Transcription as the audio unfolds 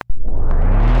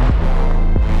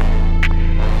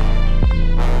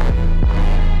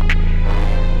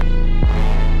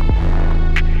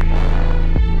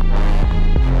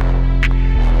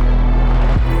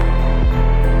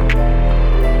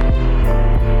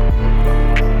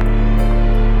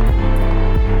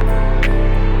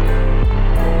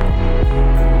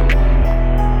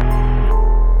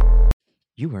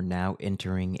now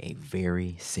entering a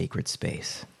very sacred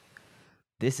space.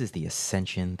 This is the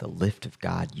Ascension, the Lift of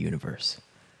God universe,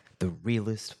 the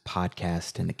realest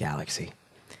podcast in the galaxy.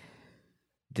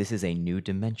 This is a new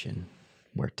dimension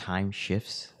where time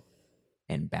shifts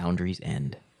and boundaries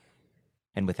end.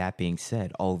 And with that being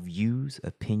said, all views,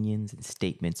 opinions, and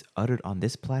statements uttered on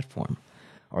this platform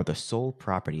are the sole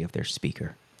property of their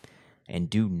speaker and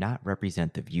do not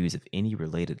represent the views of any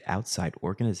related outside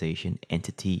organization,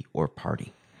 entity, or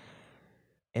party.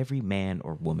 Every man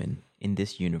or woman in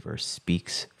this universe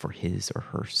speaks for his or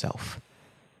herself,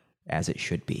 as it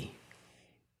should be.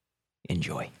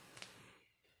 Enjoy.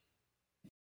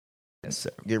 Yes, sir.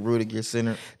 Get rooted, get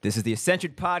centered. This is the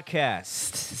Ascension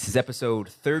Podcast. This is episode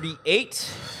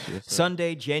 38,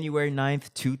 Sunday, January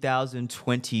 9th,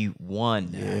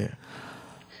 2021. Yeah.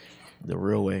 The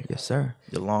real way. Yes, sir.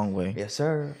 The long way. Yes,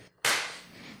 sir.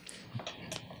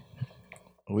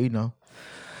 We know.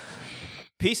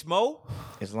 Peace, Mo.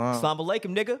 Islam. Assalamu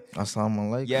alaikum, nigga. Assalamu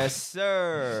alaikum. Yes,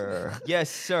 sir.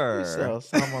 Yes, sir.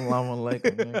 Assalamu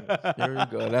alaikum. nigga. Here we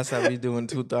go. That's how we do in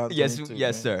 2022.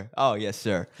 Yes, sir. Oh, yes,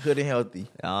 sir. Good and healthy.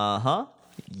 Uh-huh.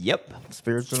 Yep.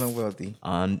 Spiritual and wealthy.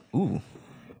 Did you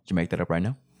make that up right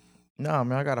now? Nah,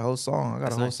 man, I got a whole song. I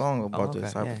got a whole nice. song about Okay.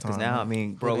 this type Yeah, of 'cause time. now, I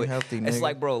mean, bro, Hood and healthy, it's nigga.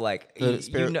 like, bro, like, you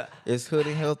know. It's hood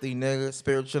and healthy, nigga.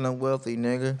 Spiritual and wealthy,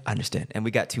 nigga. I understand. And we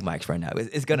got two mics right now.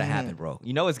 It's going to happen, bro.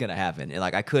 You know it's going to happen. And,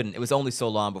 like, I couldn't. It was only so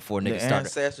long before The niggas started.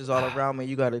 ancestors all around me,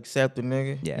 you got to accept the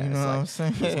nigga. Yeah, You know it's what like, I'm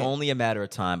saying? It's only a matter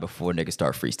of time before niggas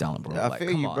start freestyling, bro. I Like,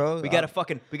 feel come you, on. bro. We got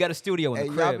a studio in Hey,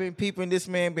 the y'all crib. been peeping this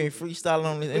man been freestyling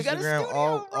on his We got a Instagram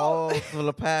studio, bro. all for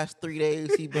the past 3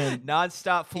 days. He been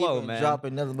Non-stop flow, been man.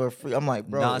 dropping nothing but free. I'm like,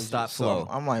 bro, it's Non-stop just flow.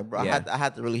 I'm like, bro, Yeah. I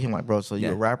had to really hit my bro. So you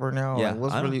Yeah. a rapper now? Yeah, Like,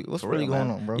 what's I know. really For going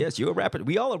man. on, bro? Yes, you a rapper.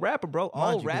 We all a rapper, bro. Mind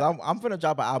All you, 'cause rap. I'm finna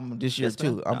drop an album this year Yes,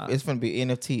 man. too. Nah. It's finna be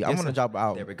NFT. I'm Yes, gonna sir. drop an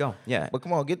album. There we go. Yeah. But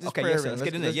come on, get this Okay, prayer yes, sir. in. Let's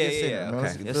get in there. Let's Yeah, get yeah, centered, yeah. man. Okay.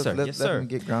 Let's- Yes, let's- sir. Let Yes, them sir.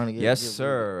 get grounded. Yes,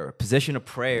 sir. Position of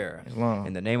prayer. Islam.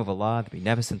 In the name of Allah, the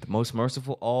beneficent, the most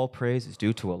merciful, all praise is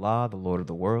due to Allah, the Lord of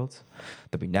the worlds,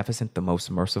 the beneficent, the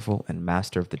most merciful, and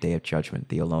master of the day of judgment.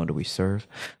 Thee alone do we serve.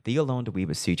 Thee alone do we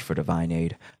beseech for divine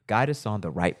aid. Guide us on the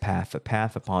right path, the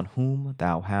path upon whom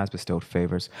thou hast bestowed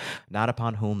favors, not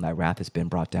upon whom thy wrath has been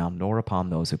brought down, nor upon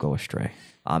those who go astray.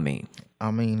 Amen.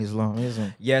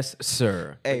 Islamism. Yes,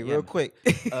 sir. Hey, But yeah, real quick,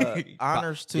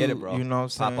 honors to Get it, bro. you know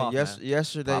what I'm Pop saying. off, man.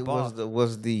 Yesterday Pop was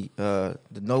off. the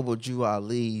noble Jew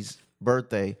Ali's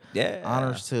birthday. Yeah.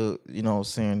 Honors to you know what I'm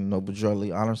saying noble Jew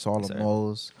Ali. Honors to all the sir.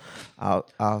 moles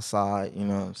outside. You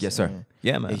know what I'm Yes, sir. saying?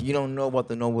 Yeah, man. If you don't know about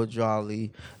the noble Jew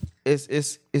Ali,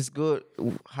 it's good.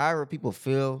 However people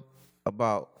feel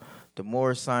about the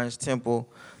Moorish Science Temple,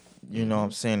 you know what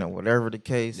I'm saying, or whatever the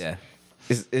case. Yeah.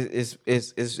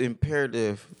 It's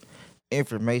imperative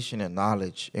information and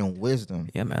knowledge and wisdom.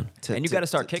 Yeah, man. To- and you to- got to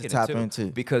start to kicking tap it too, into.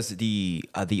 because the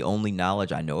only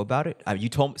knowledge I know about it, you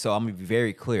told me. So I'm gonna be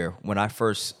very clear. When I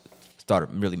first started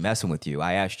really messing with you,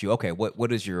 I asked you, okay,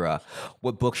 what is your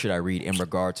what book should I read in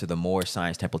regard to the Moorish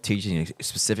Science Temple teaching,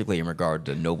 specifically in regard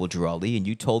to Noble Drew Ali? And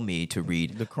you told me to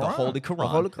read the Quran. Holy Quran. The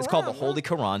Holy It's called the Quran, Holy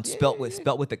Quran, spelt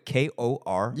with a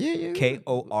K-O-R, Yeah.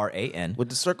 K-O-R-A-N. With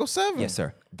the Circle 7. Yes,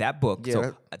 sir. That book. Yeah,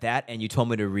 So that, and you told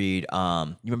me to read.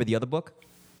 You remember the other book?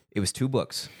 It was 2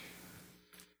 books.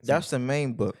 That's the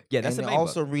main book. Yeah, that's and the then main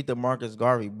also read the Marcus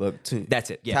Garvey book too. That's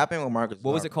it, yeah. Tap in with Marcus.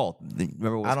 What was Garvey. it called?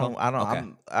 Remember what it was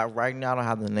called? Okay. Right now I don't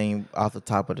have the name off the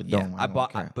top of the dome. I don't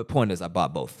bought. care. But point is, I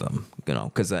bought both of them. You know,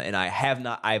 because and I have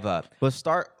not. I've But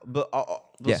start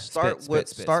Yeah, start spit, with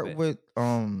spit, start spit. with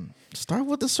start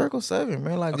with the Circle 7,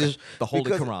 man. Like Okay. just The Holy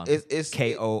because Quran. It's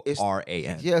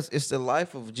K-O-R-A-N. Yes, it's the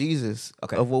life of Jesus.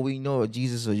 Okay. Of what we know of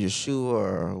Jesus or Yeshua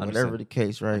or whatever Understood. the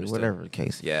case, right? Understood. Whatever the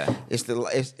case. Yeah. It's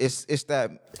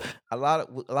that a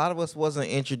lot of us wasn't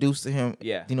introduced to him.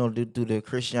 Yeah. You know, through the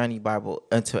Christianity Bible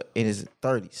until in his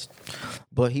 30s,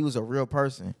 but he was a real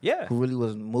person. Yeah. Who really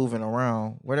was moving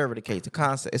around. Whatever the case, the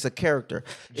concept. It's a character.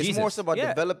 It's Jesus. more so about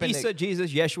Yeah. developing. Isa,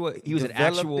 Jesus, Yeshua. He was an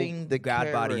actual developing the God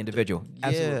body character. individual. Yeah,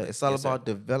 Absolutely. it's all Yes, sir. about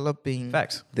developing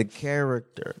Facts. the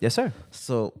character. Yes, sir.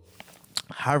 So,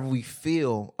 however we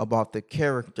feel about the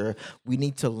character, we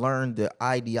need to learn the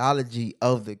ideology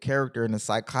of the character and the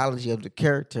psychology of the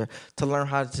character to learn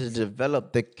how to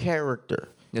develop the character.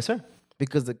 Yes, sir.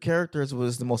 Because the character is what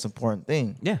is the most important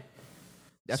thing. Yeah.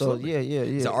 Absolutely. So yeah.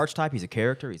 He's an archetype. He's a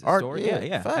character. He's a story. Yeah,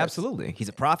 Yeah, facts. absolutely. He's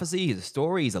a prophecy. He's a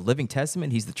story. He's a living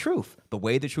testament. He's the truth, the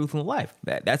way, the truth, and the life.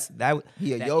 That's that.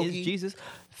 He a that yogi. is Jesus.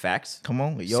 Facts. Come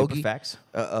on, a Super yogi. facts.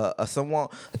 Someone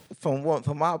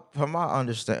from my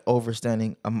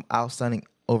understanding, outstanding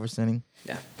overstanding.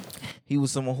 Yeah. He was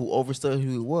someone who understood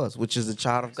who he was, which is the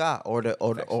child of God or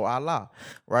Allah,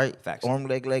 right? Facts. Arm,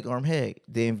 leg, arm, head.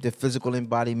 The physical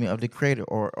embodiment of the Creator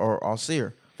or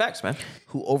seer. Facts, man.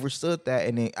 Who understood that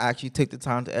and then actually took the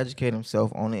time to educate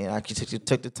himself on it and actually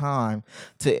took the time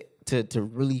to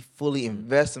really fully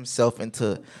invest himself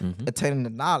into attaining the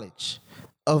knowledge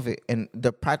of it and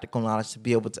the practical knowledge to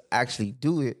be able to actually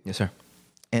do it. Yes, sir.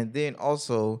 And then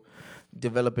also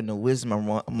developing the wisdom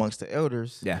amongst the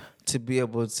elders to be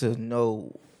able to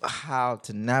know how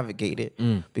to navigate it.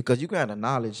 Because you can have the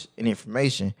knowledge and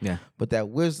information, but that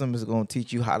wisdom is going to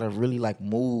teach you how to really like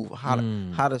move, how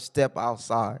to step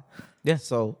outside. Yeah.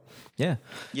 So Yeah.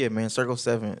 yeah, man. Circle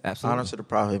 7. Absolutely. Honor to the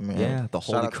Prophet, man. Yeah. The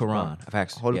Shout Holy out to Quran.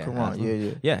 Facts. Holy Yeah, Quran.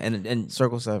 absolutely. Yeah. Yeah. And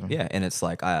Circle 7. yeah, and it's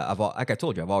like like I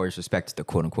told you, I've always respected the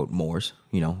quote unquote Moors,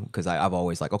 because I've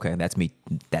always like, okay, that's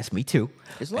me too.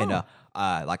 Islam. And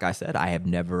like I said,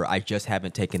 I just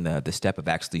haven't taken the step of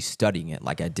actually studying it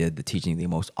like I did the teaching of the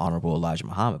most honorable Elijah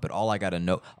Muhammad. But all I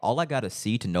gotta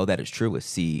see to know that it's true is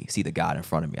see the God in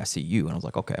front of me. I see you, and I was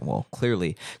like, okay, well,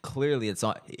 clearly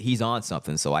he's on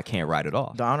something, so I can't write it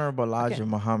off. The Honorable Elijah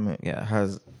Muhammad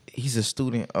he's a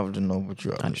student of the Noble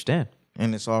Drew. I understand.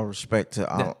 And it's all respect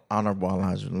to Honorable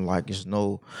Elijah. Like it's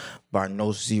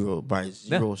by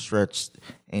zero stretch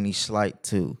any slight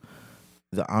to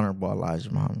the Honorable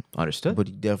Elijah Muhammad. Understood. But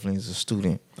he definitely is a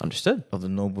student. Understood. Of the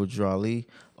Noble Drew Ali,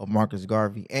 of Marcus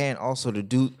Garvey, and also to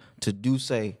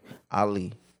Deuce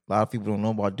Ali. A lot of people don't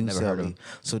know about Deuce Never heard of Ali. him.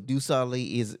 So Deuce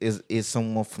Ali is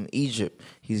someone from Egypt.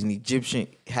 He's an Egyptian,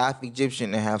 half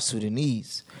Egyptian and half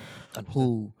Sudanese,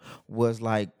 who was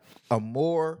like a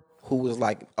Moor, who was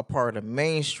like a part of the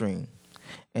mainstream,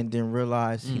 and then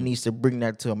realized he needs to bring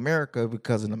that to America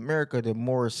because in America the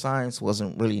Moorish science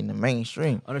wasn't really in the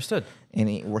mainstream. Understood.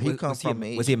 And where he comes from,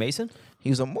 was he a Mason? He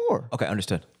was a Moor. Okay,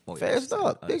 understood. Well, Fast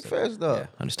up, big fast up. Yeah,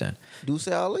 understand. Deuce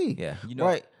Ali. Yeah,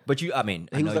 right. But I mean,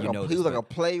 He was like a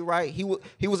playwright. He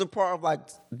was a part of like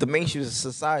the mainstream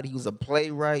society. He was a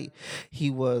playwright. He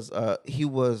was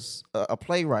a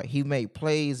playwright. He made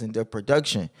plays and their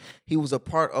production. He was a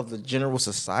part of the general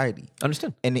society.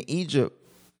 Understood. And in Egypt,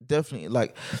 definitely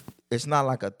like it's not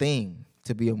like a thing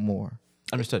to be a Moor.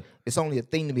 Understood. It's only a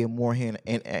thing to be a Moor here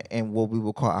in what we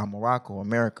would call Morocco,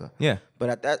 America. Yeah.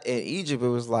 But in Egypt, it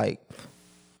was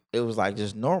like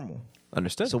just normal.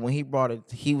 Understood. So when he brought it,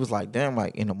 he was like, damn,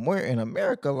 like in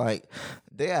America, like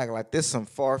they act like this some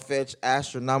far-fetched,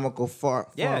 astronomical, far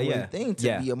thing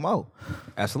to be a Mo.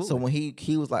 Absolutely. So when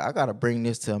he was like, I gotta bring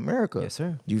this to America. Yes,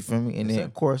 sir. You feel me? And then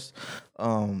of course,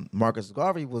 Marcus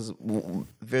Garvey was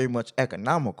very much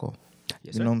economical.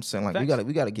 Yes, you know what I'm saying? Like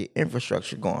we gotta get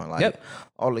infrastructure going. Like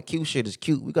all the cute shit is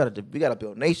cute. We gotta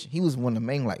build a nation. He was one of the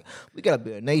main like we gotta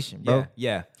build a nation, bro.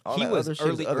 Yeah. All He that was other shit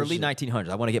is other early shit. 1900s.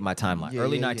 I want to get my timeline. Yeah,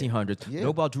 Early yeah, 1900s. yeah.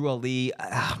 Noble Drew Ali.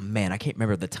 Man, I can't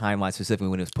remember the timeline specifically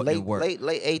when it was put in work. Late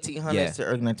 1800s to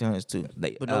early 1900s too.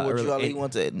 Late, But Noble early- Drew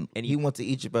Ali and- he went to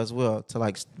Egypt as well to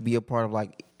like be a part of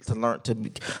like to learn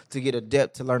to get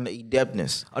adept to learn the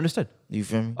adeptness. Understood. You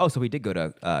feel me? Oh, so he did go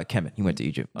to Kemet. He went to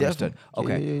Egypt. Understood.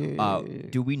 Definitely. Okay. Yeah.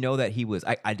 Do we know that he was?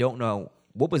 I don't know.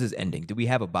 What was his ending? Did we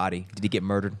have a body? Did he get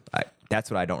murdered?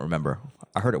 That's what I don't remember.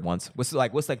 I heard it once. What's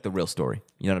like the real story?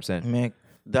 You know what I'm saying? Man,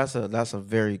 that's a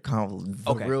very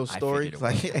real I story. figured it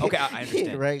Like was. Okay, I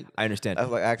understand. right? I understand. That's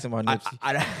like asking about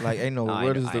Nipsey. Like, ain't no. No, I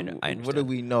What know, is I know, I what do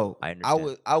we know? I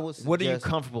understand. I would. What are you suggest-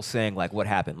 comfortable saying? Like, what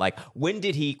happened? Like, when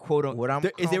did he quote?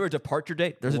 Is there a departure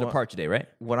date? There's a departure date, right?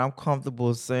 What I'm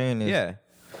comfortable saying is, Yeah.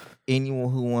 anyone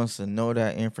who wants to know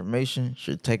that information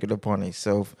should take it upon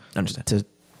themselves. Understand. To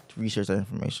research that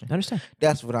information. I understand.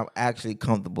 That's what I'm actually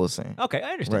comfortable saying. Okay, I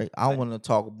understand. Right. I want to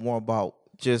talk more about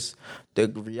just the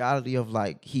reality of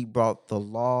like he brought the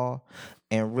law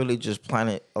and really just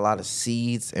planted a lot of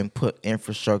seeds and put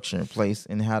infrastructure in place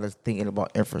and how to thinking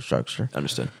about infrastructure.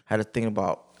 Understood. How to think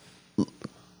about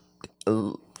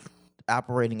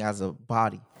operating as a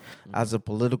body, as a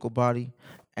political body,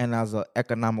 and as an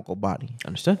economical body,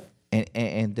 Understood.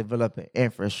 and developing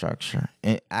infrastructure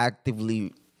and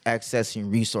actively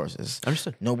accessing resources.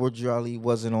 Understood. Noble Drew Ali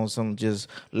wasn't on some just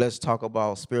let's talk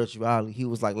about spirituality. He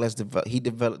was like let's develop. He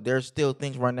developed. There's still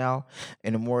things right now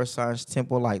in the Moorish Science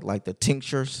Temple like the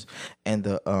tinctures and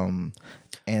the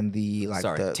like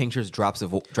Sorry, the tinctures, drops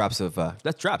of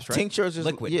that's drops, right? tinctures is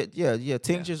liquid. yeah.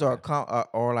 Tinctures are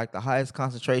like the highest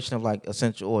concentration of like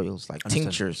essential oils, like Understood.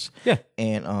 tinctures. Yeah.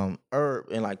 And herb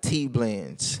and like tea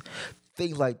blends.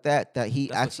 things like that he That's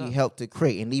what's actually up. helped to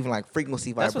create, and even like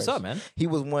frequency That's vibration. what's up, man. He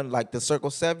was one like the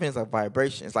Circle 7 is like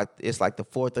vibration. It's like the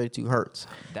 432 hertz.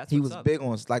 That's he what's was up. big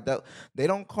on like that. They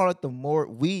don't call it the more.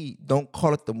 We don't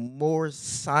call it the more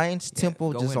science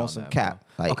temple. go just in on on some that, cap. bro.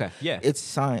 Like Okay, yeah. it's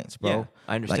science, bro. Yeah,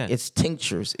 I understand. Like it's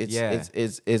tinctures. It's Yeah.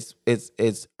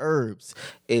 it's herbs.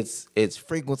 It's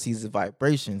frequencies and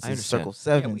vibrations. I It's understand.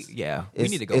 Circle 7s. We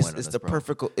need to go in on It's this, the bro.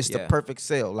 perfect. It's the Yeah. perfect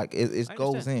cell. Like it I goes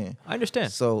understand. in. I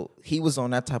understand. So he was on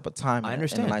that type of time. I in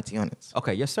understand. the 1900s.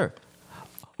 Okay, yes, sir.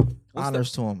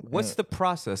 Honors to him. What's Yeah. the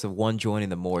process of one joining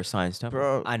the Moore Science Temple?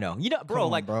 Bro, I know. You know, bro, come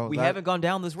on, like bro. we That- haven't gone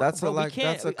down this road, That's bro. a like we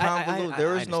can't. that's a convoluted.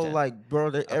 There is no understand. like, bro.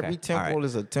 Every Okay, all temple right.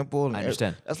 is a temple. And I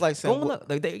understand. That's like Go saying on, look.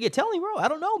 Yeah, tell me, bro. I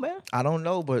don't know, man. I don't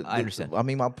know, but I understand. I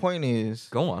mean, my point is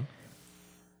Go on.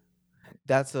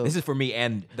 that's a This is for me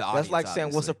and the audience. that's like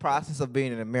saying what's the obviously. process of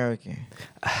being an American,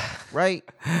 right?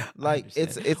 Like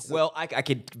it's Well, I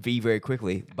could be very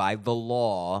quickly. By the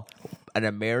law, an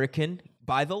American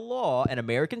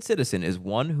citizen is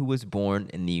one who was born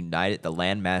in the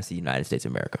landmass of the United States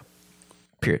of America.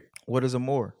 Period. what is a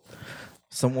Moor?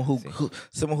 Someone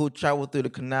who traveled through the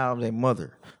canal of their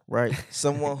mother, right?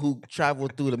 Someone who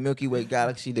traveled through the Milky Way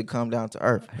galaxy to come down to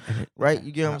Earth, right?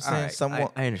 You get what I'm saying? right. Someone,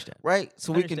 I understand. right?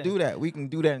 So I we can understand. do that. We can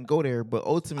do that and go there. But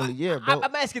ultimately, yeah, bro.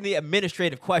 I'm asking the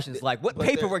administrative questions, like what But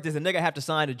paperwork does a nigga have to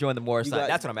sign to join the Moore you side? got-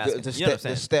 That's what I'm asking. The You know what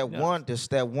I'm step saying? one. The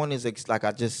step one is like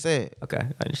I just said. Okay,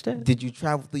 I understand. Did you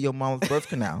travel through your mama's birth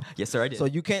canal? Yes, sir, I did. So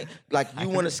you can't like you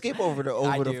want to skip over the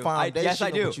I the do. foundation. Yes,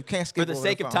 I do. But you can't skip For the over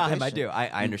sake of time, I foundation. do.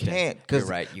 I understand. You can't You're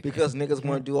right, you because niggas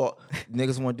want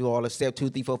to do all the step 2,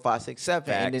 3, 4, 5, 6,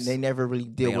 7, and then Facts. they never really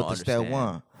deal They with don't the step understand.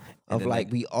 1 And of then like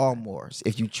they- we all Moors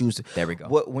if you choose to. There we go.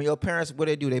 When your parents what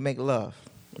they do, they make love.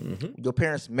 Mm-hmm. Your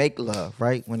parents make love,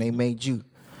 right? When they made you.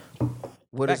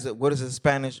 What is it? What is the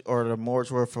Spanish or the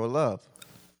Moorish word for love?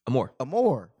 Amor.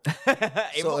 Amor.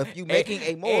 So if you making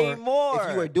a more,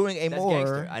 if you are doing a That's more,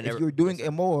 gangster. I never- if you're doing a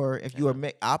more, if you are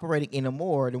operating in a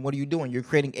more, then what are you doing? You're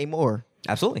creating a more.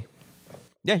 Absolutely.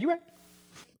 Yeah, you're right.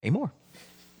 Amor.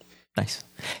 Nice.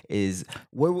 Is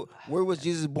Where was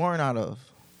Jesus born out of?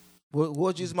 What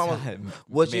was Jesus' mama?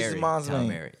 What's Jesus' mom's Tom name?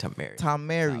 Mary. Tom Mary. Tom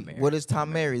Mary. Tom Mary. What is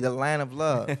Tom Mary? The land of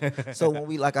love. So when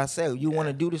we, like I said, you want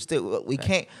to do this step, we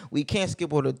can't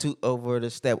skip over the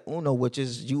step uno, which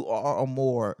is you are a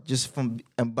more just from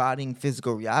embodying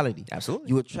physical reality. Absolutely.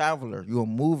 You a traveler. You a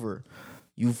mover.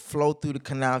 You flow through the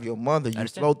canal of your mother. You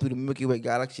understand. flow through the Milky Way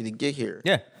galaxy to get here.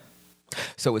 Yeah.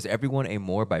 So is everyone a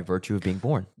Moor by virtue of being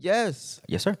born? Yes.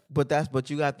 Yes, sir. But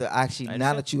you got to actually I now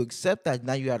understand. that you accept that,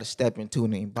 now you got to step into it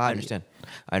and embody. I understand.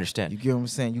 I understand. You get what I'm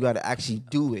saying? You got to actually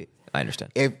do it. I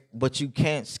understand. But you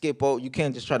can't skip over. You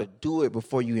can't just try to do it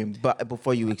before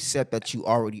you accept that you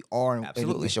already are. And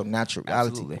Absolutely. it's your natural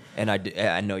reality. Absolutely. And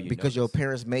I know you Because know your this.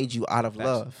 parents made you out of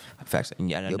love. Facts. And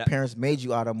yeah, Your parents made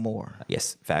you out of more.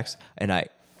 Yes, facts. And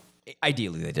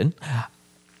ideally they didn't.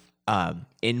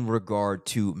 In regard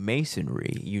to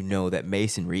masonry, you know that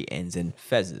masonry ends in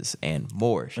fezzes and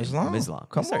Moorish Islam. from Islam.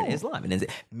 Come Yes, sir, on. Islam. And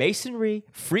masonry,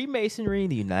 Freemasonry in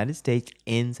the United States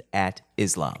ends at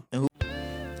Islam.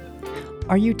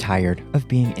 Are you tired of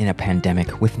being in a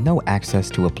pandemic with no access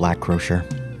to a black grocer?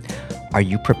 Are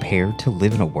you prepared to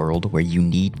live in a world where you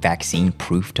need vaccine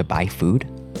proof to buy food?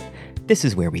 This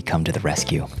is where we come to the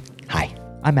rescue. Hi,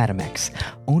 I'm Adam X,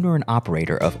 owner and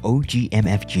operator of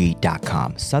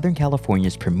OGMFG.com, Southern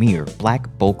California's premier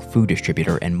black bulk food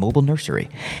distributor and mobile nursery,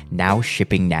 now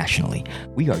shipping nationally.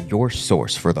 We are your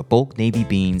source for the bulk navy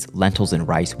beans, lentils, and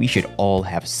rice we should all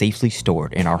have safely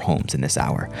stored in our homes in this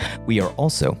hour. We are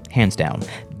also, hands down,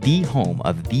 the home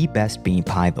of the best bean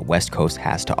pie the West Coast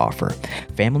has to offer.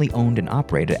 Family owned and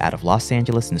operated out of Los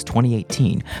Angeles since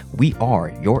 2018, we are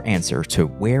your answer to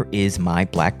where is my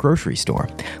black grocery store.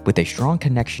 With a strong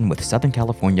connection with Southern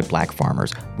California black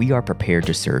farmers, we are prepared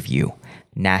to serve you.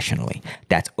 Nationally,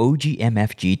 that's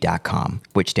OGMFG.com,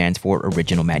 which stands for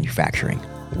Original Manufacturing.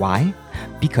 Why?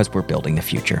 Because we're building the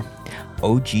future.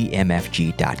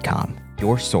 OGMFG.com,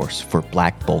 your source for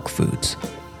black bulk foods.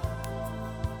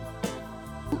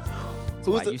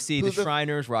 Why you see the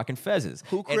Shriners rocking fezzes.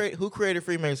 Who created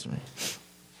Freemasonry?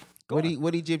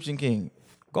 What Egyptian king?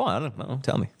 Go on, I don't know.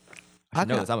 Tell me. I should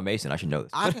know Akhenaten. this. I'm a Mason. I should know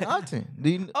this. Akhenaten. Do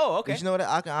you, Oh, okay. Did you know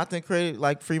that Akhenaten created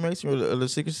like Freemasonry or the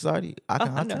secret society?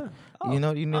 Akhenaten.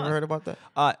 know. You never heard about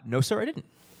that? No, sir, I didn't.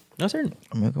 No, sir. I didn't.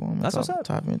 I mean, come on, man, That's what's up.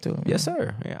 Type into it. Yes,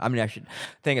 sir. Yeah. I mean, I should.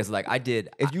 Thing is, like, I did.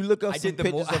 If you look up I some did the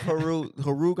pictures of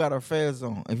Haru got her fez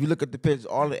on. If you look at the pictures,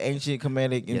 all the ancient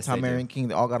Kemetic and Yes, they do. Tamarian king,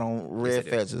 they all got on red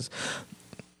they do. fezzes.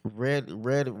 Red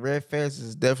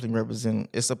fezzes definitely represent.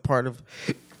 It's a part of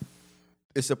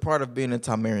being a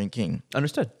Tamarian king.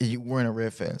 Understood. You wearing a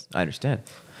red fez. I understand.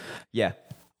 Yeah.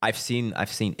 I've seen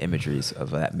imageries of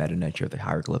that meta nature of the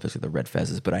hieroglyphics of the red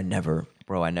fezzes, but I never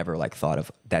like thought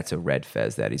of that's a red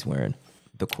fez that he's wearing.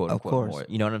 The quote unquote course. more.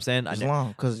 You know what I'm saying? Islam,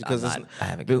 because I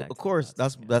haven't of connected course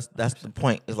that's the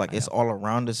point. It's like it's all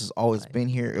around us. It's always been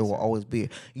here. It will always be.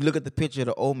 You look at the picture of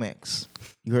the Olmecs.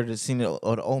 You heard the scene of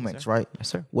the Olmecs, right? Yes,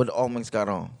 sir. What the Olmecs got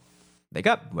on? They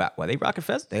got why they rocking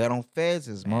fez? They got on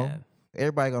fezzes, Mo. Man.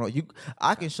 Everybody got on.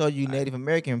 I can show you Native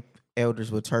American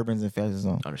elders with turbans and fezzes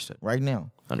on. Understood. Right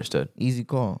now. Understood. Easy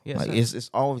call. Yes, like sir. it's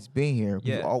always been here.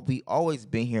 Yeah. We always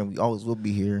been here, and we always will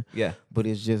be here. Yeah. But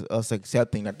it's just us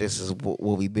accepting that this is what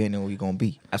we've been and what we gonna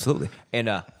be. Absolutely.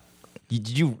 And did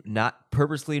you not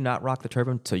purposely not rock the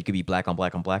turban so you could be black on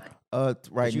black on black?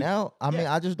 Right now, I mean,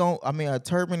 I just don't. I mean, a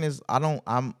turban is.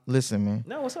 Listen, man.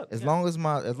 No, what's up? As long as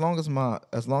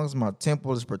my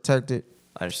temple is protected,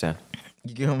 I understand.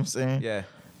 you get what I'm saying? Yeah.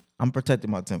 I'm protecting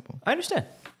my temple. I understand.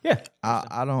 Yeah.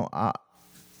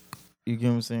 You get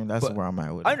what I'm saying? That's But where I'm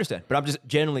at with it. I understand. But I'm just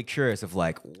genuinely curious of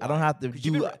like I don't have to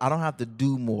you been do. right. I don't have to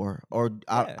do more, or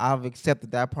Yeah. I've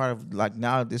accepted that part of like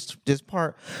now this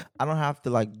part. I don't have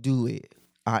to like do it.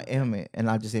 I am it, and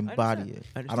I just embody understand.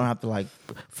 it. I I don't have to like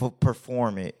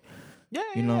perform it. Yeah,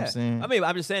 You know what I'm saying? I mean,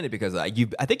 I'm just saying it because I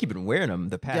think you've been wearing them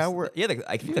the past. I think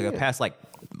like the past like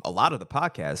a lot of the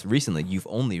podcasts recently. You've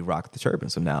only rocked the turban,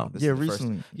 so now this is the first-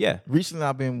 recently. yeah, Recently,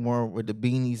 I've been more with the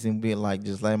beanies and being like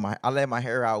just I let my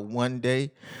hair out one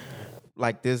day,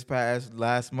 like this past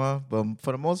last month. But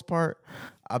for the most part,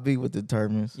 I be with the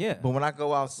turbans. Yeah. But when I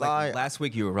go outside, like last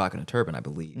week you were rocking a turban, I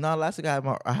believe. no, last week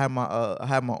I had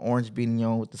my orange beanie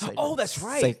on with the sacred, Oh, that's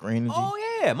right. sacred energy. Oh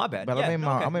yeah, my bad. But yeah, I'm in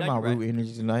my okay. I'm in No, my you're root right.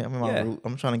 energy tonight. I'm in my Yeah. root.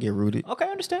 I'm trying to get rooted. Okay, I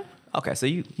understand. Okay, so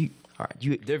you all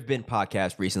right. There've been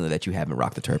podcasts recently that you haven't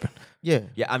rocked the turban. Yeah.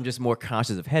 Yeah, I'm just more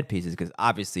conscious of headpieces because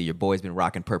obviously your boy's been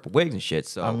rocking purple wigs and shit.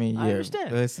 So I mean, yeah. I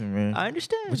understand. Listen, man. I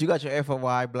understand. But you got your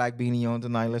FOI black beanie on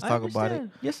tonight. Let's I talk about it.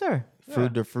 understand. Yes, sir.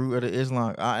 The fruit of the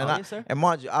Islam. yes, sir. And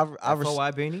mind you, I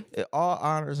FOI beanie. all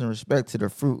honors and respect to the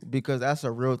fruit because that's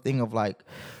a real thing of like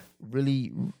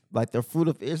really like the fruit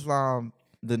of Islam.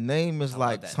 The name is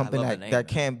like that. I something love the that, name, that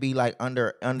can't be like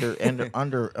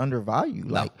undervalued.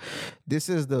 No. Like this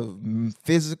is the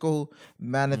physical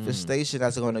manifestation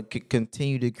that's going to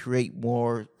continue to create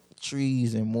more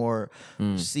trees and more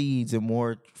seeds and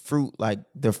more fruit, like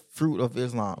the fruit of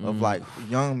Islam, of like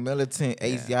young militant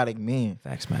Asiatic men.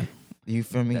 Facts, man. You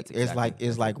feel me? That's It's like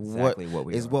exactly what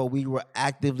we are. what we were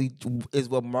actively is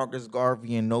what Marcus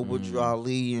Garvey and Noble Drew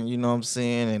Ali and you know what I'm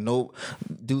saying and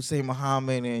Duce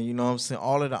Muhammad and you know what I'm saying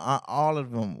all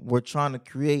of them were trying to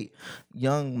create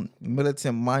young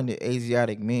militant minded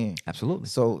Asiatic men. Absolutely.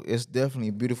 So it's definitely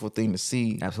a beautiful thing to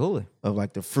see Absolutely. of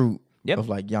like the fruit. Yep. Of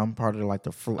like, yeah, I'm part of like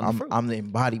the fruit. I'm the fruit. I'm the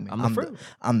embodiment. I'm the fruit.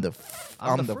 I'm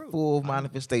the fruit. full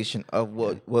manifestation of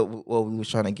what we was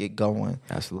trying to get going.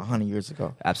 Absolutely. 100 years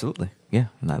ago. Absolutely. Yeah.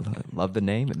 And I love the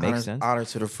name. It makes sense. Honor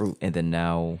to the fruit. And then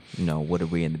now, what are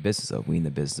we in the business of? We in the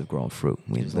business of growing fruit.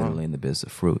 We literally in the business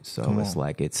of fruit. So it's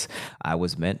like I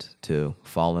was meant to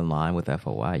fall in line with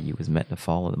FOI. You was meant to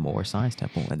fall in the Moore Science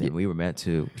Temple. And then we were meant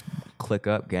to click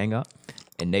up, gang up,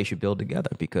 and nation build together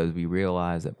because we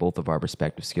realize that both of our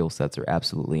respective skill sets are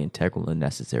absolutely integral and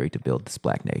necessary to build this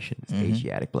black nation, this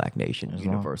Asiatic black nation,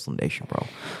 universal nation, bro.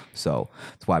 So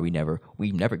that's why we never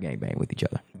gangbang with each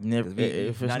other. Never,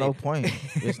 if there's no point,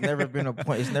 it's never been a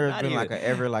point. It's never Not been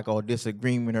even. like a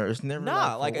disagreement or it's never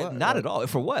Nah, like, for what? not at all.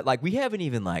 For what? Like we haven't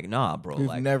even bro. We've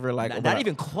like never like not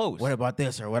even close. What about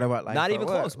this or what about like not for even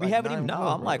what? close. We Like, haven't not even. No,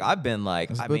 close, I'm bro. like I've been like.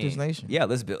 Let's I build mean, this nation. Yeah,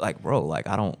 let's build like bro. Like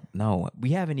I don't know.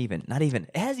 We haven't even. Not even.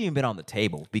 It hasn't even been on the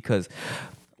table because.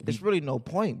 There's really no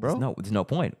point, bro. There's no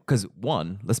point. Because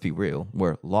one, let's be real,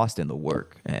 we're lost in the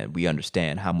work, and we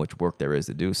understand how much work there is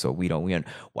to do. So we don't.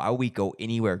 Why would we go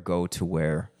anywhere? Go to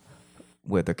where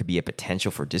there could be a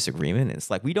potential for disagreement. It's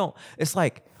like we don't. It's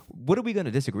like. What are we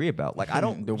gonna disagree about? Like I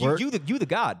don't. The you work? the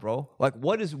God, bro. Like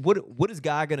what is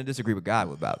God gonna disagree with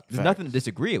God about? There's nothing to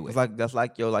disagree with. That's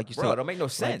like you Bro, said. it don't make no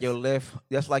sense.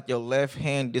 That's like your left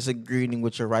hand disagreeing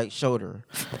with your right shoulder.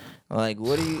 Like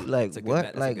what do you like? That's a good What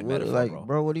that's a like good what metaphor, like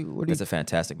bro? What do you? That's a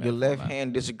fantastic Your metaphor, left man.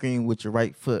 hand disagreeing with your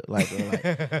right foot. Like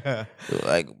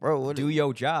bro. What Do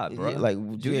your job, bro. Yeah, like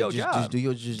do yeah, your just, job.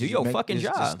 Just do your fucking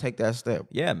job. Just take that step.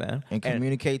 Yeah, man. And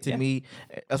communicate to yeah. me.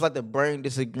 That's like the brain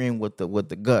disagreeing with the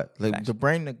gut. Like Facts. the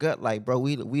brain, and the gut. Like bro,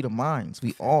 we the minds.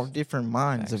 We all different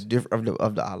minds of different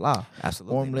of the Allah.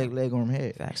 Absolutely, Arm, man. leg, arm,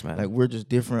 head. Facts, man. Like we're just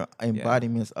different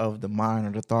embodiments of the mind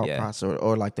or the thought Yeah. process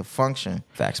or like the function.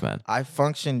 Facts, man. I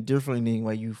function differently than the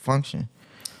way you function.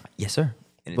 Yes, sir.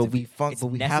 And But it's we it's have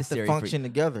to necessary function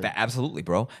together. Absolutely,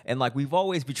 bro. And like we've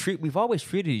always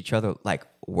treated each other like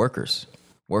workers.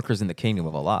 Workers in the kingdom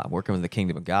of Allah, workers in the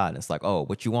kingdom of God. It's like, oh,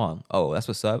 what you want? Oh, that's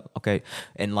what's up. Okay.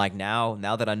 And like now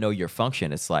that I know your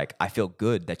function, it's like I feel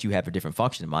good that you have a different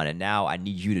function in mind. And now I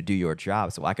need you to do your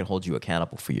job so I can hold you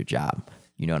accountable for your job.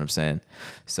 You know what I'm saying?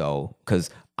 So, because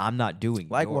I'm not doing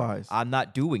Likewise. I'm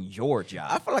not doing your job.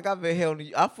 I feel like I've been holding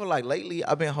you. I feel like lately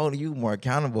I've been holding you more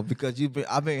accountable because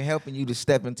I've been helping you to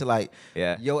step into like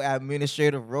your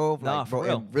administrative role, Nah, like, for bro,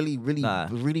 real. and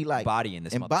really like Bodying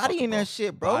this embodying motherfucker, that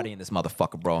shit, bro. Bodying this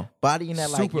motherfucker, bro. Bodying that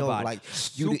like Super yo, body. like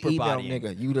you the Super email bodying.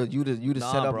 nigga, you the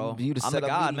Nah, set up, bro. you the I'm set the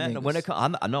up god, meeting man. niggas. When it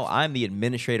comes, I'm the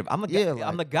administrative. I'm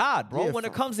the god, bro. Yeah, When it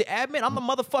for- comes to admin, I'm the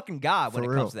motherfucking god. When for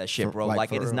it real. comes to that shit, For- bro. like, Like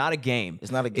for it is real. not a game.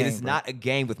 It's not a game, It is bro. not a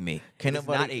game with me. Can't It's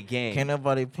not a game. Can't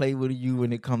nobody play with you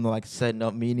when it comes to like setting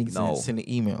up meetings No. and sending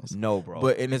emails. No, bro.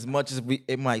 But in as much as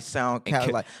it might sound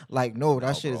ca- like no, that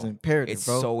No, shit is bro. imperative, It's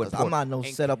bro. so 'Cause I'm important. not no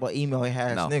And- set up an email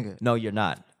ass No, nigga. no, you're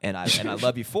not. And I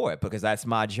love you for it because that's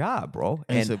my job, bro.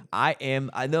 And And it's I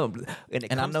know.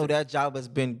 And I know that job has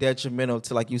been detrimental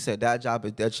to, like you said, that job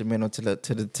is detrimental to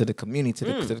the community,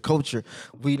 to the culture.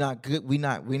 We not good. We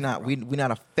not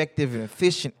effective and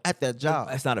efficient at that job.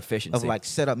 That's not efficiency. Of like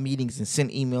set up meetings and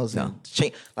send emails and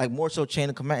chain, like more so chain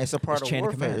of command. It's a part It's of chain of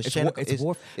warfare. command. It's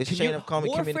chain of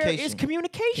Warfare communication. is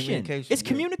communication. It's yeah.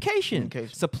 communication.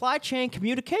 Communication. Supply chain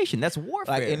communication. That's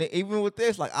warfare. Like, and even with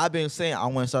this, like I've been saying, I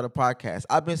want to start a podcast.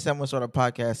 I've been saying I want to start a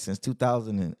podcast since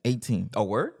 2018. a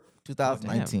word?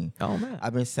 2019. Oh, man.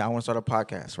 I've been saying I want to start a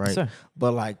podcast, right? sir.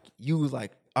 But like you was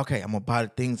like, okay, I'm gonna buy the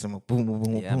things, I'm gonna boom, boom,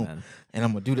 boom, Yeah, boom, man. and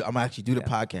I'm gonna actually do the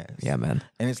podcast. Yeah, man.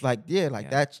 And it's like, like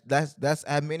that's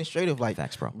administrative, like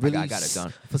Facts, bro. I really got it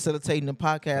done. facilitating the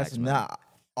podcast. Facts, And man. now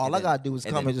all And I then- gotta do is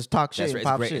and come then- and just talk shit That's and right.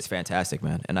 pop It's great. shit. It's fantastic,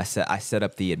 man. And I set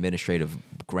up the administrative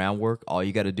groundwork. All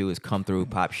you got to do is come through,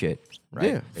 pop shit. Right?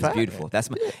 Yeah, It's fact. beautiful.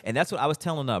 And that's what I was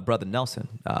telling brother Nelson,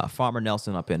 Farmer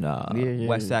Nelson up in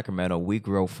West Sacramento. We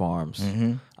grow farms.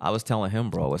 Mm-hmm. I was telling him,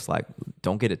 bro, it's like,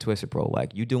 don't get it twisted, bro.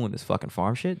 Like, you doing this fucking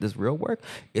farm shit, this real work,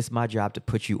 it's my job to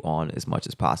put you on as much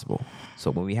as possible. So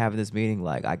when we have this meeting,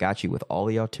 like, I got you with all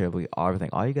the artillery,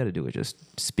 everything. All you got to do is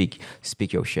just speak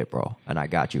your shit, bro. And I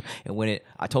got you. And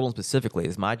I told him specifically,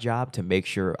 it's my job to make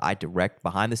sure I direct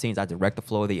behind the scenes, I direct the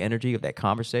flow of the energy of that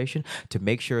conversation to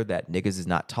make sure that niggas is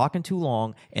not talking too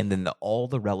long and then all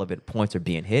the relevant points are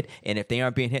being hit. And if they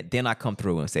aren't being hit, then I come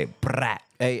through and say, brat.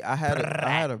 Hey, I had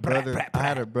a brother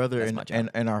That's my job.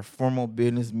 in our formal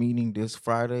business meeting this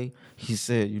Friday. He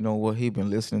said, you know what, he been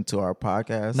listening to our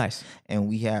podcast. Nice. And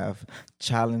we have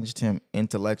challenged him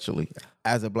intellectually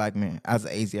as a black man, as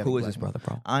an Asiatic. Who is black this brother, man.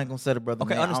 bro? I ain't gonna say the brother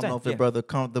Okay, name. I don't understand. know if the Yeah. brother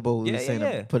comfortable with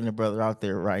saying putting the brother out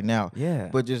there right now. Yeah.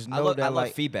 But just know I love, that I love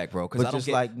like feedback, bro. Because but I don't just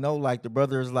get, like know like the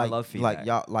brother is like love feedback.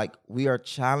 y'all like we are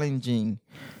challenging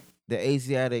the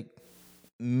Asiatic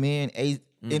men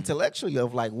intellectually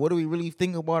of like what do we really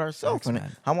think about ourselves Facts, and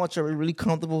man. how much are we really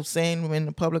comfortable saying in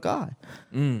the public eye.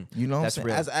 You know what I'm That's saying?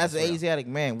 real. As That's an real. Asiatic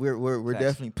man, we're Facts.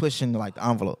 definitely pushing like the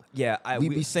envelope. Yeah, we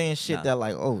be saying shit nah. that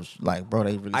like like bro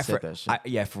they really said that shit.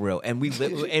 yeah, for real. And we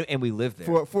live and we live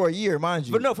there. For a year, mind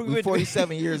you. But no, we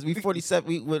 47 years. We 47.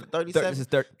 We with 37. This is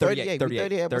 38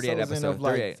 38 episodes episodes in of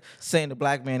like 38. saying the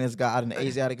black man is God and the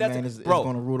Asiatic man is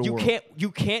going to rule the world.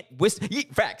 You can't whisper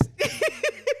facts.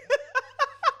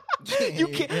 You You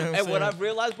can't. know what I'm And what saying? I've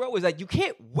realized, bro, is that you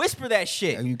can't whisper that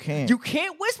shit. Yeah, you can't. You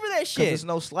can't whisper that 'Cause shit. it's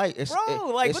no slight. It's,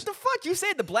 Bro, what the fuck? You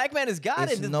said the black man is God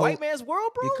it's in this no- white man's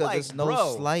world, bro? Because Like, it's no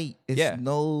bro. slight. It's Yeah.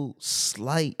 no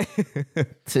slight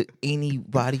to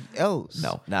anybody else.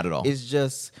 No, not at all. It's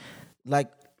just like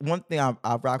one thing I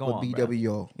rock Go with on, bro.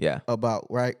 BWO. Yeah. About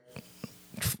right.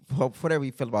 Whatever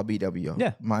you feel about BWO.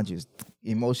 Yeah. Mind you,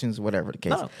 emotions, whatever the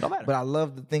case. No matter. But I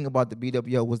love the thing about the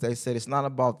BWO was they said it's not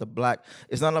about the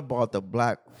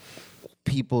black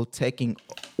people taking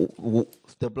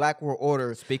the black world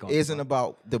order. Speak on it, isn't bro.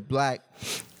 about the black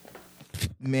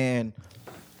man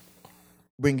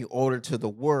bringing order to the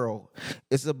world.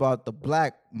 It's about the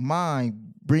black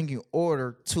mind bringing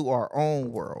order to our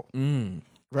own world.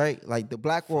 Right? Like the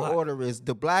black world order is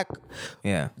the black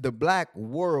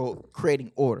world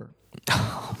creating order.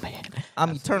 Oh man.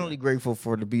 I'm eternally grateful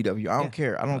for the BW. I don't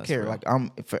care. I don't That's care. real. Like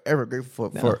I'm forever grateful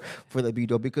for the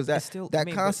BW because It's still- that I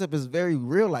mean, concept is very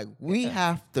real. Like we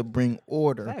have to bring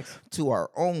order Facts. to our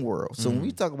own world. So when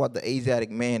we talk about the Asiatic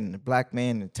man and the black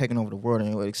man and taking over the world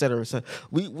and et cetera,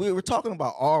 we were talking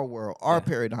about our world, our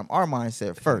paradigm, our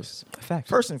mindset first. Facts.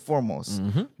 First and foremost,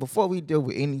 before we deal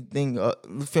with anything,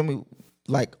 you feel me?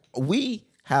 Like we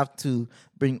have to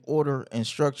bring order and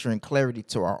structure and clarity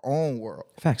to our own world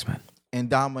Facts, man. and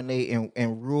dominate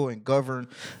and rule and govern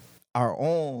our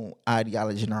own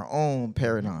ideology and our own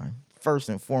paradigm first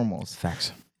and foremost.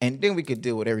 Facts. And then we could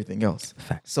deal with everything else.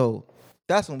 Facts. So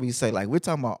That's when we say like we're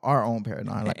talking about our own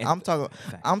paradigm. Like I'm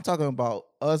talking about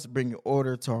us bringing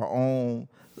order to our own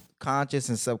conscious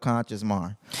and subconscious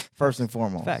mind first and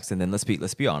foremost. Facts. And then let's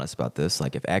be honest about this.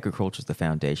 Like if agriculture is the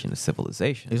foundation of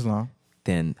civilization, Islam.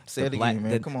 then Say it again,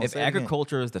 man. Come on, if say it again.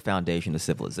 agriculture is the foundation of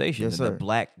civilization, Yes, then the sir.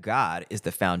 black god is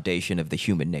the foundation of the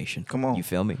human nation. Come on. You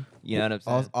feel me? You know what I'm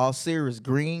saying? All Sirius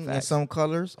green in Facts. some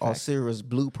colors, all Facts. Sirius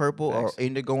blue, purple, or Facts.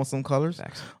 indigo in some colors,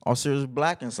 Facts. all Sirius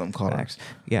black in some colors. Facts.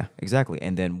 Yeah, exactly.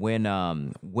 And then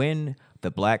when the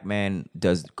black man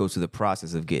goes through the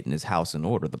process of getting his house in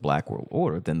order, the black world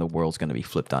order, then the world's going to be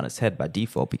flipped on its head by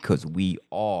default because we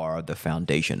are the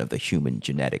foundation of the human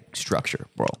genetic structure,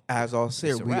 bro. As all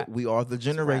Sirius, It's a wrap. we are the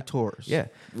generators. Yeah.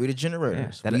 we're the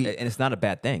generators. That- We- and it's not a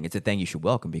bad thing. It's a thing you should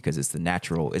welcome because it's the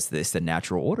natural. It's the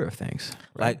natural order of things.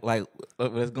 Right? like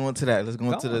let's go into that. Let's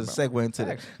go into on, the bro. segue into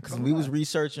that Facts. because we was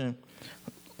researching.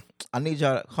 I need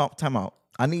y'all to time out.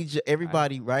 I need you,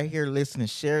 everybody right here listening,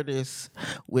 share this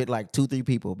with like 2-3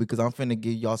 people because I'm finna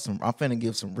give y'all some. I'm finna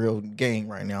give some real game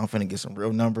right now. I'm finna give some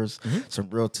real numbers, some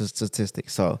real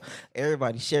statistics. So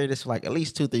everybody share this with like at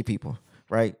least 2-3 people,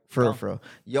 right? For real.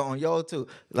 Yo on yo too,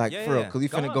 like Yeah, for real, yeah. because we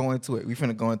Go finna on. go into it. We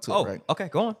finna go into it, right? okay,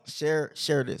 go on. Share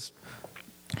this.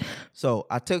 So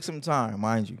I took some time,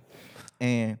 mind you,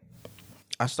 and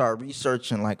I started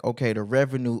researching like, okay, the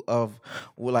revenue of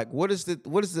well, like what is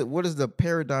the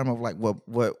paradigm of like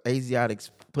what Asiatics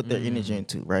put their energy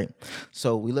into, right?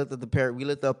 So we looked at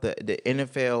the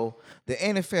NFL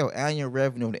annual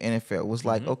revenue of the NFL was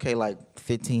like okay, like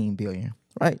 15 billion,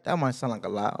 right? That might sound like a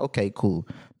lot. Okay, cool.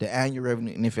 The annual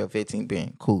revenue of the NFL 15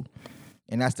 billion, cool,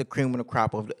 and that's the cream of the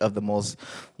crop of the most,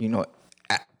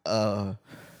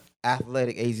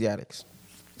 athletic Asiatics.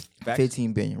 Facts.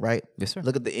 15 billion, right? Yes, sir.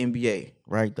 Look at the NBA,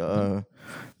 right? The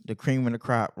cream of the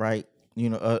crop, right?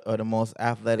 The most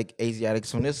athletic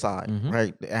Asiatics on this side,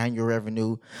 right? The annual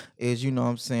revenue is, what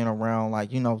I'm saying, around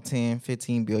like, 10,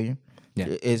 15 billion. Yeah.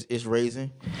 Is raising,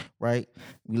 right?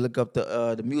 We look up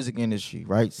the music industry,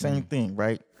 right? Same thing,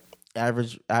 right?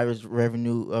 Average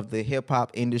revenue of the hip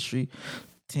hop industry,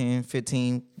 10,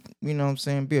 15,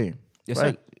 billion. Yes,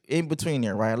 right? sir. In between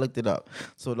there, right? I looked it up.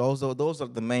 So those are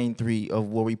the main 3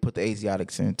 of where we put the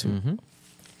Asiatics into.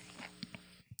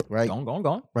 Right? Go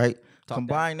on. Right?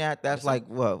 Combine that's like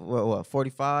what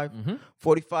 45?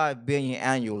 45 billion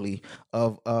annually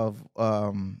of of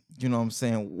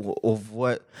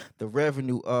what the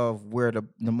revenue of where the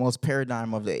most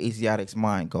paradigm of the Asiatics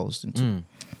mind goes into.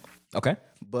 Okay.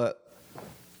 But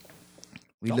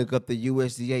we look up the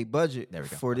USDA budget There we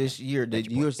go. for this year, the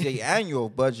USDA annual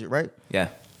budget, right? Yeah.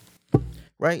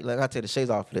 Right? Like I take the shades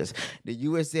off of this. The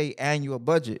USDA annual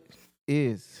budget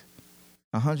is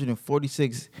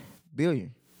 146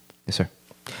 billion. Yes, sir.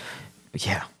 But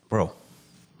yeah, bro.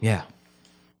 Yeah.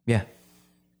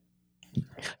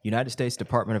 United States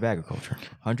Department of Agriculture,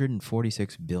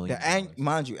 146 billion.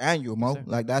 Mind you, annual, Mo. sir.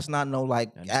 Like that's not no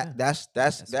like understand.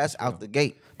 that's out the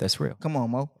gate. That's real. Come on,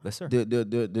 Mo. Yes, sir.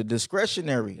 The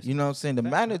discretionary, the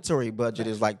mandatory budget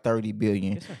is like 30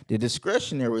 billion. Yes, sir. The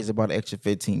discretionary is about an extra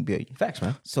 15 billion. Facts,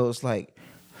 man. So it's like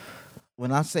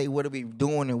when I say what are we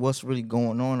doing and what's really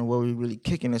going on and what we really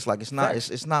kicking, it's like it's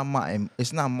not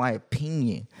my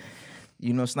opinion.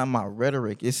 It's not my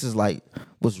rhetoric. This is like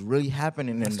what's really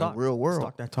happening in the real world. Let's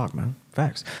talk that talk, man.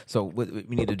 Facts. So what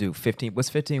we need to do 15.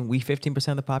 What's 15? We 15%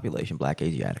 of the population, Black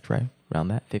Asiatics, right? Around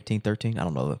that 15, 13. I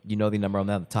don't know. You know the number on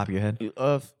that at the top of your head?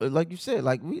 Like you said,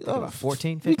 like we about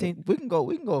 14, 15? We can go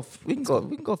 15.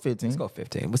 Let's go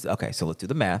 15. Okay, so let's do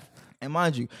the math. And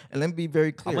mind you, and let me be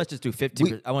very clear. Let's just do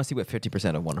 50. I want to see what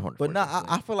 50% of 100. But no,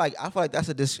 I feel like that's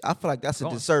a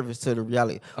disservice to the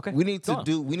reality. Okay, we need go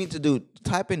to do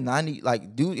type in 90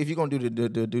 if you're gonna do the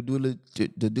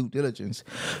due diligence.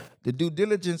 The due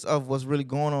diligence of what's really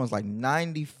going on is like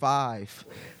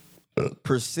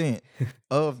 95%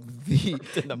 of the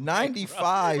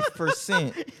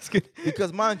 95%.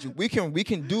 Because mind you, we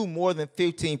can do more than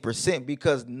 15%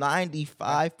 because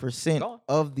 95%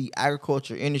 of the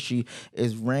agriculture industry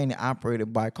is ran and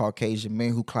operated by Caucasian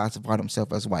men who classify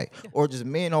themselves as white, or just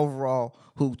men overall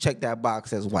who check that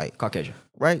box as white. Caucasian.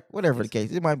 Right? Whatever the case.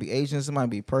 It might be Asians, it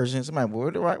might be Persians, it might be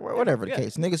whatever the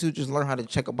case. Niggas who just learn how to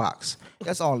check a box.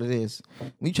 That's all it is.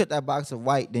 When you check that box of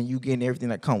white, then you getting everything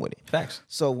that come with it. Facts.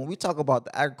 So when we talk about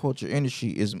the agriculture industry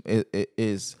is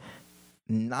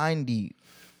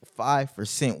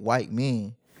 95% white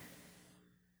men,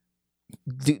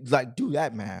 do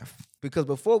that math. Because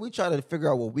before we try to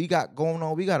figure out what we got going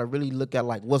on, we got to really look at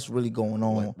like what's really going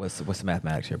on. What's the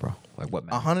mathematics here, bro? Like what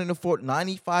math?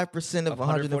 95% of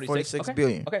 146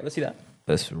 billion. Okay, let's see that.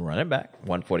 Let's run it back.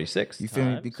 146. You feel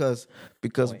me? Because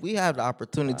we have the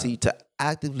opportunity to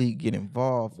actively get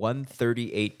involved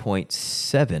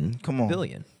 138.7 Come on.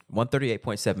 billion.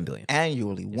 138.7 billion.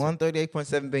 annually.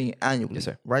 138.7 billion annually. Yes,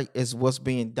 sir. Right? Is what's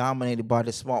being dominated by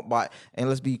the small bot. And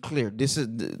let's be clear, this is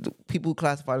the people who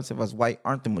classify themselves as white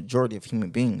aren't the majority of human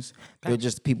beings. They're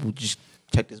just people who just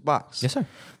check this box. Yes, sir.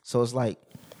 So it's like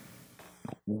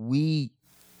we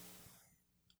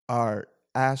are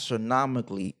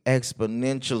astronomically,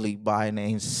 exponentially by an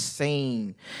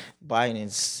insane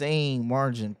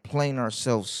margin, playing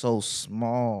ourselves so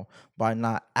small by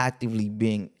not actively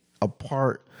being a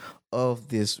part of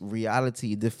this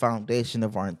reality, the foundation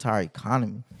of our entire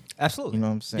economy. Absolutely. You know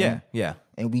what I'm saying? Yeah, yeah.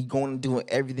 And we going to do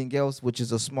everything else, which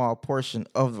is a small portion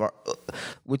of our,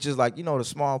 which is like, the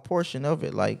small portion of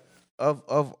it, like of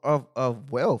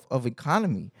wealth, of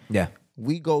economy. Yeah.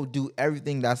 We go do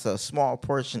everything that's a small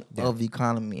portion of the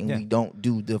economy, and we don't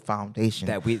do the foundation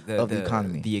That we of the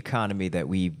economy. The economy that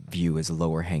we view as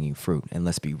lower hanging fruit. And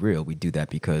let's be real, we do that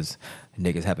because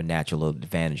niggas have a natural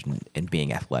advantage in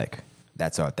being athletic.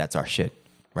 That's our shit,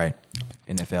 right?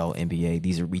 NFL,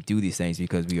 NBA, we do these things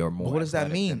because we are more. But what does that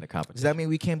athletic mean? than the competition. Does that mean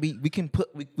we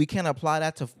can't apply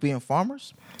that to being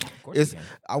farmers? Of course we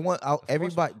can.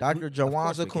 Everybody, Dr.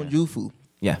 Jawanza we can. Kunjufu.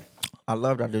 Yeah. I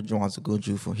love Dr. Jawanza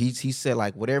Kunjufu. He said,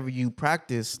 like, whatever you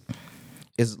practice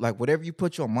is like whatever you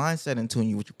put your mindset into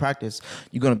and what you practice,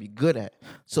 you're gonna be good at.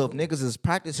 So if niggas is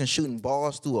practicing shooting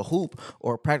balls through a hoop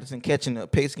or practicing catching a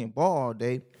pigskin ball all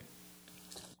day,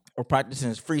 or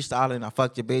practicing freestyling, I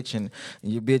fucked your bitch and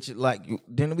your bitch, like,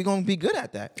 then we gonna be good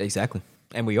at that. Exactly.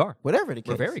 And we are. Whatever the case.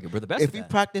 We're very good. We're the best If at we that.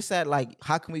 practice at, like,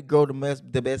 how can we grow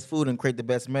the best food and create the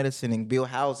best medicine and build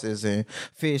houses and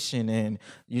fishing and,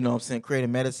 creating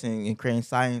medicine and creating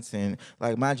science and,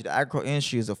 like, mind you, the agriculture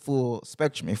industry is a full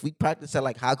spectrum. If we practice at,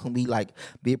 like, how can we, like,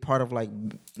 be a part of, like,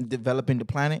 developing the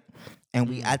planet, and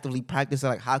we actively practice,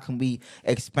 like, how can we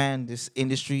expand this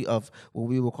industry of what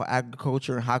we will call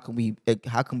agriculture, and how can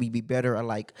we be better at,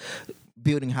 like,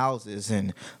 building houses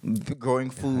and growing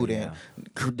food and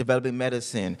developing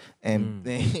medicine and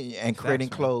and creating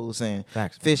man. clothes and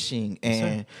Facts, man. fishing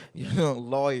and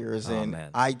lawyers and man.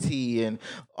 IT and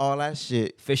all that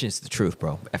shit. Fishing is the truth,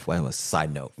 bro. FYI,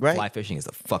 side note. Right. Fly fishing is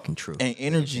the fucking truth. And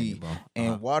energy, bro.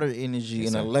 and water energy, Yes,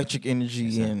 and sir. electric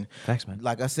energy, sir. and Facts, man.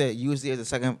 like I said,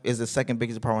 USDA is the second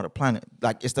biggest department on the planet.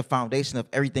 Like, it's the foundation of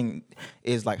everything.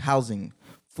 Is like housing,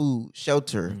 food,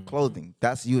 shelter, clothing.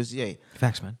 That's USDA.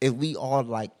 Facts, man. If we all,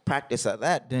 like, practice at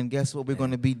that, then guess what we're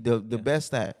going to be the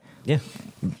best at? Yeah.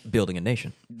 Building a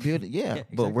nation. Build it, yeah.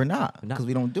 exactly. But we're not We're not. because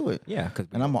we don't do it. Yeah, 'cause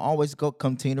we and I'm gonna always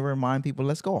continue to remind people,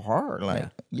 let's go hard. Like,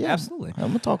 yeah, absolutely. I'm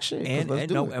gonna talk shit. 'Cause And let's and,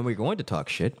 do no, it. and we're going to talk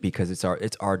shit because it's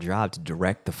our job to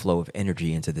direct the flow of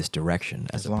energy into this direction,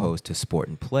 as long- opposed to sport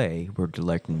and play. We're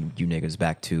directing you niggas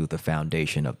back to the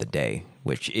foundation of the day,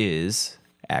 which is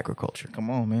agriculture. Come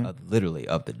on, man. Literally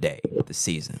of the day, the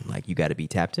season. Like, you got to be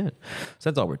tapped in. So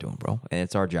that's all we're doing, bro. And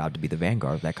it's our job to be the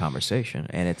vanguard of that conversation.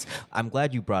 And I'm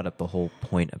glad you brought up the whole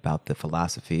point about the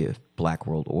philosophy of Black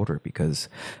World Order, because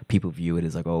people view it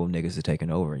as like, oh, niggas are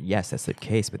taking over. And yes, that's the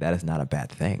case, but that is not a bad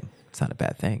thing. It's not a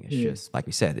bad thing. It's just, like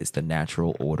we said, it's the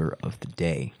natural order of the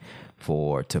day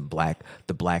for the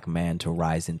black man to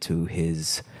rise into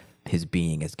his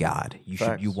being as God.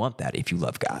 Facts. You want that if you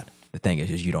love God. The thing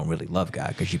is you don't really love God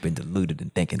because you've been deluded in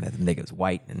thinking that the nigga's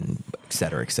white and et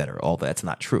cetera, et cetera. All that's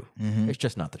not true. It's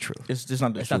just not the truth. It's just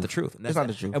not the It's truth. not the truth. And It's not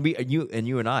the truth. And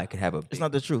you and I could have a. It's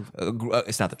not the truth.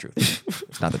 It's not the truth.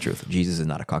 It's not the truth. Jesus is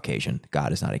not a Caucasian.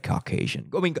 God is not a Caucasian.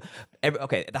 I mean,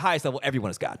 okay, at the highest level, everyone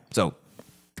is God. So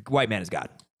the white man is God.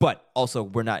 But also,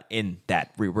 we're not in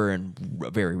that. We're in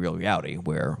a very real reality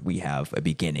where we have a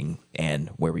beginning and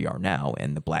where we are now,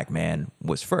 and the black man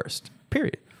was first.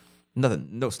 Period. Nothing,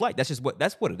 no slight. That's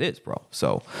what it is, bro.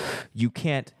 So you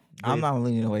can't. I'm not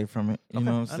leaning away from it. You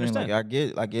know what I'm I saying? understand. Like, I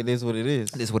get, like, it is what it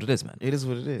is. It is what it is, man. It is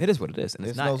what it is. It is what it is, and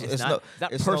it's not it's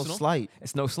personal. no slight.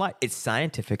 It's no slight. It's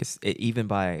scientific. It's even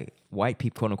by white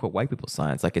people, quote unquote, white people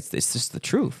science. Like, it's just the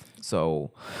truth.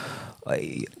 So,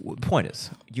 the point is,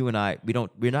 you and I, we're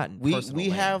not. In We personal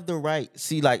land. have the right.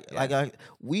 See,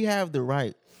 we have the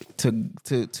right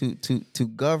to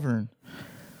govern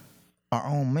our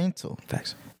own mental.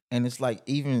 Facts. And it's like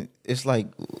we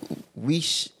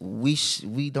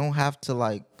don't have to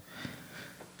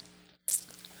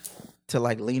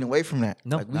lean away from that.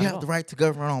 No, like, we not at have all. the right to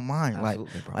govern our own mind.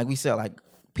 Absolutely, bro. Like we said, like,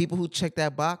 people who check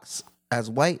that box as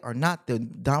white are not the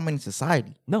dominant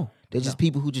society. No, They're just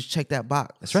people who just check that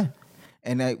box. That's right.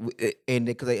 And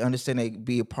because they understand they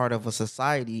be a part of a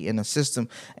society and a system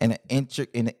and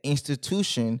an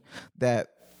institution that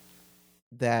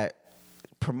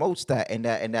promotes that and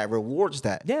that rewards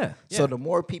that. Yeah, So yeah. the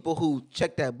more people who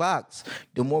check that box,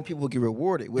 the more people get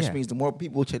rewarded, which Yeah. means the more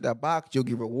people check that box, you'll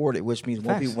get rewarded, which means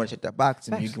more Facts. people want to check that box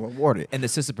and you Facts. get rewarded. And the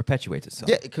system perpetuates itself.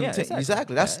 Yeah,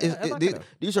 exactly. That's Yeah, I'm not gonna-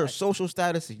 these are social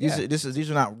statuses. These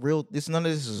are not real. None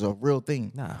of this is a real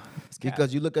thing. Nah, it's cap.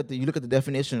 Because you look at the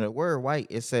definition of the word white,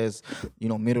 it says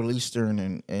Middle Eastern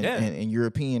and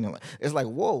European. And it's like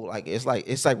whoa, like it's like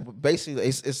basically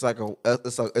it's like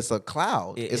a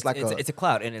cloud. It's a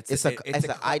cloud, and it's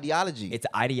an ideology. It's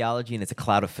an ideology, and it's a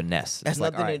cloud of finesse. That's It's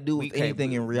like, nothing to do with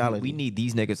anything in reality. We need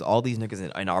these niggas, all these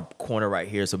niggas in our corner right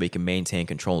here, so we can maintain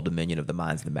control and dominion of the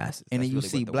minds of the masses. And That's then you really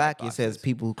see what the black, white it box says is.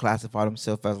 people who classify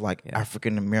themselves as like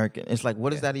African American. It's like,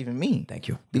 what does that even mean? Thank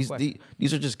you. Good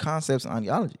These are just concepts and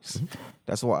ideologies.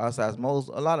 That's why us as moles,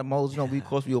 a lot of moles, we of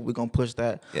course we're gonna push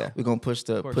that. Yeah. We're gonna push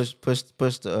the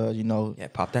Yeah,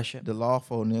 pop that shit. the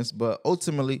lawfulness, but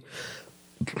ultimately,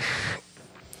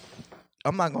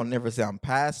 I'm not gonna never say I'm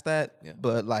past that,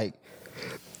 but like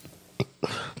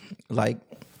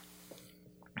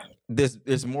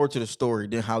there's more to the story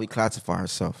than how we classify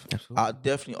ourselves. I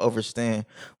definitely understand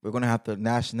we're gonna have to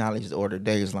nationalize or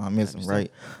today Islamism, right?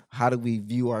 How do we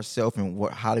view ourselves and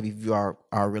how do we view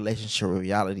our relationship with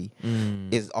reality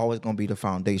is always gonna be the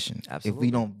foundation. Absolutely. If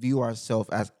we don't view ourselves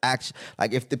as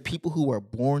like if the people who are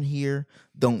born here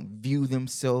don't view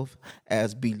themselves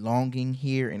as belonging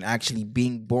here and actually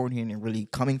being born here and really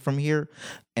coming from here,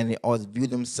 and they always view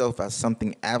themselves as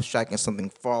something abstract and something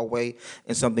far away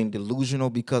and something delusional,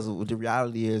 because the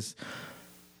reality is,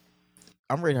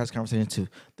 I'm ready to have this conversation too.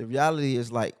 The reality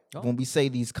is like when we say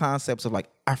these concepts of like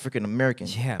African American,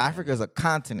 Africa is a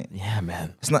continent. Yeah,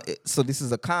 man. It's not. So this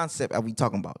is a concept that we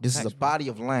talking about. This is a body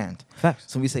of land. Facts.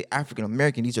 So when we say African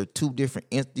American, these are two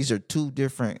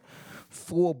different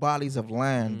full bodies of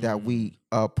land that we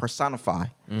personify,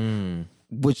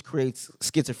 which creates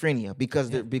schizophrenia because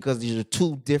these are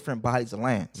two different bodies of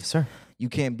land. Yes, sir. You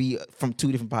can't be from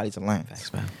two different bodies of land.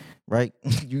 Thanks, man. Right?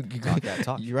 you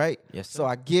talk. You right? Yes, sir. So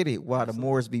I get it. Why the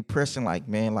Moors be pressing like,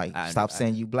 man, like stop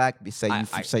saying you black, say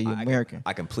you American.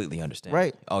 I completely understand.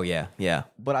 Right. Oh yeah, yeah.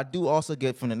 But I do also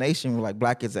get from the nation where like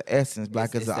black is an essence,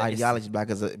 black is an ideology, black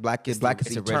is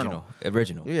eternal.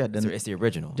 Original. Yeah, it's the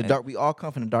original. The dark. We all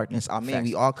come from the darkness. I mean,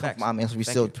 we all come from. I mean, we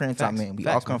still trans. I mean, we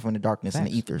all come from the darkness and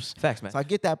the ethers. Facts, man. So I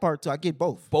get that part too. I get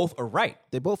both. Both are right.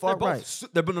 They both are right.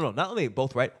 No. Not only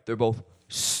both right, they're both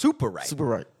super right. Super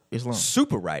right. Islam.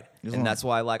 Super right. Islam. And that's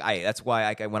why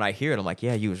when I hear it, I'm like,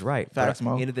 yeah, you was right. Facts, but at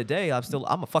Mo. the end of the day,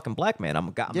 I'm a fucking black man. I'm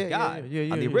a god. I'm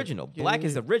the original. Black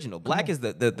is the original. Black is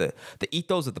the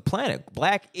ethos of the planet.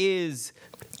 Black is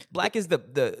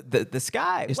the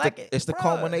sky. It's the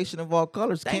culmination of all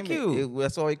colors. Thank Kemet. you.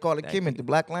 That's why we call it Kemet, the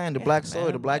black land, the black soil,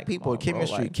 man, the black like, people, come on, bro,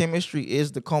 chemistry. like- Chemistry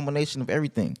is the culmination of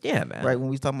everything. Yeah, man. Right? When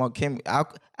we talk about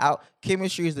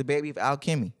chemistry is the baby of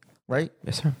alchemy, right?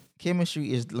 Yes, sir.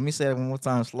 Chemistry is, let me say that one more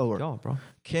time slower. Go on, bro.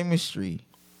 Chemistry,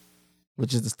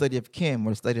 which is the study of chem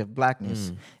or the study of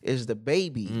blackness, is the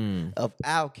baby of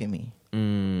alchemy.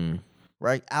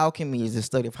 Right? Alchemy is the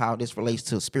study of how this relates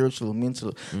to spiritually,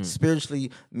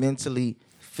 mentally,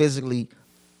 physically.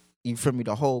 You feel me?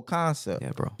 The whole concept.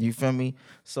 Yeah, bro. You feel me?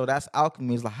 So that's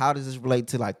alchemy. Is like, how does this relate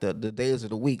to like the days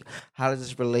of the week? How does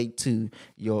this relate to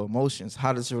your emotions?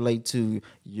 How does it relate to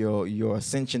your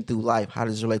ascension through life? How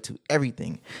does it relate to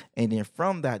everything? And then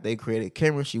from that, they created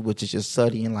chemistry, which is just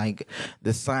studying like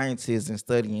the sciences and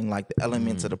studying like the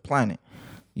elements of the planet.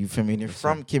 You feel me? And then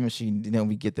from chemistry, then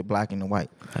we get the black and the white.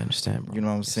 I understand, bro. You know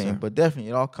what I'm saying? Sir. But definitely,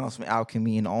 it all comes from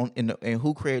alchemy and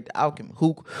who created alchemy?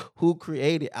 Who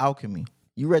created alchemy?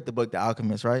 You read the book The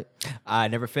Alchemist, right? I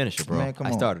never finished it, bro. Man, come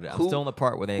I on. started it. I'm still in the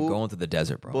part where they go into the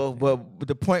desert, bro. But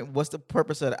the point, what's the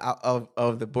purpose of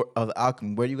the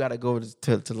alchemy? Where you got to go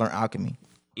to learn alchemy?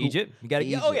 Egypt, you gotta.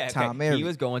 Egypt, Oh yeah, okay. Tom Mary. He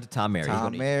was going to Tom Mary.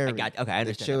 Tom Mary. I understand.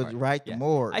 The children, that part. right? The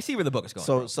Moors. I see where the book is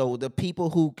going. So the people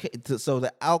who, so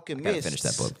the alchemists, finish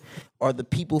that book. are the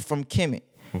people from Kemet.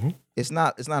 It's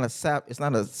not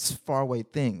a far away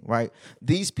thing, right?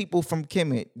 These people from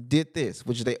Kemet did this,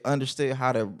 which they understood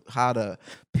how to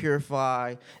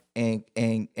purify and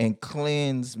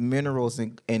cleanse minerals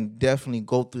and definitely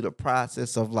go through the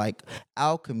process of like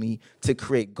alchemy to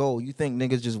create gold. You think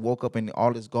niggas just woke up and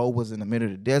all this gold was in the middle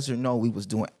of the desert? No, we was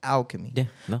doing alchemy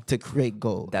to create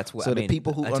gold. That's what. So I the mean,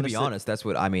 people who to be honest, that's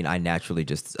what I mean. I naturally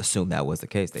just assumed that was the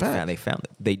case. They found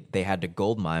it. They had the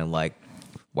gold mine like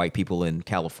white people in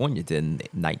California did in the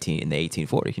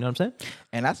 1840s. You know what I'm saying?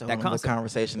 And that's a whole other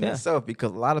conversation in itself,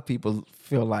 because a lot of people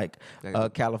feel like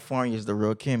California is the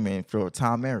real Kemet for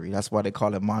Tom Mary. That's why they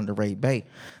call it Monterey Bay.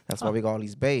 That's why we got all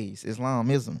these bays.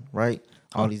 Islamism, right?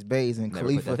 all these bays, and Never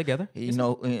put that Khalifa. together. You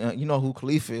know who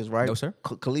Khalifa is, right? No, sir.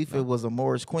 Khalifa was a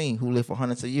Moorish queen who lived for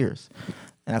hundreds of years,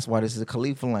 and that's why this is a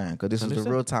Khalifa land, because this is the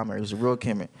Understood. real time. It was a real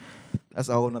Kemet. That's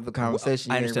a whole nother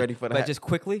conversation. I You ain't understand. ready for that. But just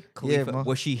quickly, Khalifa, Mo.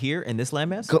 was she here in this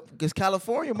landmass? It's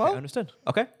California, Mo. I understood.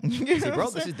 Okay. You See, know what bro,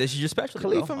 I'm saying? this is your specialty.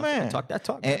 Khalifa, bro. I'm man. Talk that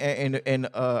talk. Man. And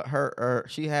her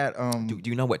she had Do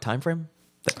you know what time frame?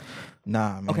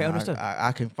 Nah, man. Okay, understood.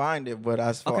 I can find it, but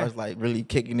as far Okay. as like really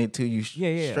kicking it to you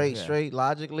Yeah. straight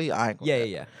logically, I ain't gonna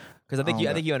Yeah. Because I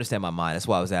think you understand my mind. That's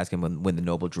why I was asking when the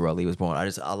noble Drew Ali was born.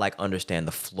 I like understand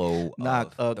the flow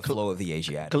of the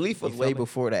Asiatic. Khalifa's You way feel me?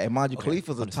 before that. And mind you, Okay,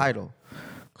 Khalifa's a understood. title.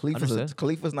 Understood.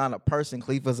 Khalifa's not a person.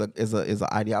 Khalifa's is an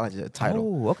ideology, a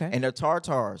title. Oh, okay. And the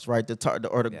Tartars, right? The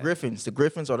Griffins. The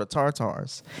Griffins are the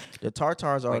Tartars. The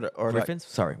Tartars are Wait, the Griffins?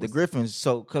 Sorry, the what's- Griffins.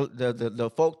 So the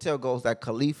folktale goes that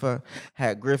Khalifa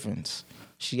had Griffins.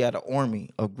 She had an army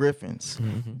of Griffins,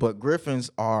 but Griffins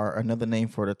are another name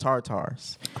for the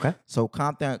Tartars. Okay. So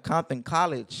Compton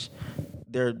College,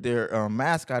 their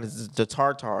mascot is the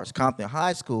Tartars. Compton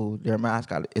High School, their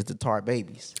mascot is the Tar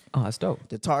Babies. Oh, that's dope.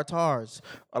 The Tartars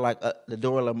are like the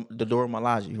Dora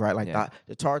Milaje, right? Like Yeah.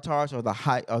 the Tartars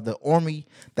are the army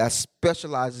that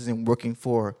specializes in working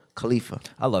for Khalifa.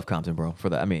 I love Compton, bro. For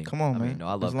that, I mean, Come on, I mean, man. no,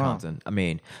 I love Islam. Compton. I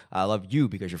mean, I love you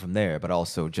because you're from there, but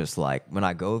also just like when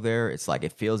I go there, it's like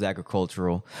it feels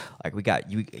agricultural. Like we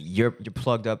got you're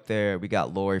plugged up there. We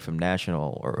got Lori from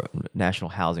National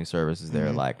Housing Services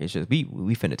there. Like it's just we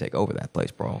finna take over that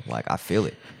place, bro. Like I feel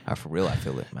it. For real, I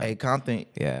feel it, man. Hey, Compton.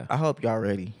 Yeah. I hope y'all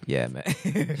ready. Yeah, man.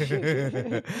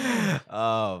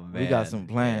 Oh man, We got some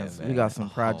plans. Yeah, We man. got some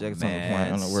projects on the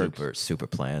plan, on the works. Super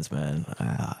plans, man.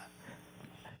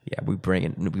 Yeah, we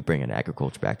bringing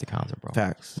agriculture back to Compton, bro.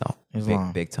 Facts. No,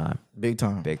 Islam. big time, Big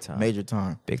time. Big time. Major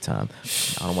time. big time.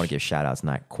 I don't want to give shout outs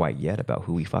not quite yet about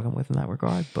who we fucking with in that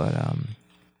regard, but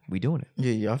we doing it.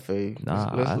 Yeah, I feel you.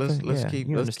 Nah, let's yeah, keep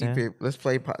you let's keep understand. it. Let's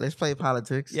play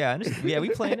politics. Yeah, I understand. Yeah, we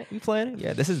playing it. We playing it.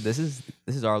 Yeah, this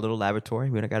is our little laboratory.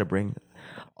 We don't got to bring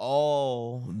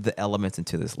all the elements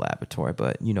into this laboratory,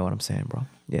 but you know what I'm saying, bro.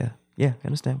 Yeah, I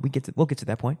understand. We'll get to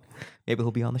that point. Maybe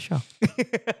he'll be on the show.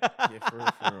 Yeah, for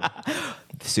real.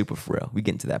 Super for real. We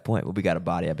getting to that point where we got to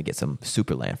body up and get some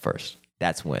Superland first.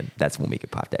 That's when we can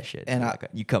pop that shit. And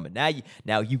you coming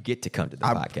now? You get to come to the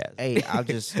podcast. Hey, I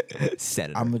just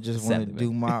Senator. I'm just want to Senator.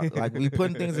 do my like we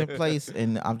putting things in place,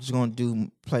 and I'm just gonna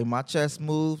play my chess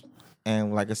move.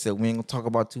 And like I said, we ain't gonna talk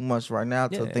about too much right now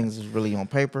till Yeah. things is really on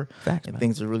paper Facts, and man.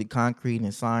 things are really concrete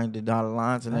and signed the dotted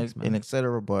lines Facts, man. and et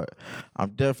cetera. But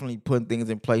I'm definitely putting things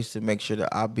in place to make sure that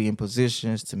I'll be in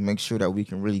positions to make sure that we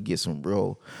can really get some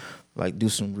real, like do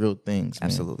some real things. Man.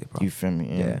 Absolutely, bro. You feel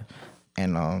me? Yeah.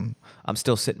 And I'm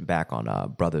still sitting back on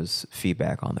brothers'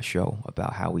 feedback on the show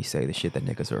about how we say the shit that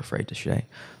niggas are afraid to say. You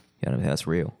know what I mean? That's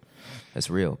real. That's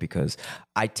real because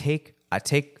I take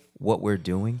what we're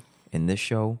doing in this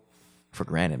show for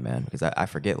granted, man. Because I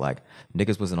forget like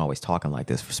niggas wasn't always talking like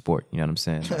this for sport. You know what I'm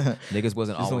saying? Like, niggas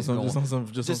wasn't always going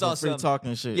just on some free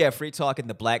talking shit. Yeah, free talking.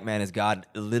 The black man is God.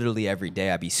 Literally every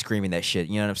day I be screaming that shit.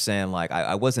 You know what I'm saying? Like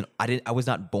I was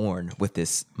not born with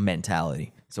this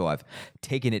mentality. So I've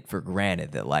taken it for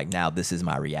granted that like now this is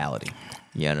my reality.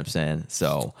 You know what I'm saying?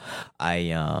 So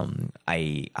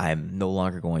I'm no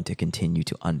longer going to continue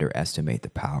to underestimate the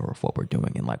power of what we're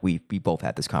doing. And like we both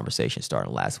had this conversation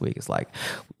starting last week. It's like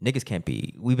niggas can't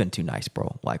be. We've been too nice,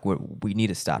 bro. Like we need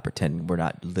to stop pretending we're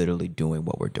not literally doing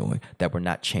what we're doing. That we're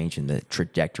not changing the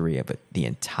trajectory of the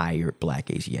entire Black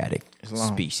Asiatic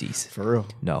Islam. species. For real.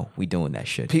 No, we doing that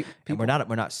shit. Pe- and we're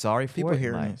not sorry for people it.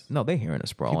 hearing Like, this. no, they hearing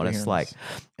us, bro. People and it's hearing like us.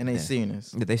 And they seeing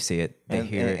us. they see it, they And,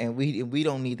 hear it. and we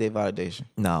don't need their validation.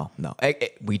 No,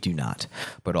 we do not.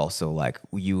 But also, like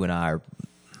you and I,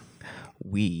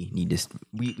 we need to.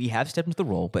 We have stepped into the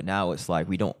role, but now it's like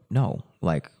we don't know.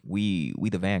 Like we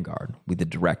the vanguard, we the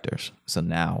directors. So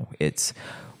now it's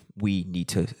we need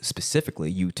to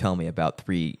specifically. You tell me about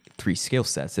three skill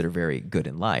sets that are very good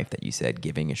in life. That you said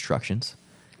giving instructions.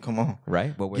 Come on.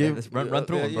 Right? Well, let's run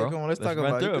through them, bro. Come on, let's talk run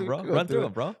about through it. it, bro. Go Run through through it.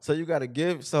 them, bro. So you got to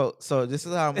give. So this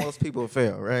is how most people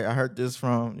fail, right? I heard this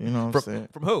from what I'm saying.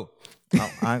 From who? I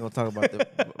ain't gonna talk about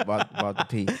the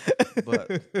P,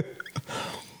 but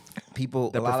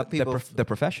people. A lot of people. The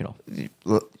professional.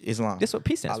 Look, Islam. That's what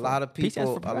P stands A for. lot of P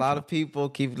stands people. for A lot of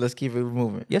people Let's keep it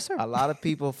moving. Yes, sir. A lot of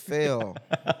people fail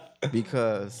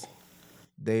because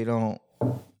they don't.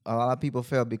 A lot of people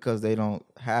fail because they don't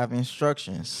have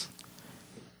instructions.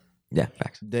 Yeah,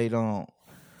 facts. They don't,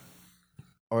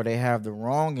 or they have the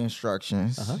wrong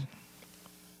instructions,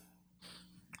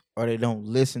 or they don't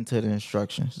listen to the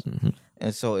instructions.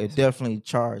 And so it definitely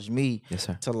charged me Yes,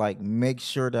 sir. to like make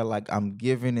sure that like I'm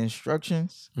giving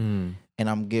instructions and and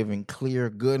I'm giving clear,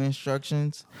 good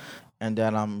instructions, and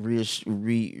that I'm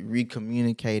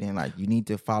re-communicating, like, you need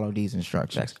to follow these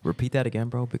instructions. Repeat that again,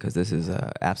 bro, because this is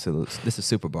this is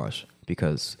super bars,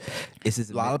 because this is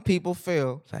A lot of people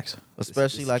fail, facts,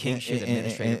 especially This like king in shit,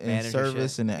 administrative in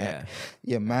service and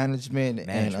management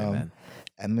and man.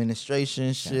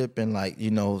 administrationship and, like,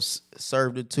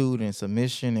 servitude and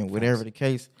submission and whatever the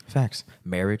case. Facts.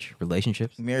 Marriage,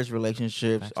 relationships. Marriage,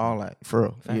 relationships, all that, for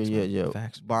real. Facts, yeah, man. yeah.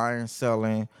 Facts. Buying,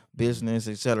 selling, business,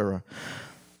 etc.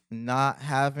 Not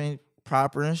having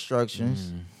proper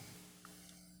instructions.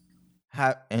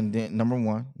 And then number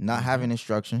one, not having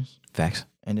instructions. Facts.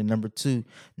 And then number two,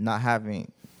 not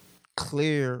having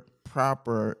clear,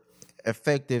 proper,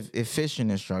 effective,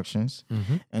 efficient instructions.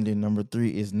 And then number three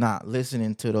is not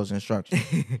listening to those instructions.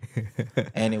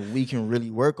 And if we can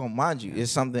really work on, mind you,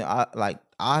 it's something I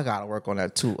gotta work on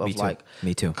that too. Of Me too. like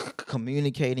Me too.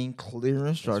 communicating clear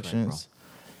instructions.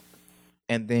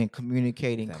 And then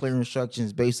communicating clear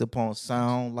instructions based upon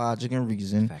sound, logic, and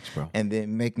reason. Facts, bro. And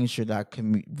then making sure that I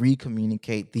can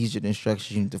re-communicate these are the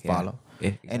instructions you need to follow.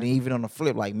 Yeah, And then even on the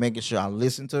flip, like making sure I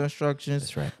listen to instructions.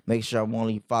 That's right. Make sure I'm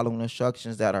only following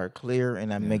instructions that are clear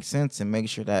and that make sense, and make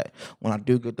sure that when I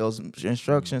do get those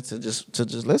instructions to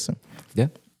just listen. Yeah.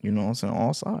 You know what I'm saying?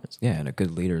 All sides. Yeah, and a good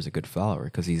leader is a good follower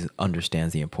because he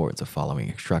understands the importance of following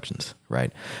instructions,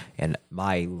 right? And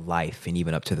my life, and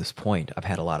even up to this point, I've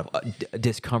had a lot of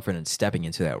discomfort in stepping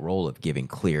into that role of giving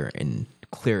clear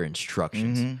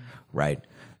instructions, right?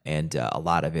 And a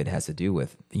lot of it has to do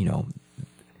with,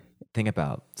 thing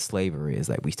about slavery is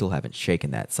that we still haven't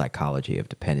shaken that psychology of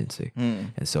dependency.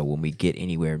 And so when we get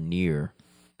anywhere near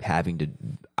having to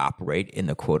operate in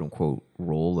the quote unquote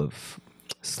role of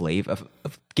slave, of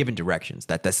giving directions,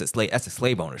 that's a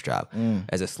slave owner's job.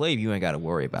 As a slave, you ain't got to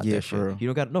worry about that shit. real. You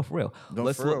don't got to, no, for real.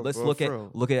 Let's look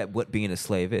at what being a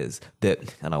slave is.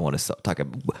 That, and I want to talk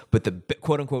about, but the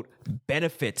quote unquote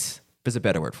benefits. There's a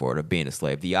better word for it, of being a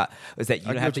slave. Is that you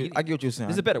don't have to. I get what you're saying.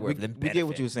 There's a better word than we benefit. get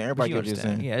what you're saying. Everybody You get what you're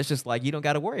understand. saying. Yeah, it's just like you don't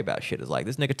got to worry about shit. It's like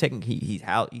this nigga he's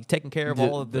taking care of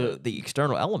all of the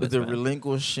external elements. The man.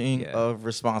 relinquishing of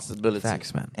responsibility,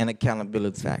 Facts, man. and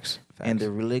accountability, Facts. and the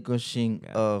relinquishing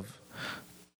of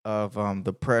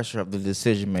the pressure of the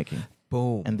decision making.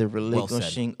 Boom. And the Well said.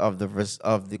 relinquishing of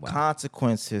the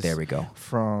consequences. There we go.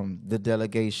 From the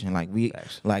delegation,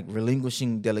 Facts. like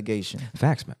relinquishing delegation,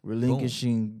 Facts, man.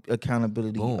 relinquishing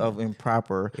accountability Boom. of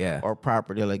improper or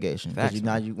proper delegation. Facts,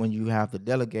 Because when you have to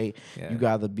delegate, you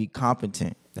gotta be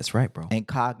competent That's right, bro. and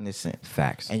cognizant.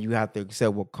 Facts. And you have to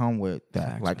accept what come with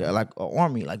that, Facts, like an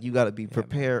army. Like you got to be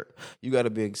prepared. You got to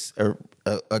be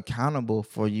accountable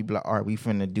for you. Be like, all right, we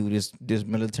finna do this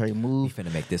military We move,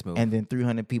 finna make this move. and then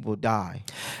 300 people die,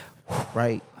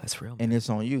 right? That's real. And it's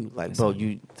on you. Like, bro,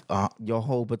 you your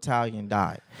whole battalion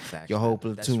died. Facts, Your man. whole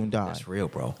platoon died. That's real,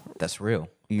 bro. That's real.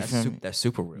 You feel me? That's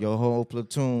super real. Your whole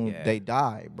platoon, Yeah. they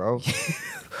died, bro.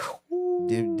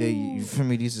 You feel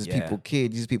me? These is people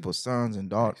kids. These people sons and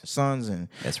daughters, sons and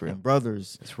That's real. and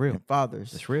brothers. That's real. And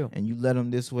fathers. That's real. And you let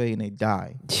them this way and they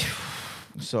die.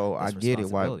 So I get it.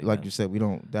 Why, responsibility, like man. you said, we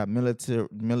don't that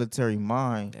military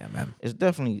mind. Yeah, man. It's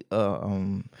definitely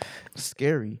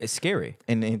scary It's scary.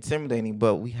 and intimidating,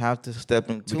 but we have to step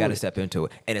into We got to it. step into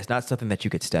it, and it's not something that you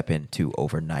could step into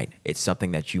overnight. It's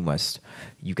something that you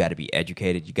got to be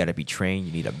educated. You got to be trained.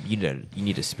 You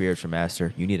need a spiritual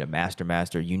master. You need a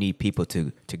master. You need people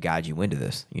to guide you into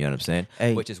this. You know what I'm saying?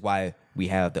 Hey. Which is why we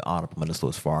have the Honorable Minister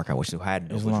Louis Farrakhan, which had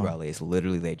no Islam. rally. It's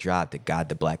literally their job to guide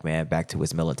the black man back to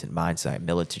his militant mindset.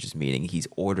 Militant just meaning he's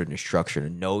ordered and structured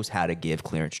and knows how to give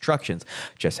clear instructions,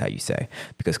 just how you say.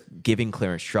 Because giving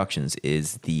clear instructions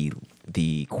is the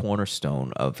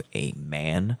cornerstone of a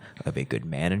man, of a good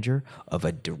manager, of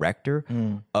a director,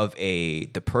 of the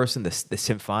person, the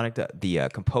symphonic, the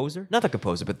composer, not the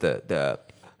composer, but the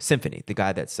symphony, the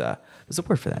guy that's there's a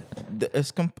word for that.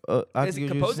 It's Is it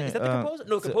composer? Is that the composer?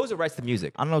 No, the composer writes the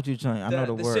music. I know what you're saying. I know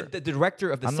the word. The director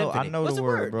of the symphony. I know What's the the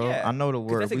word, bro. Yeah. I know the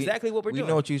 'Cause word. That's exactly what we're doing. We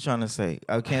know what you're trying to say.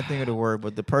 I can't think of the word,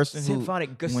 but the person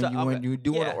Symphonic when you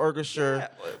doing an orchestra,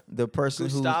 the person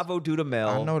Gustavo Dudamel.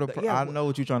 I know I know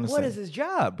what you're trying to say. What is his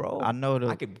job, bro? I know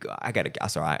I gotta. I'm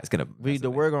sorry. It's gonna.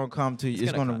 the word gonna come to you.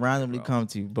 It's gonna gonna come, randomly bro. come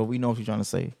to you, but we know what you're trying to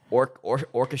say.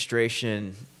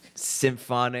 Orchestration,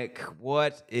 symphonic.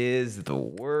 What is the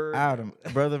word?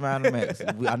 Brother Adam X.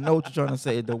 I know what you're trying to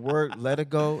say. The word, let it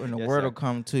go, and the Yes, word sir. will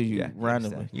come to you Yeah,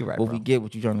 randomly. you're right, But bro. we get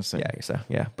what you're trying to say. Yeah, so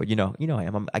yeah, but you know I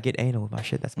am. I get anal with my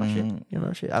shit. That's my shit. You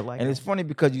know shit. I like. And it. it's funny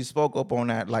because you spoke up on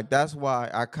that. Like that's why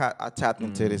I tapped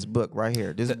into this book right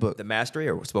here. This book, the mastery,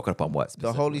 or spoken up on what?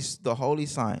 the holy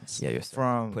science. Yeah, yes, sir.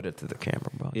 From Put it to the camera,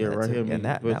 bro. Yeah, That right too. here, Yeah, me.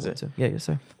 that What's one it? too. Yeah, yes,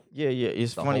 sir. Yeah,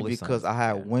 it's The funny Holy because Sons, I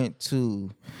had yeah. went to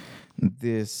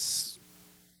this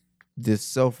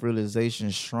self-realization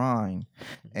shrine,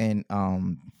 and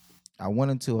I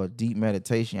went into a deep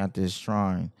meditation at this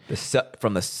shrine.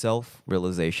 From the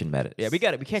self-realization method. Yeah, we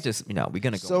got it. We can't just, we're gonna go in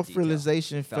detail.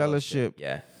 Self-realization fellowship.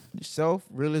 Yeah.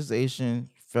 Self-realization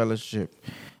fellowship,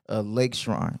 lake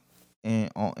shrine in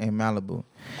Malibu,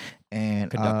 and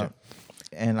Conductor.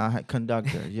 and I had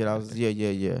conductor. Yeah, that was yeah.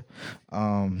 Yeah,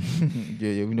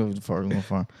 we know the part we're going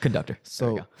from. Conductor.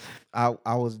 There we So go.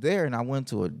 I was there and I went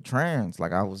to a trance.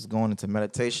 Like I was going into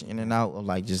meditation in and out of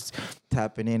like just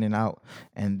tapping in and out.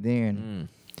 And then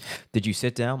Did you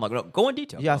sit down? Like, no, go in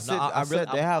detail. yeah, No, I said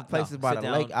they have places by sit the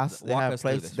down, lake. They walk have us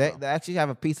through places. this, bro. They actually have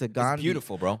a piece of Gandhi.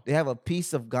 beautiful, bro. They have a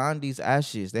piece of Gandhi's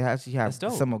ashes. They actually have That's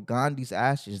dope. some of Gandhi's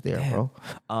ashes there,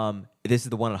 bro. This is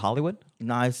the one in Hollywood?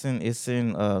 No, it's in it's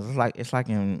like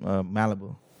in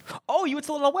Malibu. Oh, you went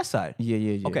to the West Side.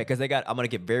 Yeah. Okay, because I'm gonna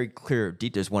get very clear.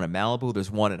 There's one in Malibu. There's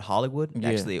one in Hollywood. Yeah.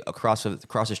 Actually, across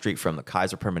the street from the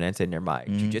Kaiser Permanente near my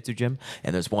jiu-jitsu gym,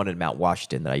 and there's one in Mount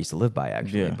Washington that I used to live by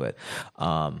actually. Yeah. But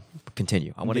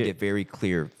continue. I want to Yeah. get very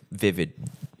clear, vivid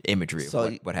imagery of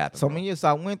what happened. So bro.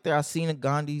 I went there. I seen the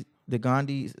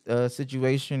Gandhi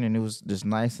situation, and it was just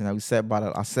nice. And I sat by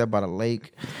the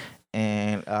lake,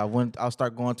 and I'll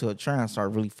start going to a trance,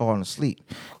 start really falling asleep.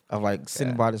 Of like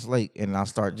sitting by this lake, and I'll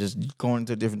start just going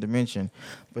into a different dimension.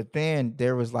 But then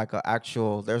there was like a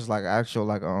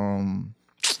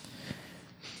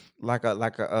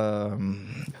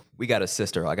We got a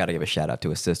sister. I got to give a shout out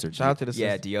to a sister. Shout out to the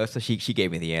Yeah, sister. Diosa. She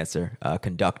gave me the answer.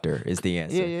 Conductor is the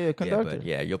answer. Yeah, conductor. but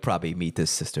yeah, you'll probably meet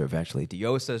this sister eventually.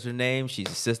 Diosa is her name. She's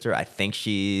a sister. I think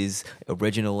she's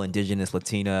original, indigenous,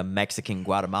 Latina, Mexican,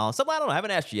 Guatemalan. Something I don't know. I haven't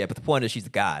asked you yet. But the point is, she's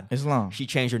a god. Islam. She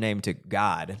changed her name to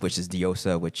God, which is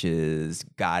Diosa, which is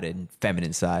God in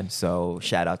feminine side. So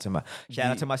shout out to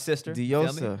my sister. Feel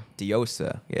me? Diosa.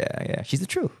 Diosa. Yeah. She's the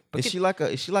truth. But Is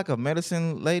she like a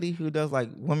medicine lady who does like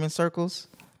women's circles?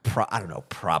 I don't know.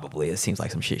 Probably. It seems like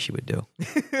some shit she would do.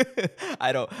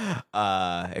 I don't.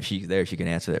 If she's there, she can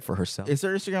answer that for herself. Is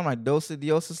her Instagram like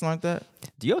Diosa, something like that?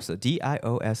 Diosa.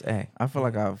 Diosa. I feel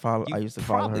like I used to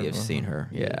follow her. Probably have seen her.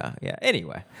 Yeah.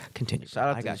 Anyway, continue. Shout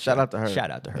out I to got shout you. out to her. Shout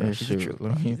out to her. Yeah, She's the shoot. truth. Bro.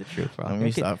 Let me- She's the truth, bro. Let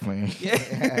me stop playing.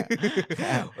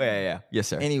 Yeah. Yes,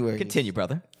 sir. Anyways. Continue,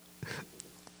 brother.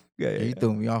 Yeah. You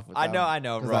threw me off with I that know, one. I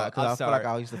know, 'Cause bro. I feel I'm like sorry.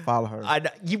 I used to follow her. I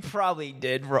know, you probably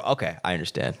did, bro. Okay, I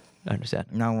understand.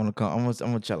 Now I want to come. I'm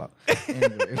gonna chill out.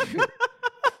 Anyway.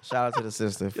 Shout out to the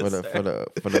sister for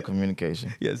the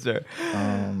communication. Yes, sir.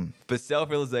 But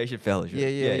self-realization fellowship.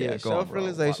 Yeah. Go on, bro.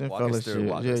 Self-realization Walk us through,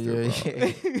 fellowship. walk us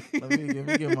through, bro. Let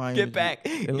me get my energy. Get back.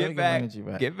 Yeah, let me Get my back. energy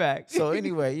Get back. So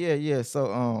anyway, yeah.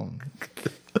 So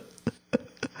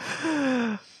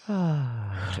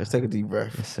let's take a deep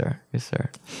breath. Yes, sir.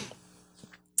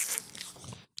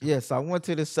 Yes, I went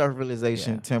to the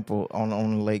self-realization temple on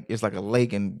the lake. It's like a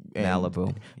lake in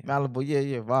Malibu. Malibu, yeah,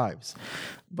 vibes.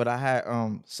 But I had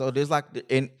so there's like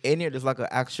in here there's like an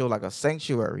actual like a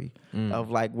sanctuary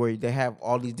of like where they have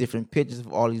all these different pictures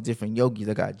of all these different yogis.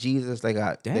 They got Jesus, they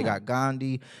got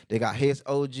Gandhi, they got his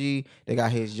OG, they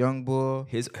got his young boy.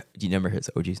 Do you remember his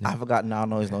OG's name? I forgot now. I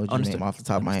know his OG Understood. name off the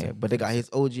top of my head, but they got his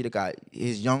OG. They got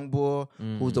his young boy,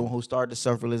 who's the one who started the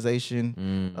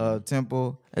self-realization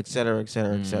temple, et cetera.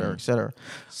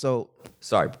 So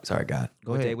Sorry, God.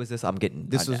 What ahead. day was this? I'm getting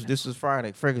this was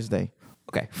Friday, Friggins Day,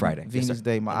 okay. Friday. Yes, Venus sir.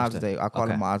 Day, Ma'ab's Understood. Day. I call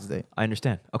Okay. it Ma'ab's Day. I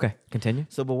understand. Okay, continue.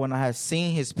 So, but when I had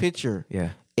seen his picture, Yeah.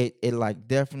 it like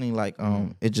definitely like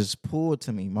it just pulled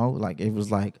to me, Mo. Like it was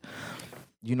like,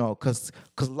 you know, cause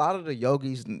a lot of the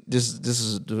yogis, this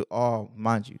is all,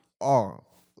 mind you, all.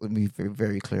 Let me be very,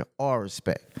 very clear. All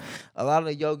respect. A lot of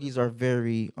the yogis are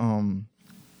very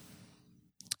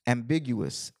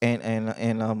ambiguous and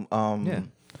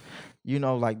you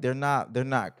know, like they're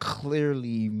not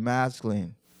clearly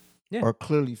masculine Yeah. or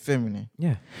clearly feminine.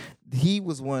 Yeah. He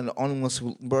was one of the only ones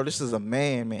who, bro. This is a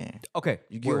man. Okay.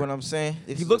 You get what I'm saying?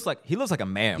 He looks like a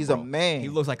man. He's bro. a man. He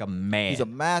looks like a man. He's a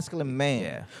masculine man.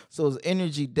 Yeah. So his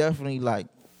energy definitely like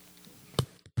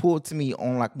pulled to me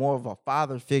on like more of a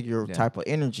father figure type of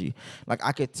energy. Like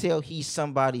I could tell he's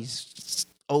somebody's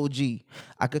OG.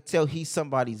 I could tell he's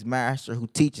somebody's master who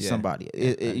teaches somebody.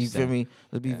 You feel understand. me?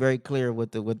 Let's be very clear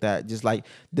with that. Just like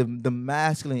the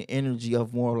masculine energy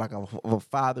of more like of a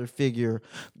father figure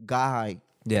guy.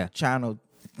 Yeah. Channel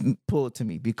pulled to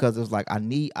me because it's like I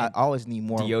always need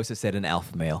more. Diosa said an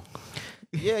alpha male.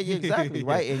 Yeah, exactly,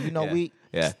 right. And you know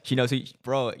Yeah, she knows who,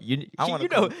 bro. You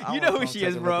know who she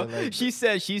is, bro. She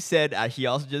said. He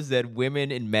also just said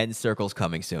women in men's circles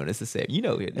coming soon. It's the same. You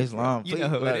know who it is. Islam. You know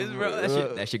who it is,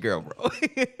 bro. That's your girl, bro.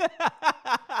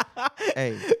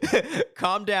 Hey,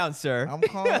 Calm down, sir. I'm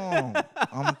calm.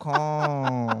 I'm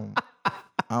calm.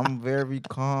 I'm very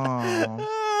calm.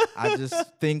 I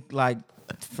just think like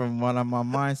from one of my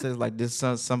mindsets, like this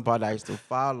is somebody I used to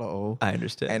follow. I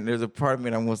understand. And there's a part of me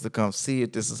that wants to come see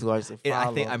if this is who I used to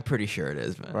follow. I'm pretty sure it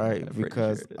is, man. right, I'm pretty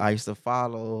because sure it is. I used to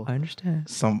follow I understand.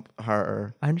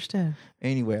 her. I understand.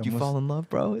 Anyway, Did you fall in love,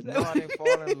 bro? Is that No, I didn't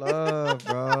fall in love,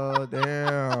 bro.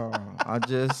 Damn. I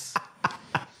just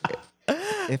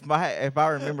if I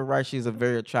remember right, she's a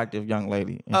very attractive young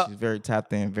lady, and she's very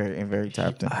tapped in, very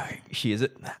tapped in. She is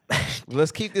it?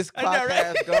 Let's keep this I know,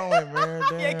 podcast right? going, man.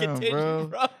 Damn, Yeah, continue,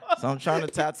 bro. So I'm trying to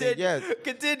tap in. Yes.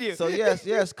 Continue. So yes,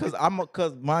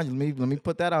 because mind you, let me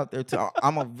put that out there too.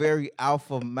 I'm a very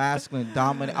alpha masculine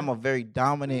dominant. I'm a very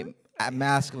dominant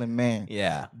masculine man.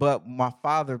 Yeah. But my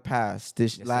father passed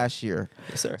this last year.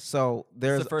 Yes, sir. So It's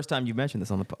there's the first time you mentioned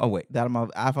this on the. Oh wait. that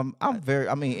I'm very.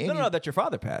 I mean, No, that your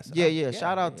father passed. Yeah.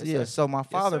 Shout out to sir. So my Yes,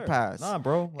 father sir. passed. Nah,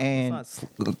 bro. And Let's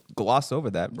not gloss over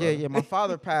that, bro. yeah. My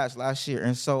father passed last year,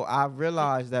 and so I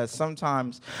realized that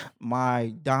sometimes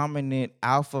my dominant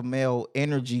alpha male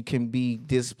energy can be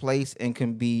displaced and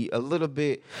can be a little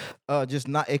bit, just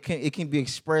not. It can be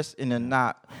expressed in a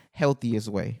not healthiest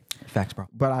way. Facts, bro.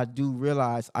 But I do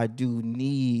realize I do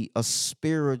need a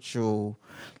spiritual,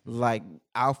 like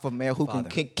alpha male who can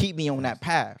keep me on that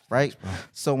path, right?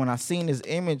 So when I seen this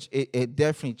image, it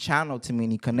definitely channeled to me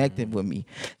and he connected with me.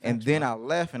 And then I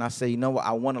left and I said, you know what?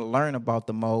 I want to learn about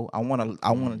the Mo. I want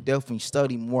to definitely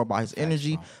study more about his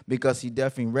energy because he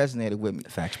definitely resonated with me.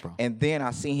 Facts, bro. And then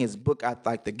I seen his book at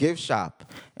like the gift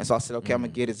shop, and so I said, okay, I'm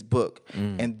gonna get his book.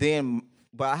 And then,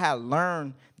 but I had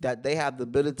learned that they have the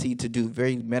ability to do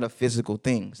very metaphysical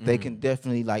things. They can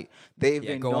definitely they've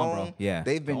been go on, known. bro. Yeah,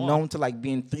 They've been go on. known to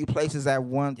be in 3 places at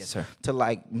once. Yes, sir.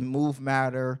 To move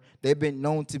matter. They've been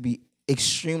known to be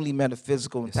extremely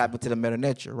metaphysical and tap into the meta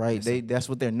nature, right? That's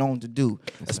what they're known to do.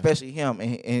 Especially him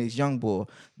and his young bull.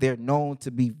 They're known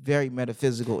to be very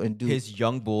metaphysical and do His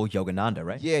young bull Yogananda,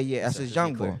 right? Yeah, that's his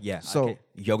young bull. Yeah. So okay.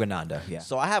 Yogananda. Yeah.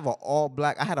 so I have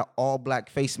I had an all black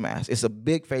face mask. It's a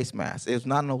big face mask. It's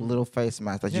not no little face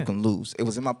mask that you can lose. It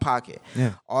was in my pocket.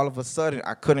 Yeah. All of a sudden,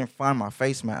 I couldn't find my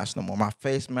face mask no more. My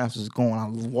face mask was gone. I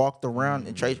walked around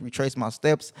and retraced my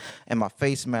steps, and my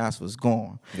face mask was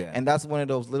gone. Yeah. And that's one of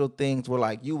those little things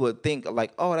where you would think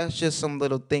oh, that's just some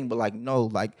little thing, but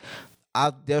no,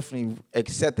 I definitely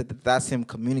accepted that that's him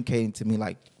communicating to me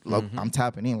look, I'm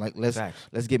tapping in.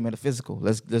 Let's get metaphysical.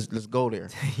 Let's go there.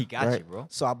 He got you, bro.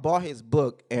 So I bought his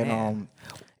book and Man.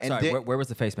 and Sorry, then where was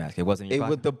the face mask? It wasn't in your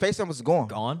pocket? the face mask was gone.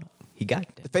 Gone? He got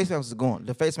The it. face mask was gone.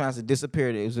 The face mask had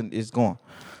disappeared. It's gone.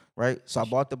 Right? So I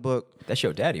bought the book. That's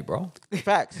your daddy, bro.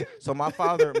 Facts. So my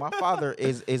father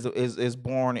is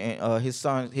born and his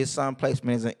son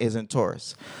placement is in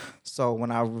Taurus. So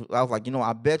when I was like,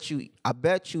 I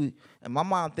bet you, and my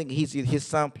mom thinking his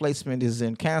son placement is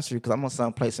in Cancer because I'm a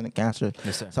son placement in Cancer.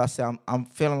 Yes, sir. So I said I'm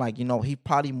feeling he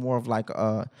probably more of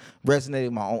resonated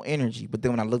with my own energy. But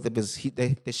then when I looked up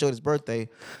they showed his birthday,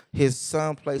 his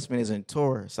son placement is in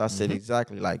Taurus. So I said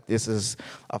exactly this is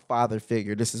a father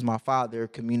figure. This is my father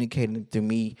communicating to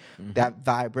me that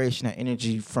vibration, that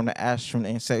energy from the astral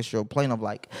and ancestral plane of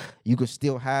you could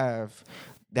still have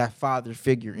that father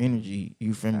figure energy.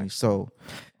 You feel me? So,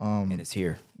 And it's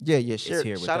here. yeah. It's here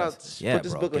with Shout us. out. Yeah, Put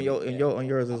this bro. book on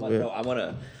yours as well.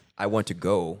 I want to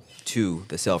go to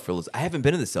the self-realization. I haven't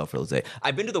been to the self-realization.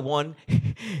 I've been to the one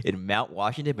in Mount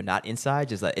Washington, but not inside.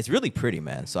 Just it's really pretty,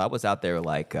 man. So I was out there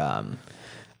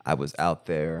I was out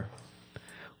there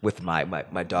with my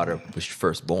daughter was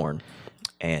first born,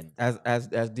 and As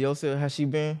Diosa, has she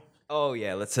been oh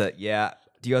yeah, let's yeah.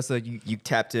 Diosa, you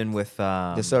tapped in with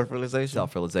the self-realization?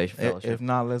 self-realization fellowship. If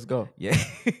not, let's go. Yeah,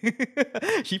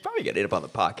 she probably gonna end up on the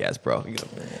podcast, bro.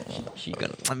 She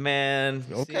gonna man.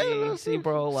 Okay, see,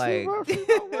 bro.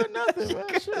 Nothing,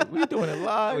 man. Shit, we doing it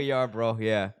live. We are, bro.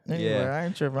 Yeah, Anyway, yeah. I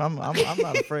ain't tripping. I'm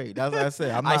not afraid. That's what I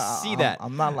said. I see that.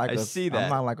 I'm not I see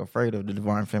that. I'm not afraid of the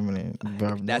divine feminine.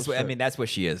 That's what I mean. That's what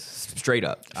she is, straight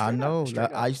up. I know.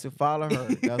 I used to follow her.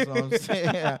 That's what I'm saying.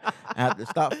 I had to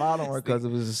stop following her because it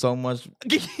was so much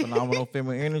phenomenal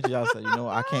feminine energy. I said,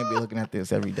 I can't be looking at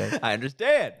this every day. I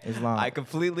understand. Islam. I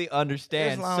completely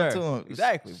understand, Islam sir. too.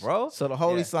 Exactly, bro. So the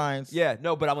holy Yeah. signs. Yeah,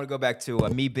 no, but I'm gonna go back to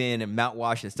me being in Mount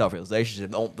Washington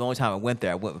self-realization. The only time I went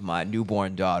there, I went with my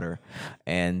newborn daughter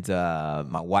and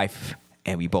my wife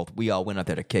and we all went up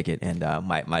there to kick it. And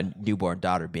my newborn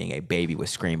daughter, being a baby, was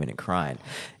screaming and crying.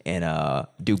 And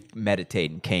dude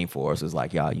meditating came for us. Was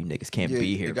like, y'all, you niggas can't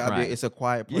be here crying. It's a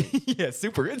quiet place. Yeah,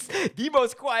 super. It's the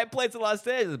most quiet place in Los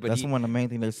Angeles. But That's one of the main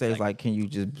things they say is like, can you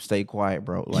just stay quiet,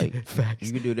 bro? Like,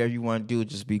 you can do whatever you want to do,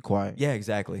 just be quiet. Yeah,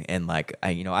 exactly. And like,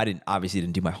 I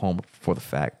didn't do my homework for the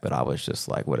fact, but I was just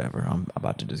like, whatever. I'm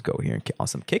about to just go here and on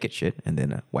some kick it shit. And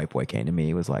then a white boy came to me.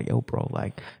 He was like, yo, bro,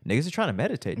 like niggas are trying to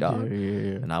meditate, dog. Yeah.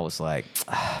 And I was like,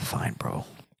 fine, bro.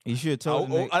 You should have told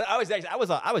him. I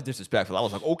was disrespectful. I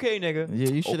was like, okay, nigga. Yeah,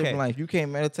 you should have okay. been like, if you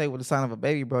can't meditate with the sound of a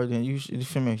baby, bro, then you should.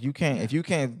 If you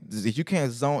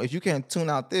can't tune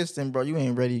out this, then bro, you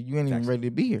ain't ready. You ain't even ready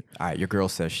to be here. All right, your girl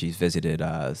says she's visited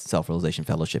Self-Realization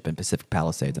Fellowship in Pacific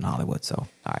Palisades in Hollywood. So,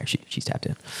 all right, she's tapped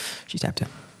in.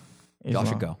 Y'all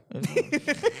should go.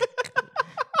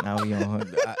 Now we on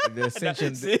the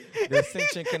ascension, the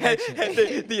ascension connection.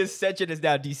 The ascension is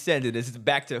now descended. It's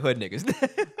back to hood niggas.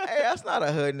 Hey, that's not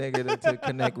a hood nigga to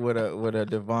connect with a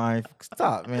divine.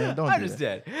 Stop, man. Don't do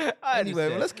that. Anyway,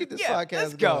 well, let's keep this podcast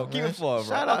let's go. going. Keep Man. it flowing,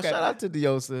 bro. Shout out to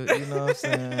Diosa. You know what I'm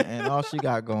saying? And all she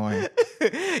got going.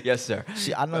 Yes, sir.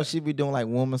 I know she be doing like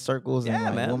woman circles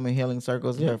and like woman healing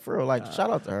circles. Yeah, for real. Like, shout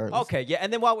out to her. Okay, yeah.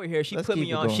 And then while we're here, she Let's put me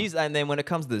keep it on. going. And then when it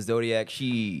comes to the Zodiac,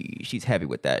 she's heavy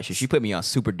with that. She put me on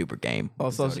super duper game. Oh,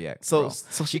 with so Zodiac, so bro.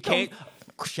 so she came.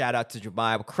 Shout out to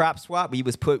Jemima Crop Swap.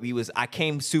 I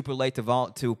came super late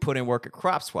to put in work at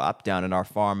Crop Swap down in our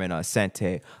farm in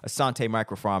Asante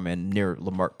Micro Farm near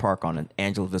Lamarck Park on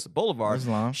Angela Vista Boulevard.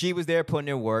 Islam. She was there putting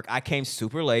in work. I came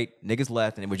super late. Niggas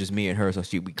left, and it was just me and her. So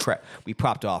we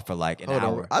propped off for like an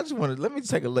hour. I just want to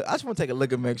take a look. I just want to take a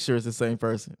look and make sure it's the same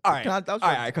person. All right, all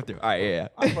right, come through. All right, yeah.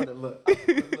 I just want to look.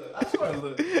 I just want to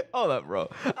look. Hold up, bro. All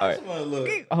I right. just want to look.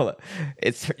 Hold up.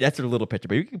 That's her little picture,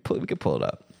 but we can pull it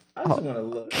up. I just want to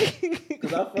look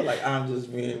because I feel like I'm just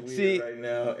being weird right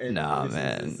now. And Nah, this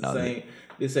man. is the same.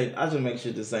 This ain't. I just make sure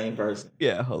it's the same person.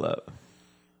 Yeah, hold up.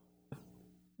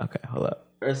 Okay, hold up.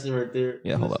 Person right there.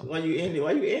 Yeah, hold up. Why you end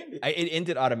it? It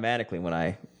ended automatically when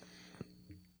I.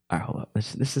 All right, hold up.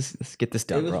 Let's get this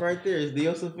done, It was bro. right there. It's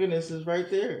Diosa Fitness is right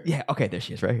there. Yeah. Okay, there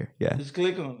she is, right here. Yeah. Just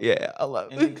click on it. Yeah, I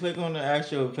love And then click on the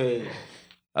actual page.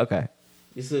 Okay.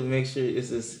 Just to make sure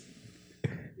it's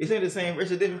ain't the same.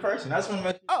 It's a different person. I just want to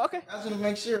make. Oh, okay. I just want to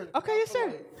make sure. Okay, yes,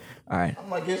 sir. All right. I'm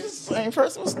like, is this the same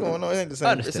person? What's going on? It ain't the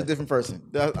same. It's a Understood. different person.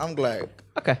 I'm glad.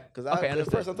 Okay. Because Okay, at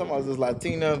first I'm talking about this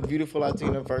Latina, beautiful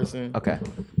Latina person. Okay.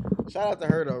 Shout out to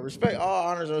her though. Respect, all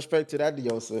honors and respect to that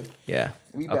Diosa. Yeah.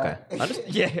 We Okay. back.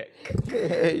 Yeah.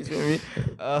 You feel me?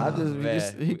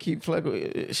 man. He keep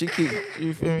fucking. She keep.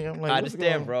 You feel me? I'm like, I what's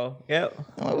understand, going on? bro. Yep.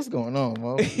 I'm like, what's going on,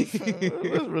 Mo?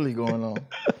 What's really going on?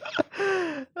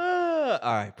 All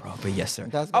right, bro. But yes, sir.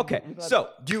 That's gonna Okay. be- So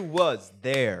you was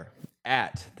there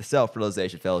at the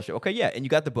Self-Realization Fellowship. Okay, yeah, and you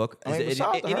got the book. I mean, but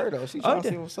shout out to her though. She trying to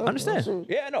see what's up. Understand? Bro.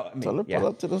 Yeah, no. I mean, Tell her yeah. pull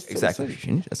up to the Exactly. city.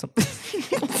 She needs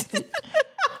something.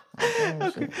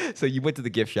 Okay. So you went to the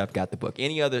gift shop, got the book.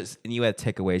 Any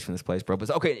takeaways from this place, bro? But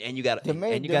okay, and you got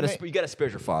a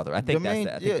spiritual father. I think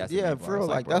that's the main part. for real.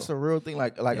 Like that's a real thing.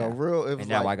 Like a real. It was And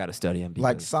now like, I got to study him.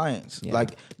 like because- science. Yeah.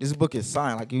 Like this book is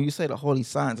science. Like when you say the holy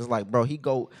science, it's like, bro, he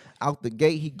go out the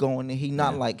gate. He going in. He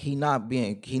not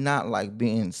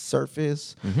being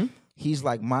surface. Mm-hmm. He's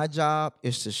like, my job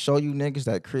is to show you niggas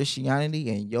that Christianity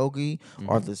and yogi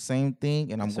are the same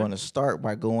thing, and I'm going to start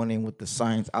by going in with the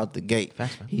science out the gate.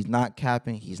 Facts, man. He's not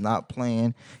capping. He's not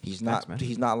playing. He's Facts, not. man.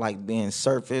 He's not like being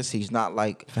surface. He's not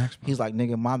like. Facts, man. He's like,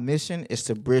 nigga, my mission is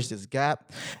to bridge this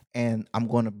gap, and I'm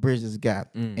going to bridge this gap.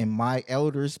 And my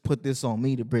elders put this on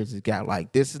me to bridge this gap.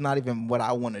 Like, this is not even what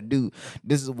I want to do.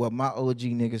 This is what my OG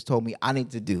niggas told me I need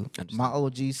to do. My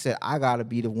OG said I got to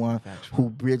be the one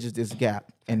who bridges this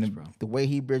gap. And the way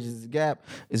he bridges the gap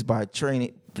is by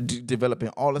developing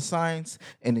all the science,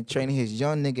 and then training his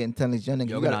young nigga and telling his young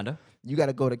nigga, you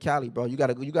gotta go to Cali, bro. You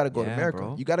gotta go to America.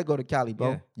 bro. You gotta go to Cali, bro.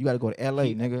 Yeah. You gotta go to LA,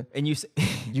 nigga. And you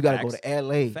gotta go to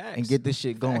LA Facts. and get this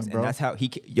shit going, Facts. bro. And that's how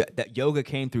that yoga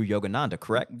came through Yogananda,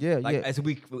 correct? Yeah, like, yeah.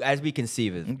 As we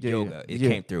conceive of Yeah, yoga, it yeah.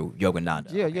 came through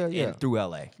Yogananda. Yeah, yeah, and yeah. through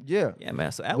LA. Yeah. Yeah,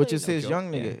 man. So LA, Which is no his joke.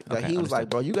 young nigga. Yeah. That Okay, he was like, understood.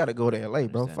 bro, you gotta go to LA,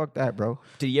 bro. Understand. Fuck that, bro.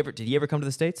 Did he ever come to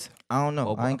the States? I don't know.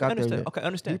 Oh, I ain't got there understand. yet. Okay,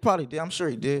 understand. He probably did. I'm sure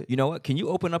he did. You know what? Can you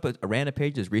open up a random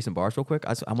page of recent bars real quick?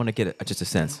 I want to get just a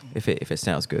sense if it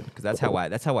sounds good, because that's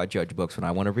how I judge books. When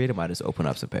I want to read them, I just open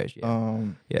up some page. Yeah.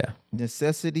 Yeah.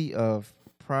 Necessity of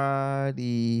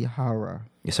pradihara.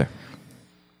 Yes, sir.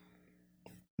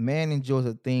 Man enjoys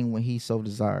a thing when he so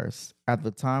desires. At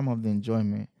the time of the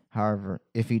enjoyment, however,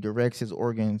 if he directs his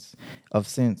organs of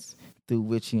sense through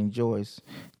which he enjoys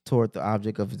toward the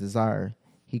object of his desire,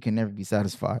 he can never be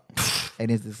satisfied. and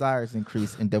his desires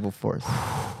increase in double force.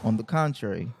 On the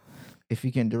contrary, if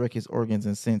he can direct his organs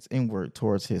and sense inward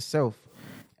towards himself,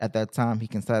 at that time he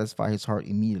can satisfy his heart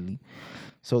immediately.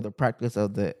 So the practice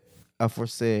of the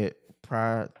aforesaid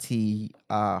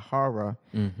pratyahara,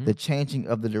 the changing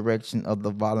of the direction of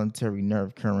the voluntary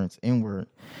nerve currents inward,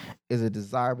 is a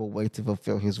desirable way to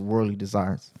fulfill his worldly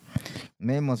desires.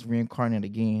 Man must reincarnate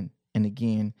again and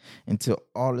again until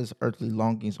all his earthly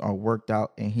longings are worked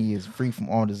out and he is free from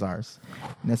all desires.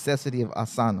 Necessity of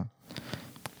asana.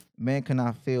 Man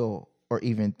cannot feel or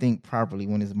even think properly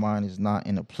when his mind is not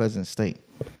in a pleasant state,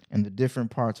 and the different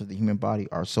parts of the human body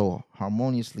are so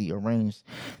harmoniously arranged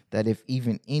that if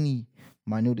even any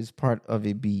minutest part of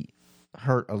it be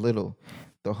hurt a little,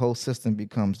 the whole system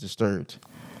becomes disturbed.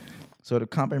 To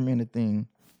comprehend the thing,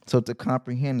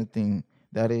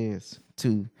 that is,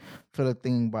 to feel a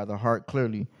thing by the heart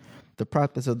clearly, the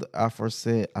practice of the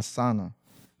aforesaid asana,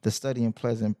 the study in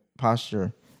pleasant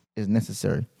posture, is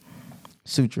necessary.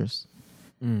 Sutras.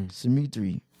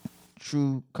 Smriti,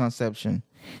 true conception,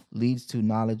 leads to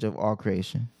knowledge of all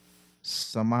creation.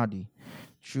 Samadhi,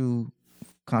 true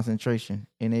concentration,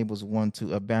 enables one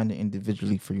to abandon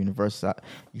individually for universality.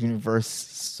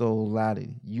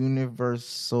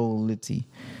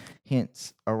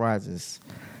 Hence arises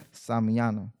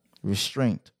samyana,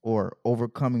 restraint, or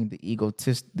overcoming the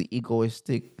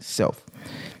egoistic self,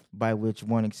 by which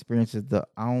one experiences the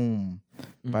Aum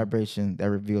vibration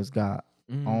that reveals God.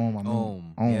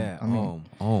 Om.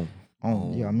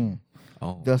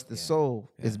 Thus, the soul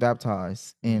is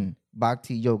baptized in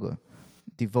bhakti yoga,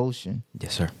 devotion.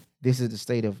 Yes, sir. This is the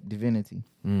state of divinity.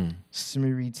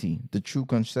 Smriti, the true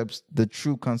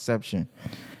conception.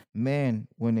 Man,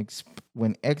 when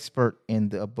expert in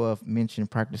the above mentioned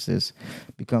practices,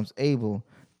 becomes able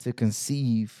to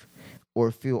conceive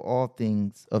or feel all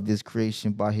things of this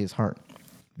creation by his heart.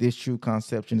 This true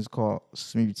conception is called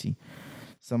smriti.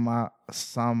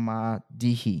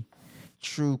 Samadhi,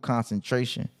 true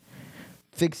concentration.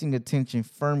 Fixing attention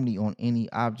firmly on any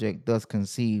object thus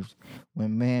conceived,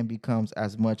 when man becomes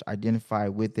as much identified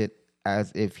with it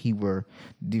as if he were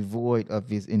devoid of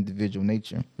his individual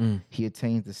nature, he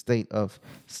attains the state of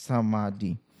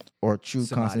samadhi, or true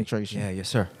concentration. Yeah, yes,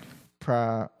 sir.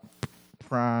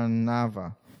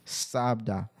 Pranava,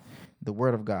 sabda, the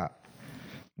word of God.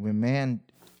 When man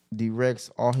directs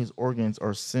all his organs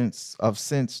or sense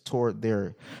toward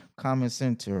their common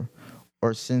center,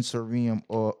 or sensorium,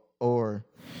 or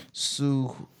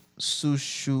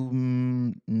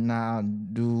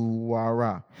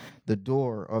Sushumnadwara, the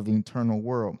door of the internal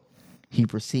world, he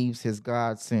perceives his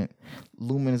God-sent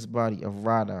luminous body of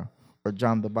Radha, or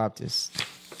John the Baptist,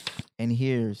 and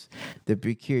hears the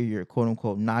peculiar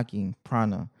quote-unquote knocking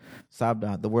prana,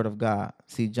 sabda, the word of God.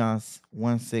 See John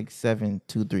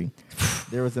 1:6-7-2-3.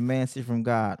 There was a man sent from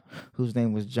God whose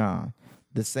name was John.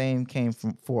 The same came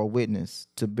for a witness,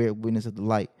 to bear witness of the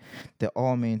light, that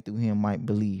all men through him might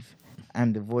believe.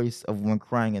 I'm the voice of one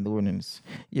crying in the wilderness.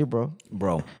 Yeah, bro.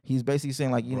 He's basically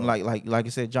saying, like, you know, like I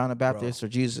said, John the Baptist or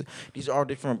Jesus. These are all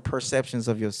different perceptions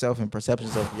of yourself and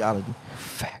perceptions of reality.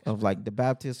 Fact. Of like the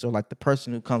Baptist, or like the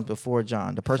person who comes before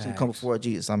John, the person who comes before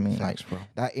Jesus. I mean, Facts, bro.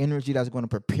 That energy that's going to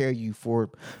prepare you for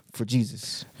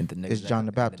Jesus. And the nigga is John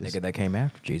the Baptist. The nigga that came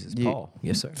after Jesus, Yeah. Paul.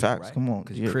 Yes, sir. Facts, Right? come on.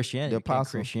 Because Yeah. Christianity, The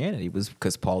apostle. Christianity was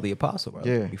because Paul the apostle, bro.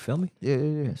 Yeah. You feel me? Yeah.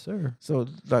 Yes, sir. So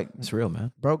like, It's real,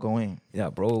 man. bro, go in. Yeah,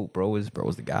 bro is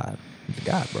the God. He's the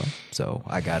God, bro. So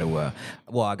I got to, I'm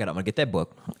gonna get that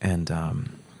book, and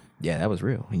yeah, that was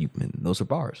real. And those are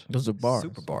bars. Those are bars.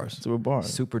 Super bars. Super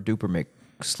bars. Super duper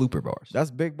slooper bars. That's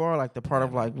big bar, like the part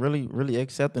of like really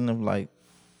accepting of like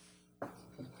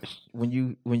when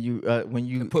you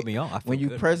Put me on. I feel when you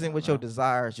good present right with now, your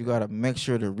desires, you gotta make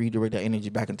sure to redirect that energy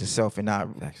back into self and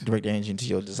not Facts. direct the energy into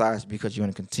your desires, because you're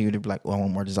gonna continue to be like, oh, I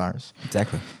want more desires.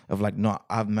 Exactly. Of like, no,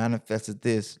 I've manifested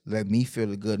this. Let me feel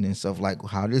the goodness of like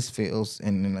how this feels,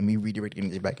 and then let me redirect the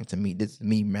energy back into me. This is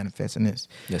me manifesting this.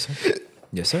 Yes, sir.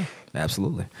 Yes, sir.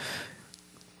 Absolutely.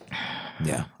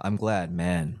 Yeah, I'm glad,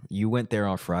 man. You went there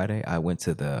on Friday. I went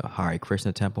to the Hare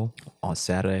Krishna temple on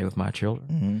Saturday with my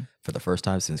children for the first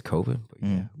time since COVID. But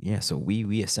yeah. So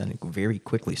we ascended very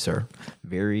quickly, sir.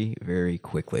 Very, very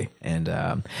quickly. And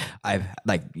I've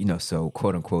so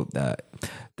quote unquote the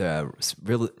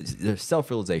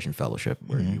self-realization fellowship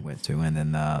where we went to, and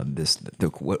then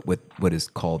what is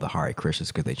called the Hare Krishnas,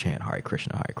 because they chant Hare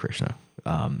Krishna, Hare Krishna.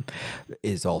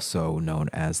 Is also known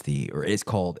as it's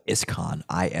called ISKCON,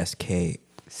 ISKCON,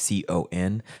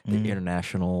 the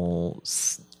International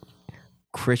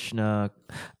Krishna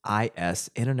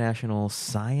IS, International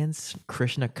Science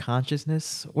Krishna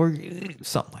Consciousness, or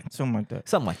something like that.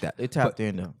 Something like that. They tapped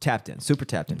in, though. Tapped in, super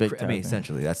tapped in. Big I tapped mean, in.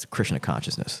 essentially, that's Krishna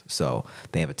consciousness. So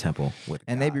they have a temple with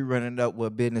And they be running up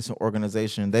with business and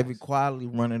organization. They be quietly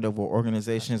running up with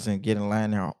organizations and getting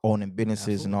land there, owning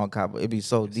businesses and all kind of. It be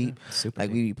so deep. Super Like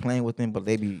deep. we be playing with them, but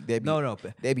they be No,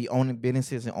 they be owning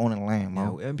businesses and owning land, You man.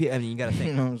 know, I mean, you got to think.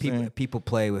 You know what I'm saying? People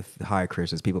play with Hare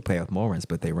Krishnas, people play with Mormons,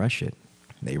 but they run shit.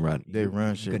 They run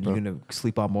shit, You're bro. gonna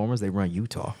sleep on Mormons? They run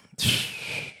Utah.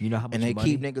 You know how much And they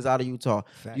money? keep niggas out of Utah.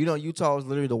 Facts. You know, Utah is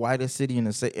literally the whitest city in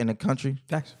the country.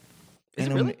 Facts. Is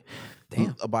it And really?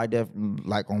 Damn. By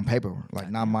like on paper, like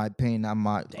not my opinion, not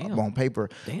my Damn. on paper.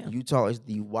 Damn. Utah is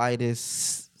the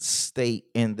whitest state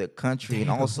in the country, and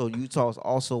also Utah is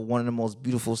also one of the most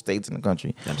beautiful states in the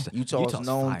country. Understand. Utah Utah's is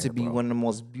known fire, to be bro. one of the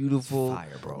most beautiful,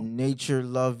 Fire, bro. nature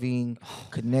loving,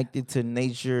 connected to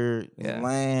nature, Yeah.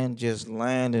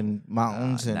 land and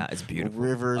mountains and it's beautiful.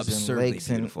 rivers Absurdly and lakes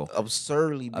beautiful. and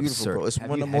absurdly beautiful, bro. It's Have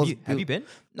one you- of the have most. you- have you been?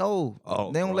 No,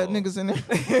 Oh, they don't let bro. niggas in there.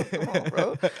 Come on,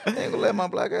 bro. They ain't gonna let my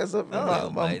black ass up.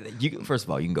 in my- First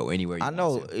of all, you can go anywhere. You I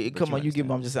know. want to, but Come you on, you give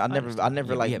me. I'm understand. just saying. I never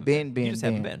Yeah, we like haven't been. You just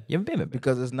haven't been. You haven't been.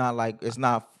 Because it's not like it's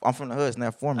not. I'm from the hood. It's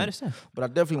not for me. I understand. But I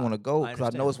definitely want to go I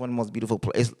because I know understand. it's one of the most beautiful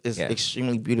places. It's Yeah.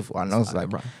 extremely beautiful. I know it's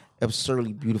like right.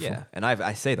 absurdly beautiful. Yeah, and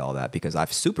I say all that because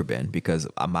I've super been because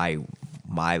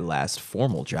my last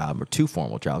formal job or 2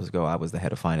 formal jobs ago, I was the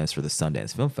head of finance for the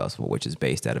Sundance Film Festival, which is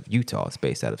based out of Utah. It's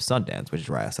based out of Sundance, which is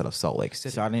right outside of Salt Lake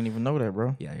City. So I didn't even know that,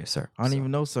 bro. Yeah, yes, sir. I didn't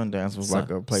even know Sundance was like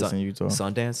a place in Utah.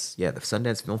 Sundance, yeah, the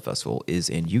Sundance Film Festival is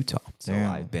in Utah. So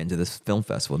Damn. I've been to this film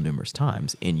festival numerous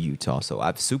times in Utah. So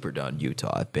I've super done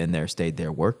Utah. I've been there, stayed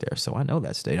there, worked there. So I know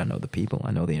that state. I know the people.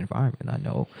 I know the environment. I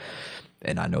know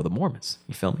the Mormons.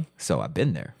 You feel me? So I've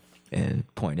been there. And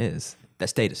point is, that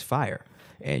state is fire.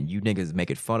 And you niggas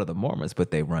making fun of the Mormons,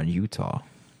 but they run Utah.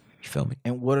 You feel me?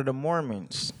 And what are the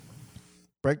Mormons?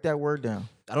 Break that word down.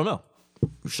 I don't know.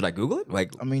 Should I Google it?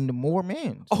 Like, I mean, the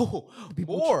Mormons. oh,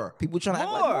 more. People trying to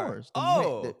act like Moors.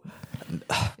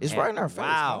 It's right in our face.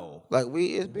 Wow. man. Like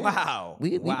it's been. Wow.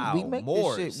 We wow. make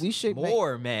Moors. this shit. We should make.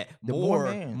 more man. The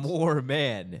more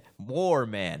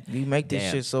man. We make this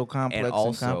Damn. shit so complex and,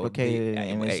 also complicated,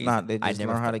 and it's not. They just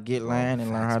learn how to get land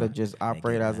and learn how to just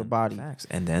operate as a body. Facts.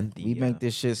 And then We make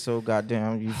this shit so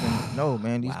goddamn. You can no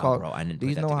man. These Wow, call bro, I didn't put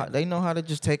these that know how together. they know how to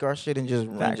just take our shit and just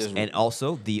facts. just And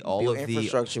also all build of the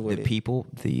infrastructure with it. people,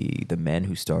 the men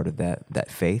who started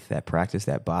that faith, that practice,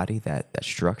 that body, that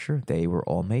structure, they were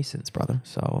all Masons, brother.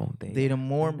 So they the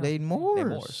more they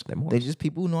Moors. They're Moors. They just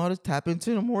people who know how to tap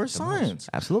into the Moor science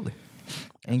Absolutely.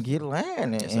 and get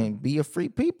land and be a free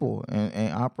people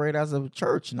and operate as a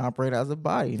church and operate as a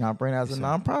body and operate as a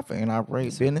nonprofit and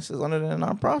operate businesses under the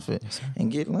nonprofit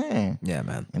and get land. Yeah,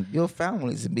 man. And build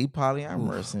families and be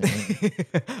polyamorous.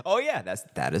 And Oh yeah,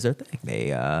 that is their thing.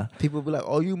 They people be like,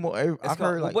 "Oh, you more." I've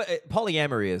heard like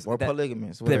polyamory is or that-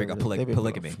 polygamous. There we go. whatever. They be-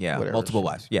 Polygamy. Yeah, whatever multiple shit.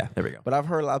 wives. Yeah, there we go. But I've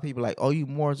heard a lot of people like, "Oh, you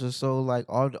Moors are so like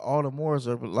all the Moors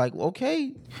are like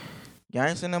okay." Y'all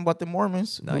ain't saying nothing about the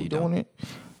Mormons. No, who you doing don't. it.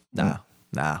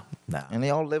 Nah. And they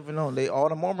all living on. All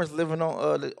the Mormons living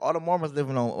on. All the Mormons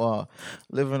living on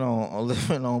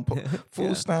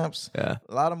food stamps. Yeah.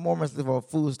 A lot of Mormons live on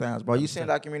food stamps, bro. You seen a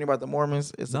documentary about the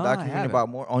Mormons? It's No, a I documentary haven't.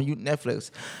 about on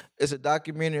Netflix. It's a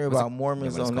documentary about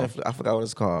Mormons what it's on called? Netflix. I forgot what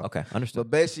it's called. Okay, understood.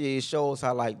 But basically, it shows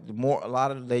how like a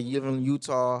lot of they live in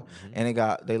Utah Mm-hmm.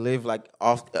 and they live like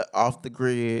off the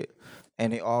grid,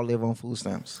 and they all live on food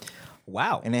stamps.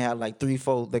 Wow. And they have like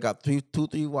 3-4. They got 3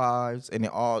 wives, and they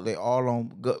all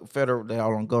on federal. They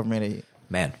all on government aid.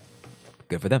 Man,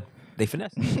 good for them. They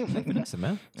finesse. They finesse it,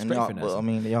 man. It's And great they all, finesse. well, I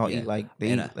mean, they all Yeah. eat like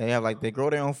And, they have like they grow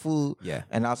their own food. Yeah.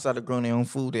 And outside of growing their own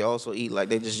food, they also eat like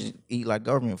they just eat like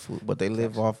government food, but they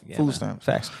live off Yeah, food man. stamps.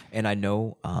 Facts. And I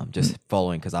know, just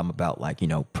following, because I'm about like,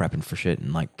 prepping for shit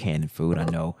and like canning food. I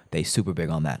know they super big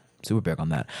on that. Super big on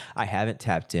that. I haven't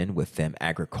tapped in with them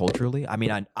agriculturally. I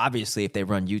mean, obviously, if they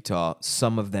run Utah,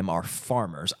 some of them are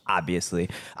farmers,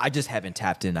 obviously. I just haven't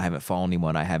tapped in. I haven't followed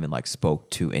anyone. I haven't like spoke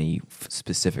to any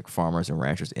specific farmers and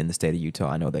ranchers in the state of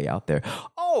Utah. I know they out there.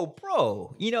 Oh,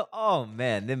 bro. Oh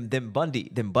man, them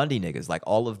Bundy niggas, like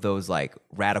all of those like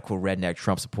radical redneck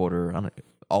Trump supporter,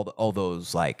 all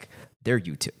those like they're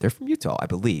from Utah, I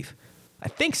believe. I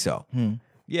think so.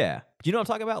 Yeah. You know what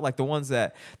I'm talking about? Like the ones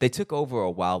that they took over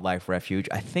a wildlife refuge.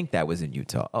 I think that was in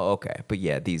Utah. Oh, okay. But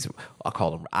yeah, these I'll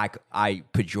call them. I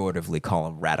pejoratively call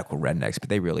them radical rednecks, but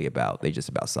they just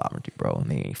about sovereignty, bro, and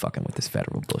they ain't fucking with this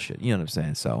federal bullshit. You know what I'm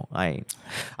saying? So I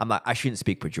shouldn't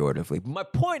speak pejoratively. But my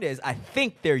point is, I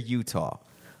think they're Utah.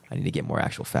 I need to get more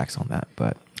actual facts on that,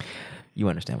 but You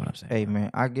understand what I'm saying? Hey man,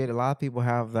 I get a lot of people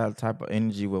have that type of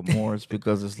energy with Moors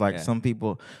because it's like Yeah. some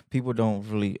people don't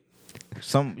really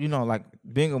like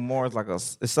being a Moor is like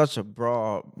it's such a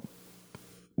broad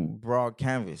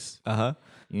canvas, Uh-huh.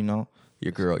 you know.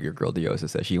 Your girl Diosa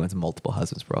says she wants multiple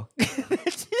husbands, bro.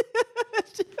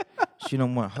 She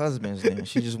don't want husbands then.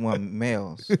 She just want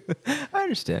males. I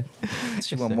understand.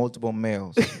 She want multiple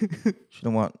males. She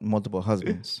don't want multiple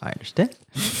husbands. I understand.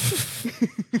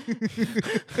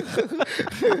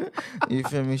 You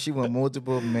feel me? She want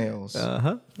multiple males.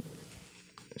 Uh-huh.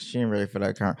 She ain't ready for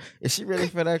that Is she ready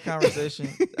for that conversation?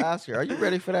 Ask her. Are you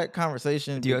ready for that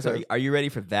conversation? Diosa, are you ready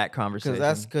for that conversation?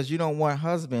 Because you don't want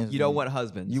husbands. You don't want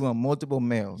husbands. You want multiple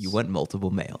males. You want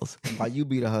multiple males. Why you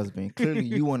be the husband? Clearly,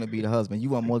 you want to be the husband. You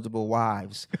want multiple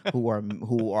wives who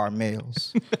are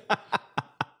males.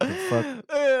 The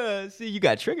fuck? See, you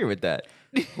got triggered with that.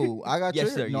 Who? I got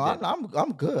Yes, triggered. sir, you No, did.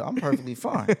 I'm good. I'm perfectly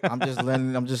fine. I'm just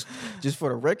for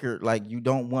the record. Like you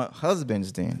don't want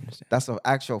husbands. Then that's an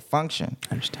actual function.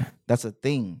 I understand. That's a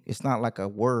thing. It's not like a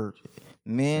word.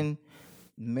 Men,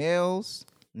 males,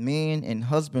 men, and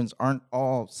husbands aren't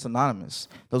all synonymous.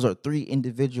 Those are three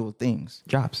individual things.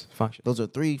 Jobs, function. Those are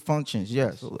three functions,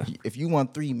 yes. Absolutely. If you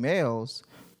want three males,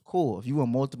 cool. If you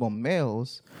want multiple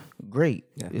males, great.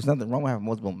 Yeah. There's nothing wrong with having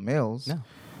multiple males. No.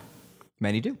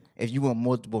 Many do. If you want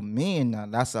multiple men, now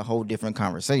that's a whole different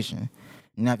conversation.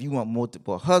 Now, if you want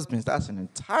multiple husbands, that's an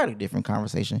entirely different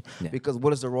conversation. Yeah. Because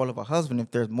what is the role of a husband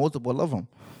if there's multiple of them?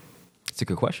 It's a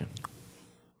good question.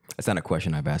 That's not a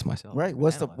question I've asked myself. Right?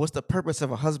 What's the purpose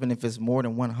of a husband if it's more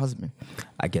than one husband?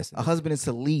 I guess. A husband is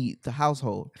to lead the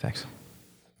household. Facts.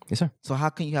 Yes, sir. So how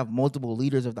can you have multiple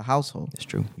leaders of the household? It's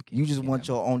true. You just want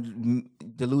your own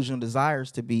delusional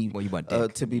desires to be. Well, you want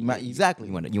dick. to be exactly.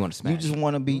 You want to smash. You just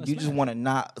want to be. You just want to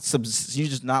not. You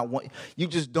just not want. You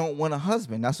just don't want a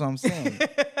husband. That's what I'm saying.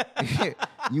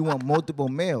 You want multiple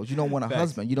males. You don't want a Facts.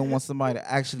 husband. You don't want somebody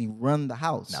to actually run the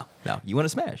house. No. You want to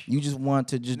smash. You just want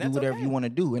to just do that's whatever okay. you want to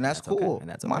do, and that's cool. Okay. And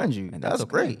that's mind okay. you. And That's okay.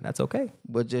 great. That's okay.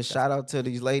 But just shout out to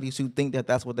these ladies who think that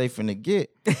that's what they finna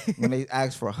get when they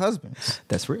ask for husbands.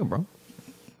 That's real, bro.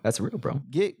 That's real, bro.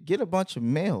 Get a bunch of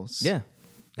males. Yeah.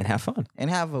 And have fun. And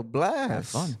have a blast. Have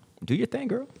fun. Do your thing,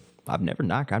 girl. I've never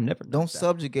knocked. I've never. Don't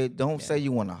subjugate. Don't say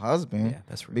you want a husband. Yeah,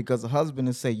 that's real. Because a husband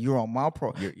is say you're on my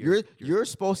pro. You're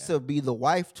supposed to be the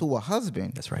wife to a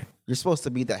husband. That's right. You're supposed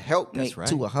to be the helpmate That's right.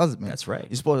 to a husband. That's right.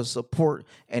 You're supposed to support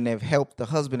and have helped the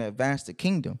husband advance the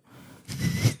kingdom.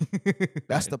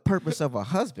 That's the purpose of a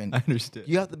husband. I understand.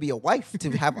 You have to be a wife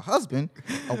to have a husband.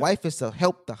 A wife is to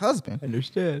help the husband.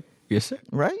 Understand. Yes, sir.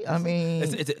 Right? I mean,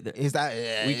 It's- is that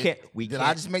we did can't-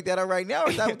 I just make that up right now? Or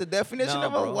is that the definition No,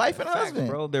 of a bro. wife and a Facts, husband?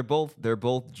 bro. They're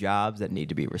both jobs that need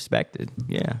to be respected.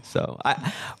 Yeah. So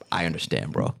I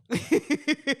understand, bro.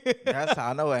 That's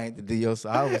how I know I ain't the deal. So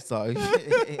I was sorry.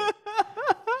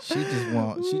 She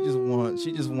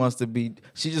just wants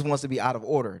to be out of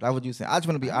order. That's what you saying. I just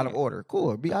want to be out of order.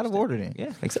 Cool. Be out of order then.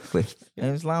 Yeah, exactly.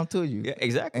 And Islam to you. Yeah,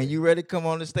 exactly. And you ready to come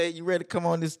on the stage? You ready to come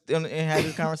on this and have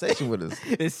this conversation with us?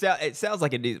 It sounds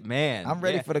like it needs, man. I'm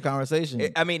ready for the conversation.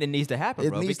 I mean, it needs to happen, It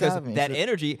bro. needs to Because happen. that It's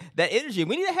energy,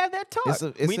 we need to have that talk. It's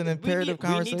an imperative We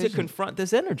need conversation. to confront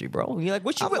this energy, bro. You're like,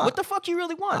 what the fuck you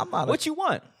really want? I'm not What you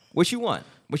want? What you want?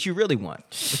 What you really want?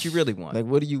 What you really want? like,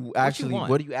 what are you actually? want?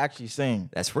 What are you actually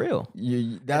saying? That's real.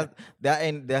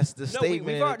 That's the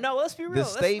statement. Let's be real. The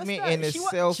Let's statement not- in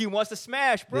itself. She wants to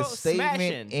smash, bro. The statement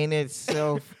Smashing. in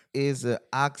itself is a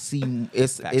oxy.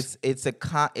 It's Facts.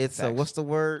 a what's the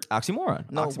word?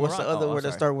 Oxymoron. No, what's the Oxymoron. other Oh, word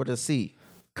that sorry. start with a C?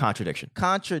 Contradiction.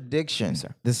 Contradiction.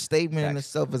 sir. The statement in Facts.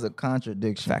 itself is a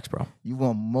contradiction. Facts, bro. You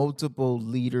want multiple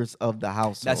leaders of the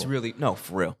household. That's really no,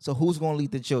 for real. So who's going to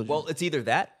lead the children? Well, it's either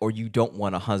that or you don't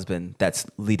want a husband that's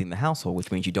leading the household,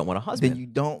 which means you don't want a husband. then you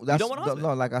don't. That's, don't want a husband.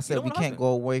 No, like I You said, don't we want a can't husband. go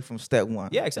away from step one.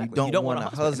 Yeah, exactly. You don't want a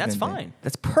husband. And that's then. fine.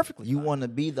 That's perfectly You fine. want to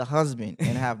be the husband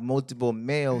and have multiple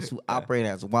males who operate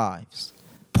as wives,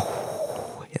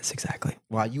 Yes, exactly.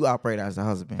 while you operate as a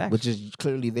husband, Facts. which is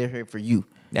clearly they're here for you.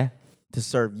 Yeah. To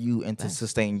serve you and to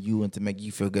sustain you and to make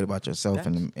you feel good about yourself,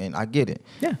 and I get it.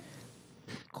 Yeah.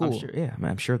 Cool.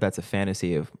 I'm sure that's a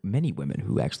fantasy of many women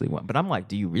who actually want. But I'm like,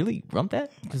 do you really want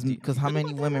that? Because how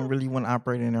many women really want to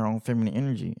operate in their own feminine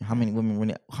energy? How many women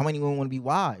want to be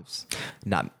wives?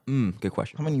 Not. Good How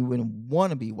question. many women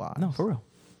want to be wives? No, for real.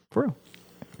 For real.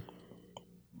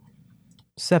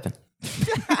 7.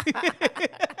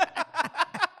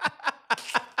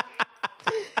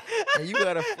 And you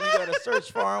gotta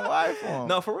search far and wide for them.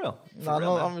 No, for real.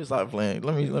 No, I'm just start playing.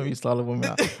 Let me start the women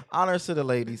out. Honors to the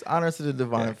ladies. Honors to the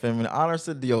divine feminine. Honors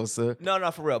to Diosa.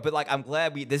 No, for real. But like, I'm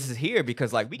glad this is here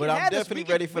because like we But can I'm have definitely this.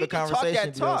 We ready can, for the we can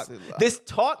conversation, Talk that talk. Diosa. This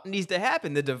talk needs to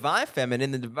happen. The divine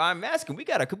feminine, the divine masculine. We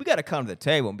gotta come to the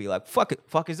table and be like, fuck it,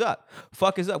 fuck is up.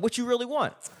 What you really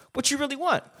want? What you really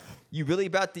want? You really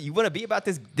you want to be about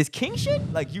this king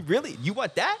shit? Like you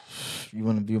want that? You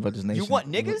want to be about this nation? You want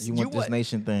niggas? You want this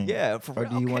nation thing? Yeah, for Or real.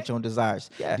 do you Okay. want your own desires?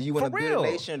 Yeah, Do you want to for build real.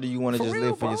 a nation? Or do you want to just real,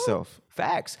 live for bro. yourself?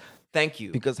 Facts. Thank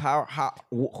you. Because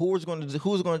who's going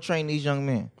to train these young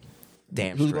men?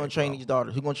 Damn. Who's straight, going to train bro. these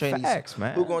daughters? Who's going to train Facts, these?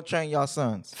 man. Who's going to train y'all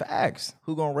sons? Facts.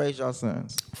 Who's going to raise y'all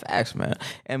sons? Facts, man.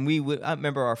 And I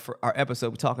remember our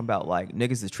episode talking about like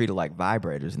niggas is treated like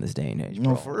vibrators in this day and age. No,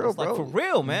 bro. for real, It's like, bro. for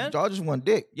real, man. Y'all just want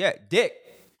dick. Yeah, dick.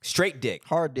 Straight dick.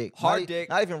 Hard dick. Hard dick.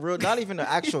 Not even real. Not even the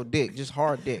actual dick. Just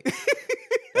hard dick.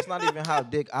 That's not even how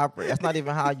dick operates. That's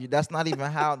not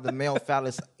even how the male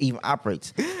phallus even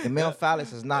operates. The male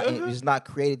phallus is not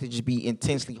created to just be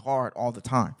intensely hard all the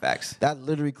time. Facts. That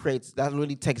literally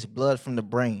takes blood from the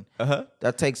brain.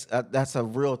 That's a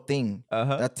real thing.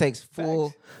 That takes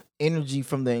full energy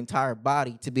from the entire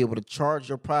body to be able to charge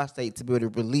your prostate to be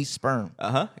able to release sperm.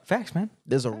 Facts, man.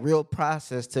 There's a real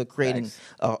process to creating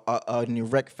an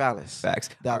erect phallus. Facts.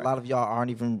 That a lot of y'all aren't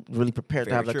even really prepared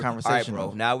to have that conversation. All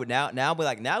right,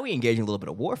 bro. Now we engaging a little bit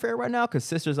of warfare right now because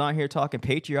sisters on here talking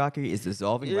patriarchy is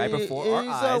dissolving right before our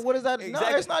eyes. What is that?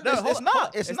 Exactly. No, it's not. No, it's hold on, not. hold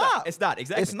on. It's It's not. not. It's not.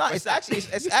 Exactly. It's not. It's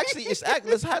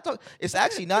It's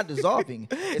actually not dissolving.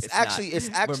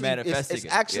 It's manifesting it.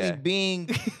 actually Yeah. being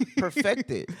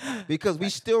perfected because we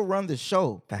still run the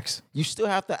show. Facts. You still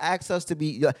have to ask us to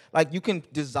be like you can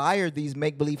desire these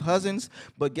make believe husbands,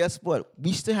 but guess what?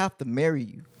 We still have to marry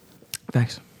you.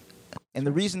 Facts. And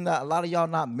the reason that a lot of y'all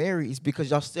not married is because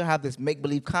y'all still have this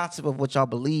make-believe concept of what y'all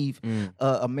believe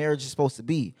a marriage is supposed to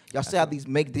be. Y'all still have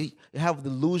have the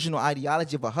delusional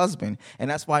ideology of a husband, and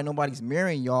that's why nobody's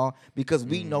marrying y'all because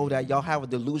we know that y'all have a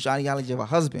delusional ideology of a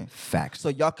husband. Facts. So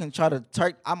y'all can try to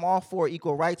I'm all for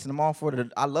equal rights, and I'm all for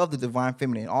I love the divine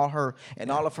feminine, all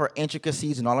of her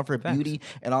intricacies and all of her beauty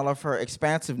and all of her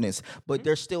expansiveness. But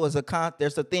there still is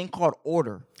there's a thing called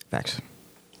order. Facts.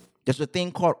 There's a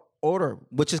thing called order,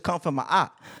 which has come from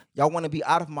Ma'at. Y'all want to be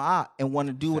out of Ma'at and want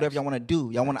to do whatever y'all want to do.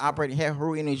 Y'all want to operate in Het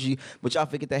Huru energy, but y'all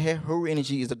forget that Het Huru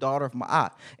energy is the daughter of Ma'at,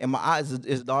 and Ma'at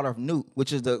is the daughter of Nut,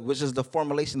 which is the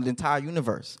formulation of the entire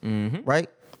universe. Right?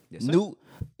 Yes, sir. Nut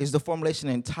is the formulation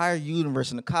of the entire universe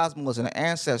and the cosmos and the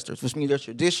ancestors, which means there's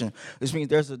tradition, which means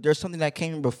there's something that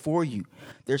came before you.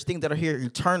 There's things that are here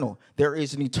eternal. There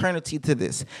is an eternity to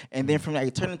this. And then from that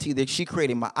eternity, that she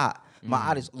created Ma'at.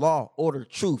 Ma'at is law, order,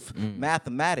 truth,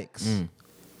 mathematics.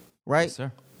 Right? Yes,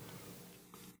 sir.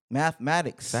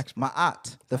 Mathematics. Facts, bro.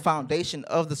 Ma'at, the foundation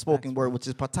of the spoken word, which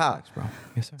is patah. Bro.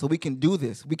 Yes, sir. So we can do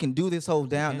this. We can do this whole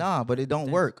down. Nah, but it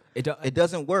don't work. It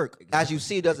doesn't work. As you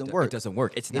see, it doesn't work. It doesn't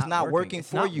work. It's not working It's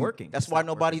for not you. working. That's It's why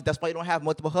not That's why you don't have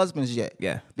multiple husbands yet.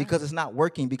 Yeah. Because it's not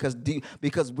working.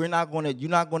 Because we're not gonna. You're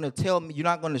not gonna tell me. You're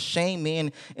not gonna shame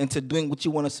men into doing what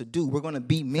you want us to do. We're gonna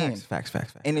be men. Facts.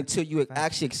 And until you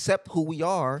actually accept who we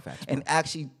are Facts, and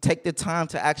actually take the time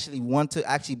to actually want to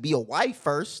actually be a wife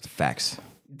first, Facts.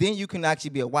 then you can actually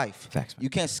be a wife. Facts, man. You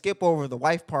can't skip over the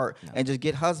wife part and just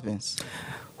get husbands.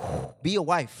 Be a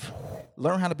wife.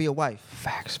 Learn how to be a wife.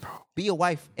 Facts, bro. Be a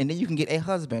wife, and then you can get a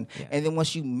husband. Yeah. And then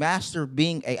once you master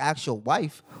being a actual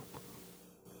wife,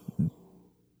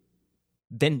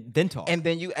 Then talk. and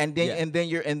then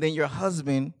your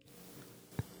husband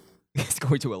it's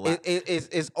going to allow.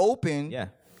 is open. Yeah.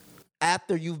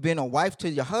 After you've been a wife to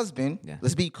your husband. Yeah.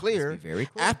 Let's be clear. Let's be very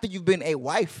clear. After you've been a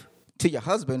wife to your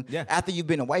husband, Yeah. after you've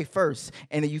been a wife first,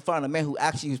 and then you find a man who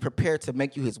actually is prepared to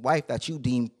make you his wife that you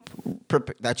deem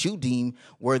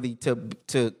worthy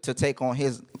to take on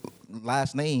his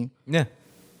last name. Yeah.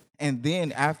 And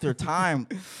then after time,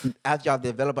 after y'all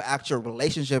develop an actual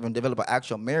relationship and develop an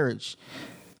actual marriage,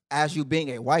 as you being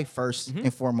a wife 1st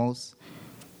and foremost,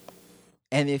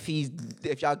 and if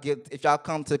y'all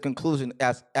come to the conclusion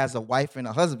as a wife and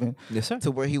a husband, Yes, sir. to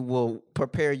where he will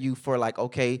prepare you for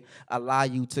allow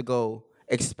you to go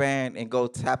expand and go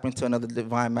tap into another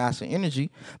divine master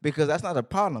energy, because that's not a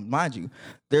problem, mind you.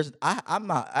 I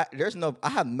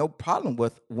have no problem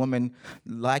with women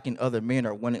liking other men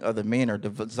or wanting other men or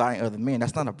desiring other men.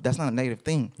 That's not a negative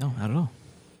thing. No, not at all.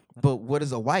 But what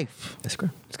is a wife? That's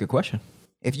good. That's a good question.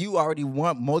 If you already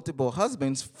want multiple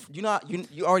husbands, you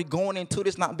already going into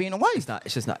this not being a wife.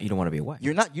 It's just not. You don't want to be a wife.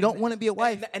 You don't want to be a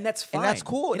wife, and that's fine. And that's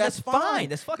cool. And that's fine.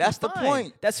 That's fucking That's fine. the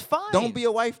point. That's fine. Don't be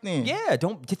a wife then. Yeah.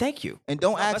 Don't. Thank you. And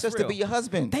don't No, ask that's us to real. be your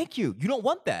husband. Thank you. You don't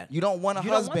want that. You don't want a You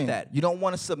don't want husband. that. You don't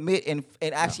want to submit and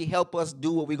actually help us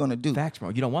do what we're gonna do. Facts, bro.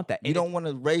 You don't want that. You don't want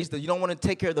to you don't want to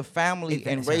take care of the family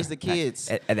and raise the kids.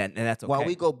 And that's okay. While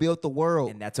we go build the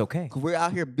world. And that's okay. 'Cause we're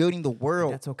out here building the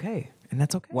world. That's okay. And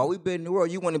that's okay. While we building the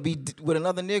world, you want to be with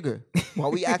another nigga.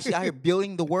 While we actually out here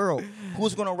building the world.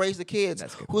 Who's gonna raise the kids?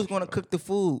 That's a good Who's question, gonna cook the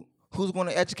food? Who's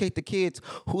gonna educate the kids?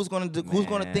 Who's gonna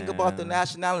think about the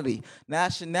nationality?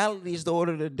 Nationality is the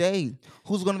order of the day.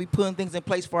 Who's gonna be putting things in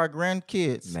place for our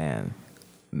grandkids?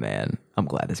 Man, I'm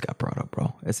glad this got brought up,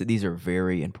 bro. These are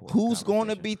very important. Who's going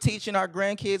to be teaching our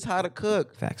grandkids how to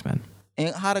cook? Facts, man.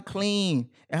 And how to clean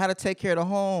and how to take care of the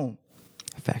home?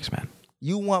 Facts, man.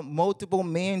 You want multiple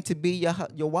men to be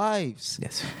your wives.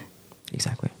 Yes,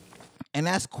 exactly. And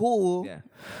that's cool. Yeah.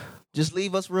 Just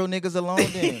leave us real niggas alone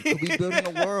then. 'Cause we building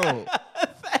the world.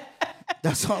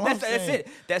 That's all I'm saying.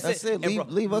 That's it. And bro,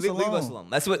 Leave us alone. Leave us alone.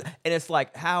 That's what. And it's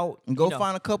like how. And go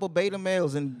find a couple beta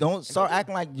males and don't start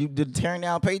acting like you did tearing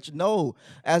down Patreon. No,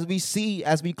 as we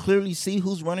clearly see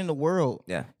who's running the world.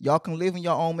 Yeah. Y'all can live in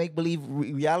your own make believe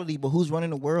reality, but who's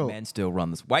running the world? Men still run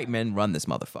this. White men run this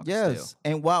motherfucker. Yes. Still.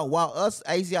 And while us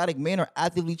Asiatic men are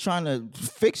actively trying to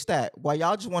fix that, while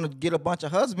y'all just want to get a bunch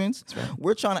of husbands,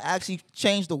 we're trying to actually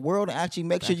change the world and actually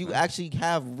make sure you actually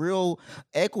have real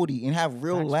equity and have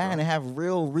real land and have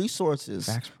real resources.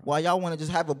 While y'all want to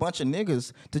just have a bunch of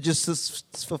niggas to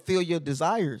just fulfill your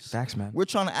desires. Facts, man. We're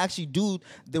trying to actually do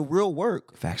the real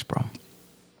work. Facts, bro.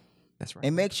 That's right.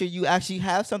 And make sure you actually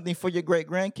have something for your great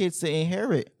grandkids to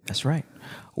inherit. That's right.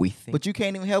 We think. But you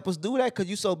can't even help us do that because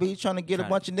you so busy trying to get a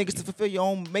bunch of niggas to fulfill your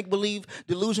own make-believe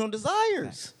delusional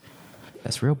desires.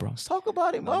 That's real, bro. Let's talk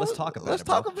about it, bro. Let's talk about Let's it,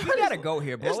 bro. talk about We it. gotta go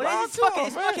here, bro. It's fucking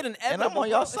inevitable. And I'm on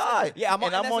y'all side. Yeah, I'm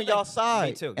on y'all side.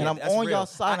 Me too. And Yeah, I'm that's on real. y'all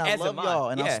side. And I As love am I. y'all.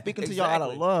 And Yeah, I'm speaking to y'all out of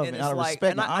exactly. love and it's out of like-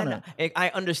 respect and honor. I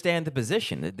understand the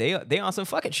position. That they on some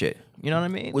fucking shit. You know what I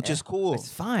mean? Which is cool.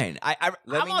 It's fine. I'm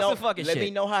Let me on know. some fucking shit. Let me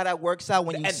know how that works out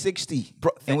when you're 60,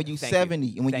 Bro, and when you're thank you. 70,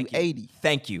 and when you're Thank you. 80.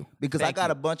 Thank you. Because I Thank got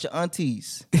you. a bunch of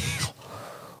aunties.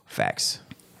 Facts.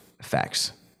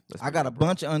 I got a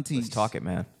bunch of aunties.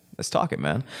 Let's talk it,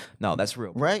 man. No, that's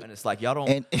real, bro. Right? And it's like y'all don't.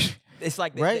 And it's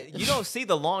like Right? you don't see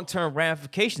the long-term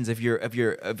ramifications of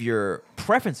your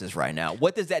preferences right now.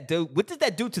 What does that do? What does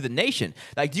that do to the nation?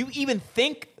 Like, do you even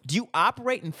think? Do you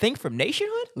operate and think from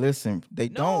nationhood? Listen, they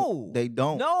No. don't. They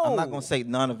don't. No. I'm not gonna say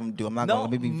none of them do. I'm not No, gonna.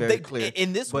 Let me be very they- clear.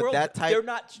 in this but world, that type, they're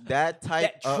not- that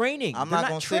type that training, I'm they're not not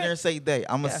gonna sit there and say they.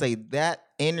 I'm gonna Yeah. say that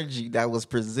energy that was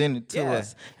presented to Yeah.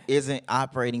 us isn't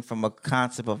operating from a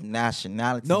concept of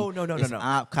nationality. No. It's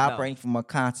operating from a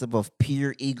concept of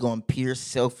pure ego and pure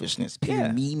selfishness. Pure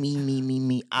Yeah.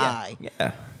 me, I.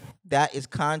 Yeah. That is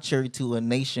contrary to a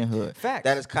nationhood. Facts.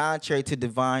 That is contrary to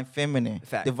divine feminine.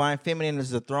 Facts. Divine feminine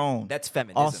is the throne. That's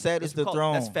feminism. All said is the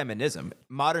throne. That's feminism.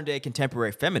 Modern day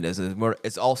contemporary feminism, where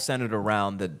it's all centered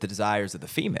around the desires of the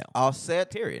female. All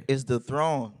set Period. is the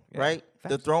throne, right? The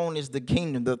Facts. throne is the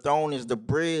kingdom. The throne is the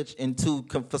bridge into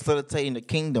facilitating the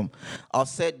kingdom. All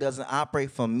set doesn't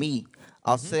operate from me.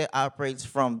 All set operates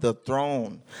from the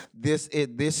throne. This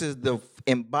is the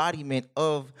embodiment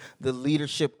of the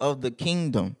leadership of the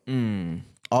kingdom.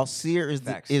 All seer is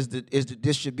Facts. the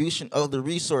distribution of the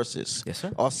resources. Yes,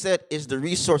 sir. All set is the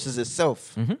resources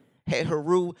itself. Het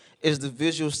Haru is the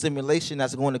visual stimulation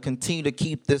that's going to continue to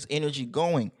keep this energy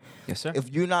going. Yes, sir. If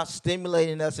you're not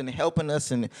stimulating us and helping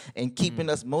us and keeping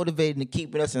us motivated and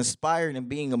keeping us inspired and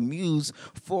being amused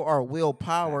for our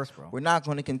willpower, Facts, bro. we're not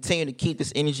going to continue to keep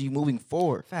this energy moving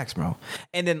forward. Facts, bro.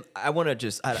 And then I want to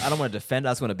just, I don't want to defend.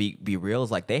 I just want to be real.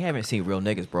 It's like they haven't seen real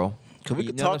niggas, bro. Cause we You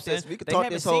could know what talk I'm saying? this. We could They talk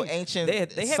haven't this whole seen- ancient They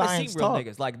haven't science seen real talk.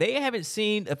 niggas. Like they haven't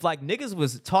seen if like niggas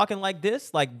was talking like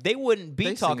this, like they wouldn't be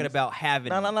They talking seen us. about having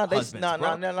No. husbands, No.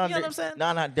 bro. You know what I'm saying? No.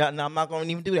 I'm not going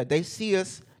to even do that. They see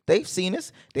us. They've seen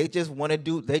us. They just want to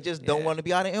do. They just don't Yeah. want to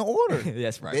be out in order.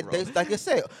 That's right, They, bro. they, like I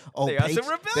said, They on some they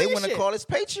rebellion want to shit. call us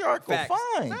patriarchal. Facts.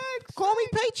 Fine, Facts. call me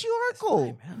patriarchal.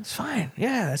 Man, it's fine.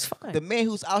 Yeah, that's fine. The man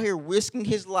who's out here risking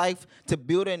his life to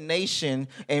build a nation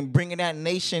and bringing that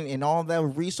nation and all that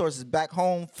resources back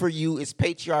home for you is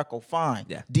patriarchal. Fine.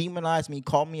 Yeah. Demonize me.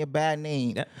 Call me a bad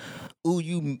name. Yeah. Ooh,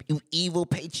 you evil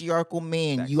patriarchal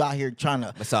man. Facts. You out here trying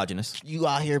to. Misogynist. You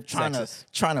out here trying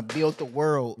Sexist. to build the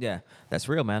world. Yeah. That's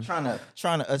real, man. trying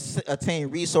to attain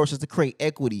resources to create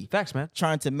equity. Facts, man.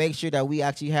 Trying to make sure that we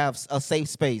actually have a safe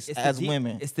space as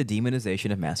women. It's the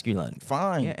demonization of masculinity.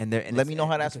 Fine. Yeah, and let me know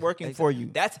how that's working for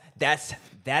you.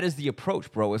 That is the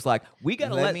approach, bro. It's like we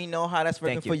gotta let me know how that's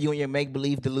working for you and your make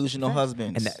believe delusional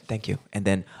husbands. And thank you. And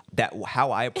then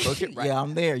how I approach it. Right? Yeah,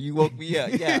 I'm there. You woke me up.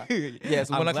 Yeah. Yes,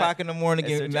 1 o'clock in the morning,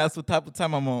 Yes, sir, and that's what type of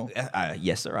time I'm on.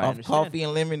 Yes, sir. I Off understand. coffee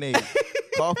and lemonade.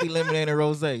 Coffee, lemonade, and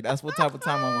rosé. That's what type of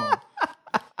time I'm on.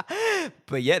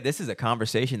 But yeah, this is a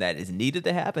conversation that is needed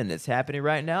to happen. It's happening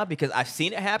right now because I've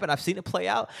seen it happen. I've seen it play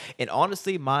out. And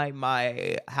honestly,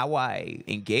 my how I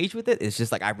engage with it is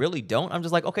just like I really don't. I'm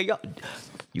just like, okay, yo,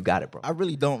 you got it, bro. I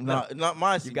really don't. Not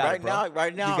mine. You got it, bro.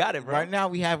 Right now, You got it, bro. Right now,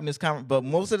 we having this conversation. But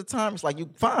most of the time, it's like you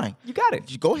fine. You got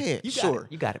it. You go ahead. You got sure.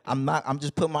 it. You got it, bro. I'm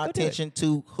just putting my Go do it. attention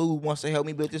to who wants to help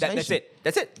me build this nation.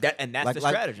 That's it. That's the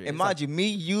strategy. And mind you, me,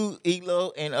 you,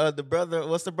 Elo, and the brother.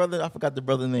 What's the brother? I forgot the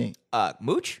brother name.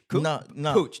 Mooch? Cooch?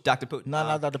 No. Pooch. Dr. Pooch. No,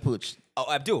 not Dr. Pooch.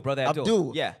 Oh, Abdul, brother Abdul.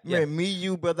 Abdul. Yeah. Man, me,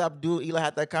 you, brother Abdul, Ela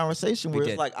had that conversation where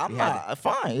did. it's like, I'm We had not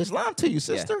fine. It's lying to you,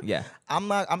 sister. yeah.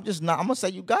 I'm just not. I'm gonna say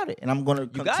you got it, and I'm gonna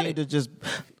continue it. to just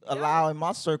allow in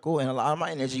my circle and allow in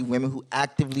my energy women who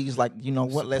actively is like, you know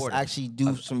what? Let's Supportive. actually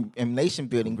do some nation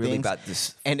building really things. about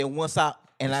this- And then once I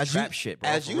and this as you trap shit, bro,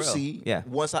 as for you real. see, Yeah.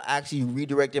 once I actually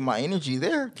redirected my energy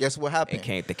there, guess what happened?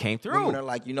 They came through. Women are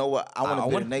like, you know what? I want to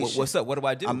build a nation. What's up? What do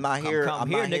I do? I'm not here. I'm I'm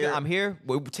here, not nigga. here. I'm here.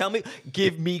 Well, tell me.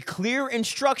 Give me clear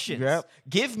instructions. Yep.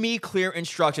 Give me clear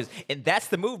instructions, and that's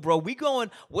the move, bro. We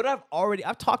going.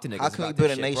 I've talked to niggas. How can we about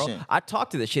build this a shit, bro. nation? I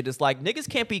talked to this shit. It's like niggas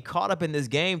can't be caught up in this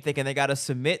game thinking they gotta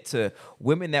submit to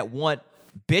women that want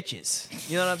bitches.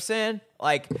 You know what I'm saying?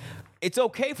 Like. It's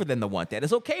okay for them to want that.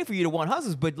 It's okay for you to want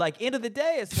husbands, but like end of the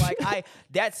day, it's like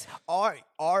that's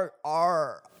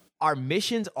our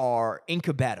missions are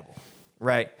incompatible,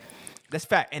 right? That's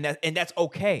fact, and that's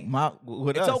okay.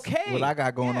 With It's us, okay. What I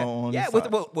got going on. Yeah, this with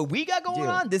side. what we got going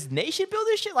on, this nation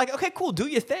building shit. Like, okay, cool, do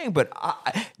your thing, but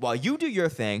while you do your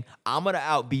thing, I'm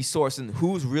gonna be sourcing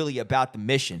who's really about the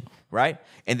mission, right?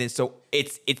 And then so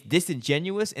it's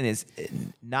disingenuous and it's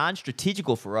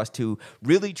non-strategical for us to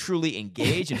really truly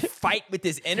engage and fight with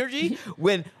this energy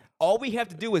when. All we have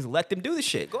to do is let them do the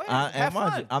shit. Go ahead, have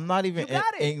fun. I'm not even. You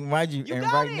got it. And mind you, You and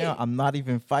got right it. now, I'm not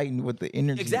even fighting with the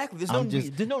energy. Exactly. There's I'm no just,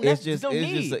 need. There's no it's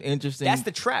need. just an interesting. That's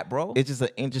the trap, bro. It's just an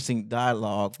interesting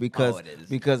dialogue because it is.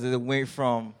 because it went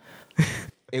from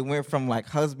like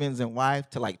husbands and wife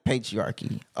to like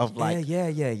patriarchy of like yeah.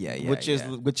 which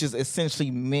is essentially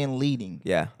men leading,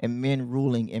 Yeah. and men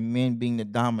ruling and men being the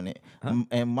dominant.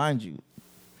 And mind you,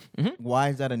 why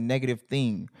is that a negative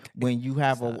thing when you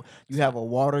have a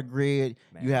water grid,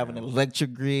 you have an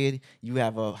electric grid, you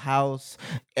have a house,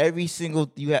 every single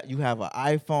you have an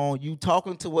iPhone, you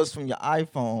talking to us from your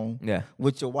iPhone, Yeah.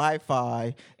 with your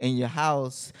Wi-Fi in your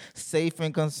house, safe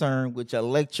and concerned with your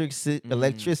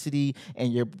electricity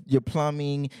and your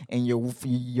plumbing and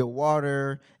your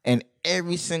water and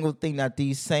every single thing that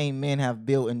these same men have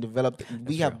built and developed.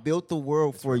 We have built the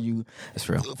world for you. That's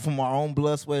real. From our own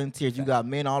blood, sweat, and tears. You got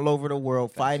men all over the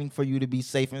world fighting for you to be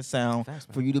safe and sound,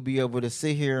 for you to be able to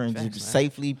sit here and just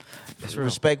safely,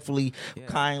 respectfully,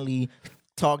 kindly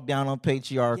talk down on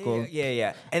patriarchal.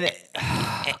 Yeah. And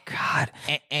God,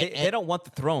 they don't want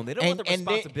the throne. They don't want the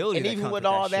responsibility. And that even comes with that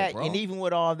all shit, that, bro. and even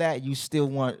with all that, you still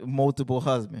want multiple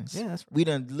husbands. Yeah, that's right. We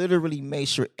done literally made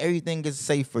sure everything is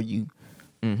safe for you.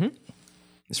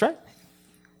 That's right.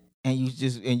 And you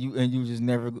just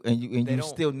never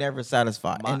still never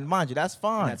satisfied. And mind you, that's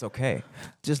fine. That's okay.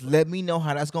 Just let me know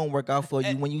how that's gonna work out for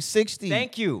you when you 60.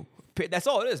 Thank you. That's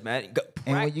all it is, man.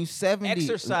 And when you 70,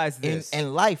 exercise this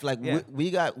in life, like Yeah.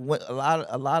 we got a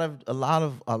lot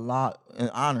of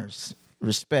honors,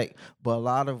 respect, but a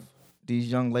lot of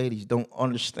these young ladies don't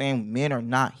understand. Men are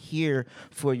not here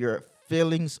for your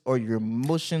feelings or your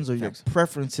emotions or Facts. your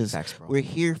preferences. Facts, bro. We're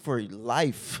here for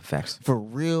life. Facts. For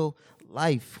real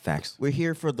life. Facts. We're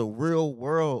here for the real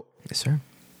world. Yes, sir.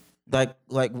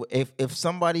 Like if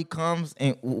somebody comes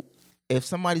and if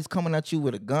somebody's coming at you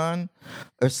with a gun,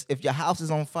 or if your house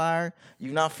is on fire,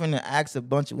 you're not finna ask a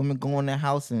bunch of women go in their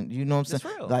house and you know what I'm That's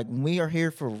saying. real. Like we are here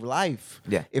for life.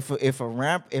 Yeah. If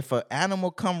an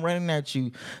animal come running at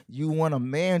you, you want a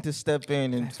man to step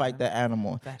in and fight that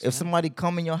animal. Facts, if man. somebody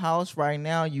come in your house right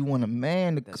now, you want a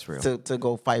man That's real. to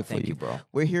go fight for Thank you. you, bro.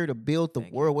 We're here to build the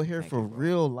world. We're here for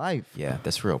real life. Yeah,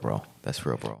 that's real, bro. That's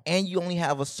real, bro. And you only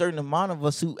have a certain amount of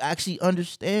us who actually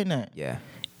understand that. Yeah.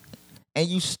 And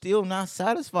you still not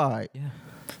satisfied. Yeah.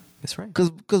 That's right.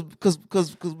 Cause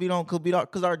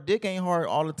our dick ain't hard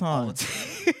all the time.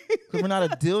 Because we're not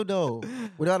a dildo.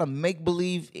 We're not a make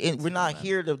believe. We're not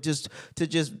here to just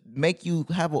make you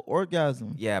have an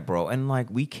orgasm. Yeah, bro. And like,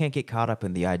 we can't get caught up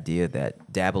in the idea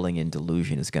that dabbling in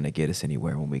delusion is going to get us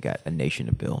anywhere when we got a nation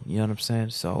to build. You know what I'm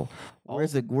saying? So,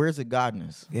 Where's the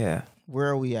godness? yeah. Where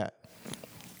are we at?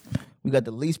 We got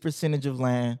the least percentage of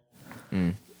land.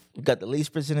 We got the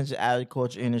least percentage of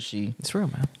agriculture industry. It's real,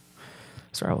 man.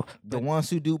 It's real. The ones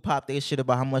who do pop their shit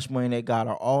about how much money they got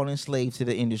are all enslaved to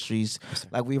the industries.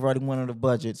 Like we've already went on the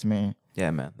budgets, man.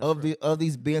 Yeah, man. Of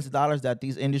these billions of dollars that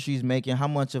these industries making, how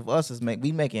much of us is making?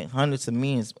 We making hundreds of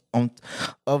millions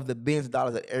of the billions of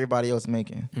dollars that everybody else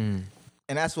making, and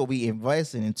that's what we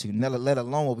investing into. Let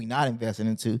alone what we not investing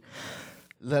into.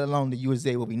 Let alone the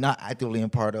USA, what we not actively a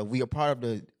part of. We are part of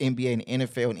the NBA and the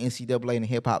NFL and NCAA and the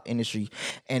hip hop industry,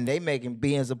 and they making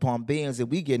billions upon billions, and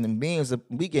we getting millions,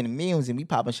 and we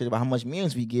popping shit about how much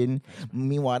millions we getting.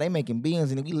 Meanwhile, they making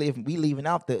billions, and we leaving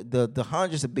out the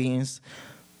hundreds of billions.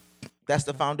 That's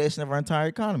the foundation of our entire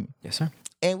economy. Yes, sir.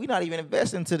 And we're not even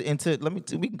investing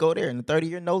we can go there in the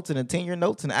 30-year notes and the 10-year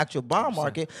notes and the actual bond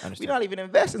market. We're not even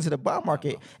investing to the bond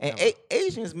market. And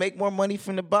Asians make more money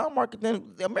from the bond market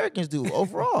than the Americans do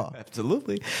overall.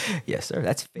 Absolutely. Yes, sir.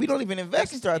 That's We don't even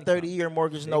invest into our 30-year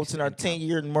mortgage notes and our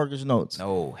 10-year mortgage notes.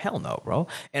 No, hell no, bro.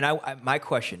 And my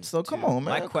question. So come on,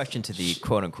 man. My question to the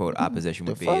quote unquote opposition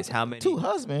would be is how many two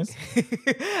husbands?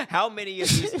 how many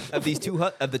of these two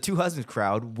husbands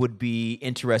crowd would be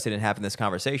interested in having this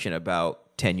conversation about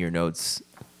 10-year notes,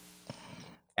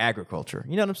 agriculture?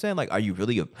 You know what I'm saying? Like, are you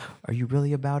really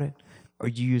about it, or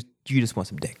do you just want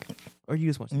some dick, or you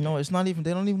just want some No, it's not even.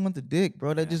 They don't even want the dick,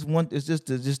 bro. They just want. It's just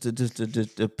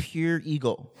the pure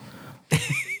ego.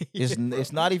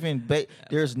 It's not even.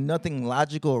 There's nothing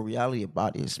logical or reality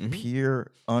about it. It's pure,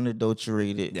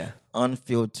 unadulterated,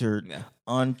 unfiltered,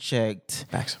 unchecked.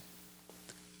 Facts.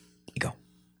 Ego.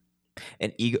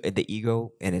 And the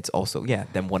ego, and it's also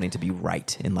them wanting to be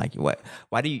right. And like,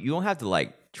 why do you don't have to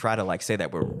like try to like say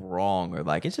that we're wrong, or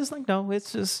like, it's just like, no,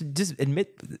 it's just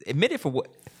admit it for what.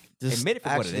 Admit it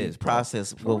for what it is.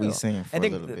 Process what we're saying for a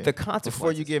little bit. The consequences.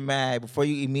 Before you get mad, before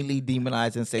you immediately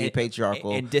demonize and say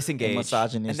patriarchal and disengage and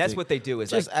misogynistic. And that's what they do is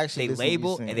just like actually they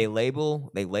label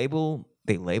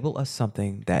us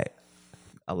something that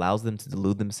allows them to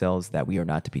delude themselves that we are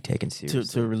not to be taken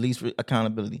seriously. To release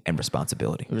accountability and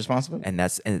responsibility. And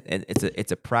that's and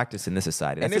it's a practice in this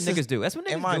society. That's what niggas do. That's what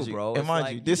niggas do, bro. And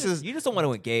mind you, this is you just don't want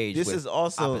to engage. This is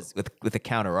also with a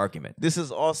counter argument. This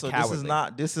is also cowardly.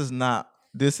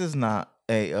 This is not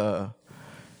a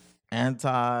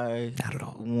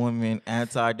anti-woman,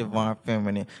 anti-divine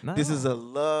feminine. This is a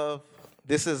love.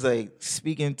 This is a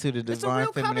speaking to the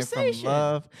divine feminine from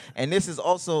love, and this is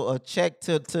also a check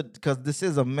to because this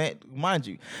is a man. Mind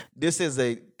you, this is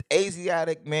a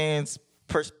Asiatic man's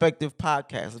perspective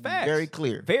podcast. To be very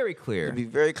clear. Very clear. To be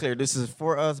very clear. This is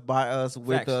for us, by us,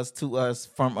 with us, to us,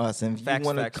 from us. And if you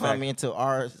want to come into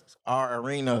our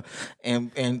arena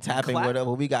and tap in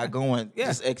whatever we got going,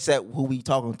 just accept who we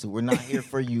talking to. We're not here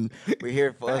for you. We're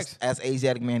here for us as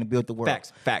Asiatic men to build the world.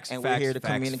 Facts. And we're here to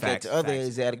communicate to other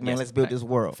Asiatic men. Let's build this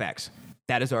world. Facts.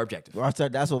 That is our objective.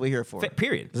 That's what we're here for.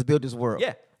 Period. Let's build this world.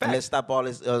 Yeah. And let's stop all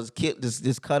this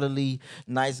cuddly,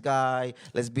 nice guy.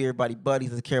 Let's be everybody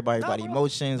buddies. Let's care about everybody's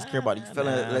emotions. Care about your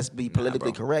feelings. Let's be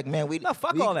politically correct, man.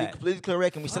 Fuck all that. We politically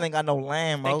correct, and we still ain't got no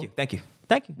land, bro. Thank you.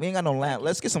 We ain't got no land.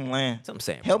 Let's get some land. That's what I'm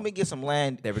saying. Help me get some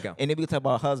land. There we go. And then we can talk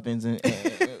about husbands and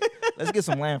let's get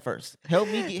some land first. Help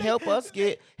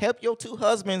your two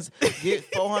husbands get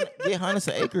hundreds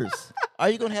of acres. Are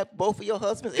you gonna help both of your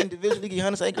husbands individually get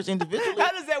hundreds of acres individually?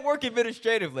 How does that work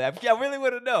administratively? I really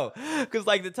want to know, because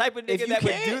like the type of nigga that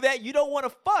would do that, you don't want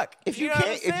to fuck. If you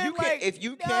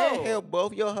can't help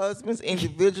both your husbands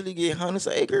individually get hundreds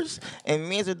of acres and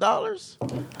millions of dollars,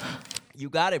 you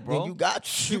got it, bro. You got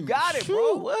it,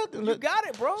 bro. You got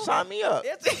it, bro. Sign me up. You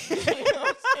know what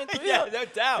I'm saying? Yeah, no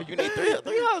doubt. You need three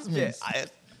husbands. Yeah,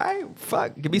 I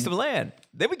fuck. Give me some land.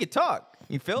 Then we can talk.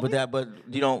 You feel me? But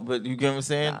you get what I'm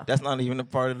saying? Nah. That's not even a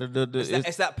part of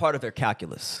it's not part of their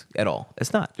calculus at all.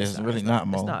 It's not. It's really not,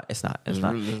 Mo. It's not. And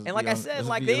like I said,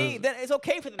 like it's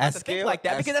okay for them not to think like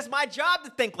that, because that's my job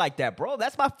to think like that, bro.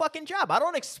 That's my fucking job. I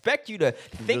don't expect you to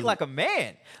think like a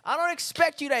man. I don't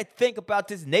expect you to think about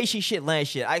this nation shit, land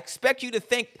shit. I expect you to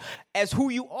think as who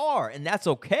you are, and that's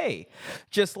okay.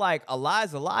 Just like a lie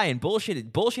is a lie and bullshit is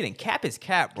bullshit and cap is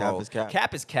cap, bro. Cap is cap.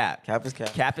 Cap is cap. Cap is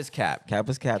cap. Cap is cap. Cap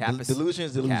is cap. Delusion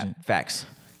is delusion. Facts.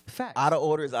 Out of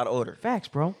order is out of order. Facts,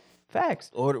 bro. Facts.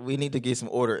 Order. We need to get some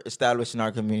order established in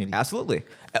our community. Absolutely.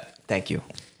 Thank you.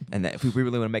 And that if we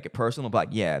really want to make it personal, like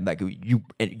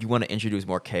you want to introduce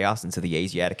more chaos into the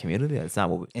Asiatic community. That's not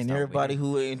what. And everybody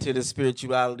who into the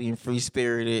spirituality and free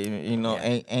spirited,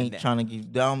 and ain't trying to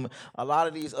get dumb. A lot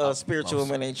of these spiritual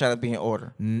women ain't trying to be in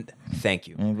order. Thank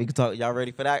you. And we can talk. Y'all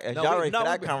ready for that? Y'all ready for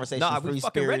that conversation? We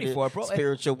fucking ready for it, bro.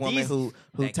 Spiritual women who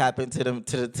tap into them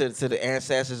to the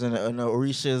ancestors and the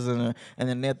Orishas and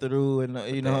the Netheru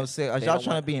and you know what I'm saying. Y'all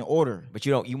trying to be in order, but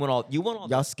you want all.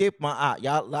 Y'all skip my art.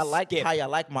 Y'all like how y'all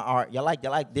like my art. Y'all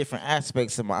like different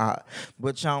aspects of my art,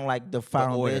 but y'all don't like the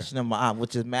foundation of my art,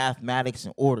 which is mathematics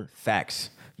and order. Facts.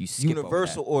 You skip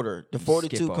universal order. The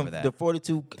 42. The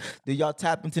 42. Do y'all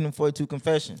tap into them 42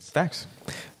 confessions? Facts.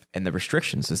 And the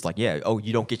restrictions is like, you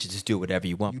don't get to just do whatever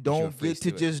you want. You don't get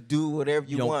to just do whatever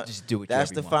you want. Just do it.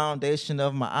 That's the foundation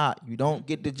of my art. You don't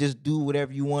get to just do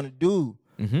whatever you want to do.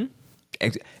 Mm-hmm.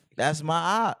 That's my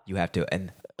art. You have to,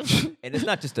 and it's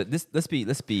not just this. Let's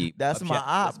be. That's my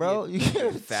art, bro.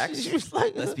 Facts.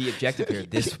 Let's be objective here.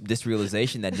 This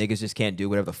realization that niggas just can't do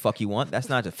whatever the fuck you want. That's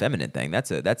not a feminine thing. That's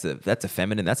a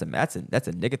feminine. That's a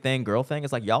nigga thing, girl thing.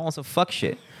 It's like y'all on some fuck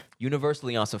shit.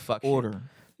 Universally on some fuck order. Shit.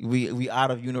 We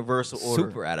out of universal order.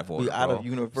 Super out of order. We out of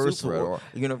universal order.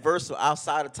 Universal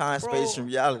outside of time, space, and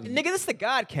reality. Nigga, this is the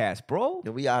Godcast, bro. Yeah,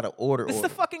 we out of order. This is the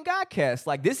fucking Godcast.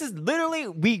 Like, this is literally,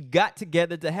 we got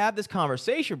together to have this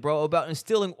conversation, bro, about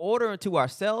instilling order into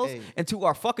ourselves and to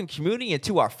our fucking community and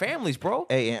to our families, bro.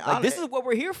 This is what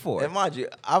we're here for. And mind you,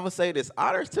 I would say this: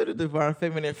 honors to the divine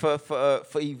feminine for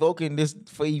evoking this.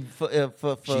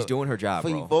 She's doing her job, for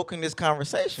bro. evoking this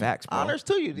conversation. Facts, bro. Honors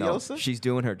to you, Diosa. She's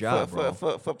doing her job, bro.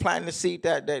 For planting the seed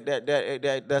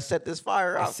that set this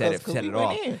fire out. Set it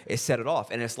off. It set it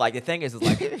off, and it's like the thing is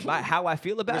like how I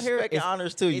feel about her. Respect and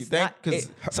honors to you, because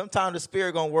sometimes the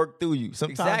spirit gonna work through you.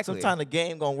 Sometimes the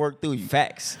game gonna work through you.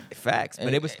 Facts.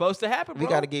 But it was supposed to happen, bro. We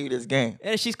gotta give you this game.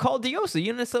 And she's called Diosa,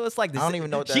 you know. So it's like this, I don't even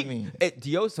know what that means.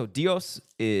 Dios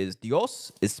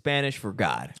is Spanish for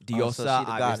God.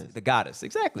 Diosa, the goddess.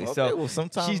 Exactly. Okay, so well,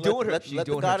 sometimes she's doing her. Let She's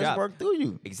doing the her goddess job. work through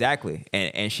you. Exactly,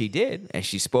 and she did, and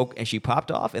she spoke, and she popped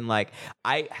off, and like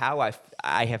how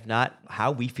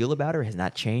we feel about her has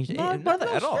not changed Nothing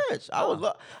at all. I would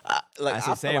love,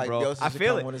 I feel like bro. Dios I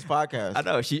feel it on this podcast. I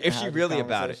know. If she really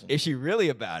about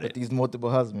it, with these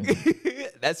multiple husbands,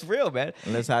 that's real, man.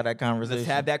 and let's have that conversation. Let's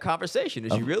have that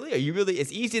conversation. Are you really?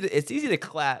 It's easy to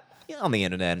clap. On the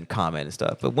internet and comment and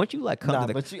stuff, but once you like come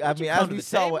to the, as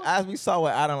we saw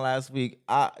with Adam last week,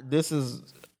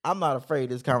 I'm not afraid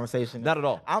of this conversation. Not at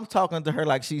all. I'm talking to her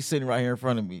like she's sitting right here in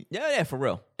front of me. Yeah, for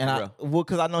real. And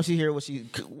because I know she heard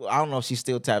I don't know if she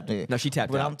still tapped in. No, she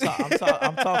tapped out. But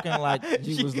I'm talking like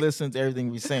she was listening to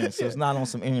everything we saying. So it's not on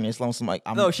some internet. It's on some like.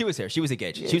 No, she was here. She was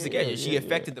engaged. She was engaged. She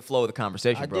affected the flow of the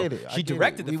conversation, bro. I get it. She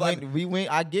directed the flow. We went.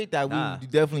 I get that. We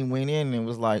definitely went in and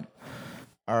was like,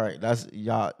 all right, that's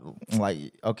y'all. Like,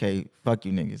 okay, fuck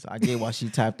you niggas. I get why she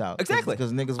tapped out. Exactly.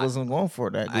 Because niggas wasn't going for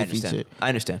that. I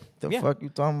understand. The fuck you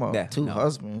talking about? Yeah, Two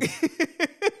husbands.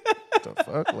 The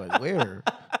fuck? Like, where?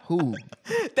 Who?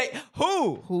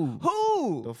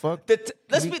 Who? The fuck?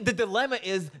 The dilemma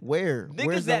is where?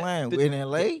 Where's the land? In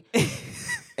L.A.?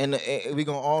 And we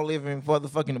gonna all live in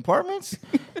motherfucking apartments?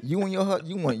 You and your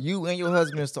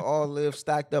husbands to all live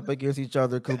stacked up against each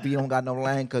other because we don't got no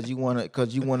land because you wanna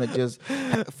just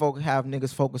have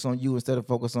niggas focus on you instead of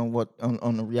focus on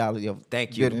on the reality of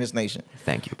building this nation.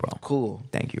 Thank you, bro. Cool.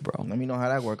 Thank you, bro. Let me know how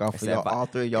that work out for y'all, all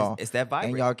three of y'all. It's that vibrator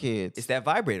and y'all kids. It's that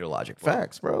vibrator logic, bro.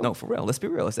 Facts, bro. No, for real. Let's be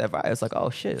real. It's that vibrator. It's like,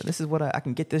 oh shit, this is what I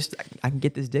can get this. I can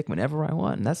get this dick whenever I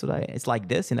want, and that's what it's like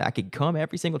this, and I could come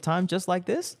every single time just like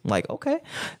this. I'm like, okay,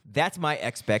 that's my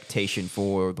expectation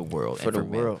for the world. For the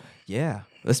world. Yeah.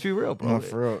 Let's be real, bro. No,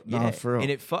 for real. Yeah. No, for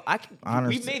real. And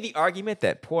we made the argument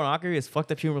that pornography is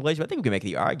fucked up human relationship. I think we can make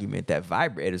the argument that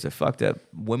vibrators have fucked up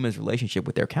women's relationship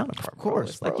with their counterpart. Of course,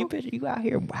 it's like you out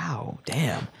here. Wow,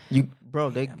 damn. You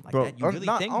really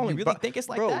think it's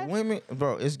like that? Women,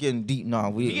 bro, it's getting deep now.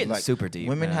 We getting super deep.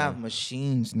 Women man. have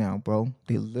machines now, bro.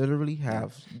 They literally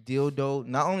have dildo.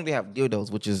 Not only they have dildos,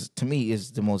 which is to me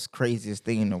is the most craziest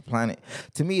thing in the planet.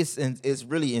 To me, it's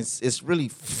really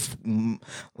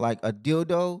like a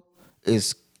dildo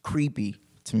is creepy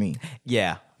to me.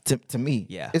 Yeah. To me,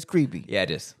 yeah, it's creepy. Yeah,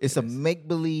 it is. It's a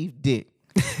make-believe dick.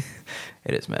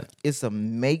 It is, man. It's a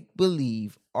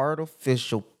make-believe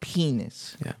artificial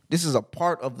penis. Yeah. This is a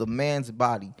part of the man's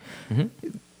body.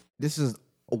 Mm-hmm. This is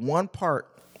one part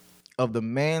of the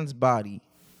man's body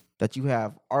that you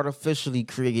have artificially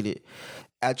created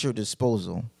at your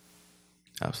disposal.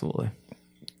 Absolutely.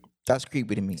 That's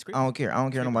creepy to me. creepy. I don't care. I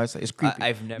don't care. Nobody say it's creepy.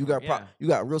 I've never- You got yeah. you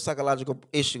got real psychological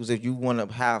issues if you want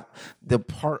to have the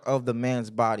part of the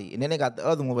man's body, and then they got the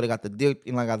other one where they got the dick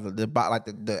and like got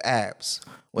the abs,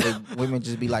 where they, women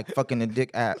just be like fucking the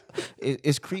dick ab.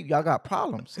 It's creepy. Y'all got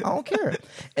problems. I don't care.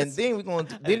 And then we going.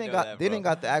 Then they know got that, then they bro.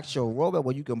 got the actual robot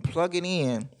where you can plug it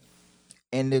in,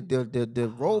 and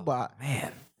the robot.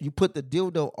 Man. You put the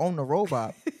dildo on the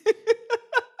robot,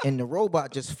 and the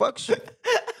robot just fucks you.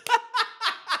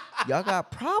 Y'all got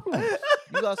problems.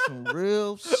 You got some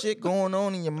real shit going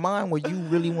on in your mind where you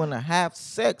really want to have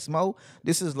sex, Mo.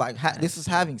 This is like this is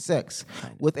having sex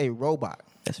with a robot.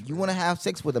 You want to have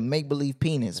sex with a make-believe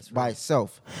penis by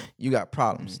itself. You got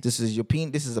problems. This is your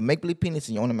penis. This is a make-believe penis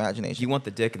in your own imagination. You want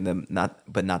the dick and the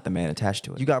not the man attached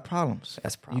to it. You got problems.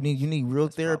 That's You need real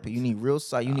therapy. problems. You need real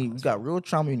sight. You got real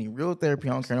trauma. You need real therapy.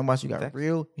 I don't care nobody. You got Facts.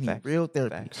 real. You need Facts. real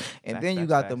therapy. Facts. And Facts, then you facts,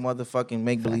 got the facts. motherfucking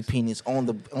make believe penis on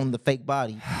the fake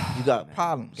body. You got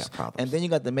problems. You got problems. And then you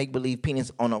got the make believe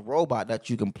penis on a robot that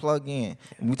you can plug in.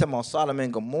 And we talking about Sodom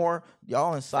and Gomorrah.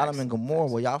 Y'all in Sodom and Gomorrah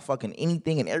where y'all fucking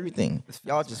anything and everything.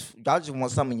 Y'all just want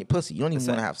something in your pussy. You don't even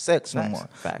want to have sex no Facts. more.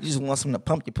 Facts. You just want something to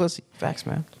pump your pussy. Facts,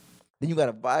 man. Then you got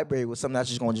to vibrate with something that's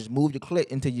just going to just move your clit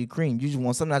into your cream. You just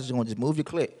want something that's just going to just move your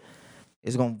clit.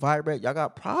 It's going to vibrate. Y'all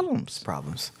got problems.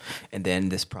 Problems. And then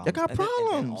this problem. got And then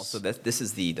problems. also, this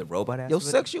is the robot aspect.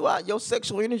 Your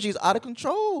sexual energy is out of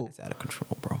control. It's out of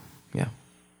control, bro. Yeah.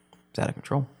 It's out of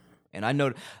control. And I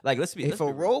know, like, let's be. If let's a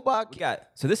be real. robot We got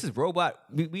so this is robot.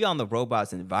 We on the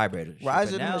robots and vibrators. shit,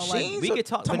 Rise but of the now, Machines? Like, we could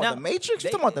talk Talking but about now, the Matrix?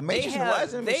 Talking about the Matrix and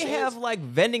Rise of the They Machines? have like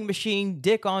vending machine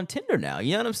dick on Tinder now.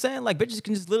 You know what I'm saying? Like bitches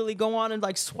can just literally go on and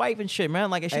like swipe and shit, man.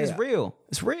 Like that shit is real.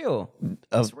 It's real.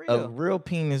 It's real. A real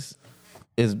penis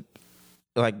is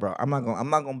like, bro. I'm not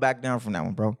gonna back down from that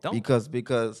one, bro. Don't. Because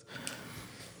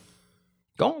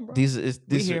Go on, bro.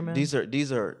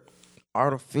 these are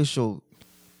artificial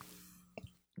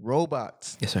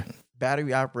robots, Yes, sir.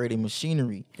 battery operated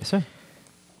machinery Yes, sir.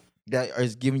 that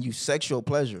is giving you sexual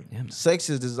pleasure. Yeah, man. Sex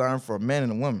is designed for a man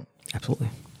and a woman. Absolutely.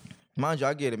 Mind you,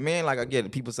 I get it, man. Like I get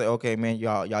it. People say, okay, man,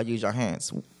 y'all use your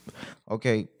hands.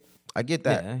 Okay, I get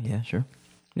that. Yeah, sure.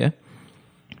 Yeah.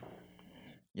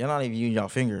 Y'all not even using y'all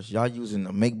fingers. Y'all using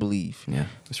the make believe. Yeah,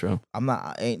 that's real.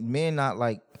 Men not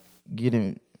like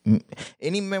getting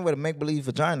any man with a make believe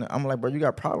vagina. I'm like, bro, you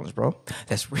got problems, bro.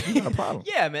 That's real. You got a problem.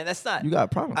 Yeah, man, that's not. You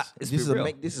got problems. It's This is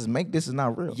real. This is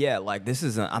not real. Yeah, like this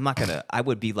isn't. I'm not gonna. I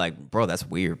would be like, bro, that's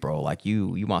weird, bro. Like you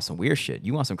want some weird shit.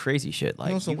 You want some crazy shit.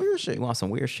 Like want some weird shit. You want some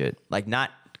weird shit. Like not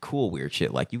cool weird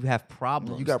shit. Like you have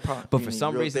problems. You got problems. But You for need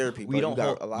some real reason, therapy, we bro. don't You got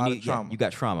hold. a lot you of need- yeah, trauma. you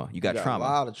got trauma. You got got a trauma.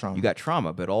 lot of trauma. You got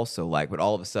trauma, but also like, but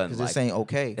all of a sudden, Because like, this ain't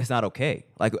okay. it's not okay.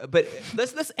 Like, but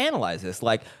let's analyze this.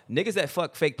 Like niggas that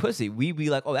fuck fake pussy, we be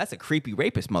like, oh, that's a creepy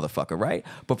rapist motherfucker, right?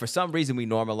 But for some reason, we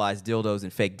normalize dildos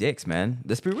and fake dicks, man.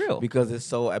 Let's be real. Because it's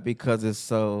so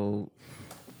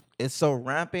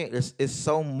rampant. It's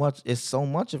so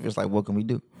much of it. It's like, what can we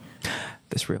do?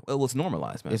 That's real. Well, it's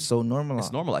normalized, man. It's so normalized.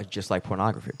 It's normalized, just like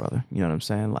pornography, brother. You know what I'm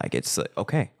saying? Like it's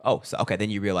okay. Oh, so, okay. Then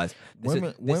you realize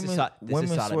Women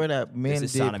swear that men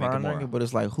did pornography, but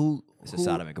it's like who? This is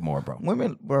Sodom and Gomorrah, bro.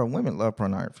 Women love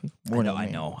pornography. More than I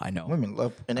men. know. Women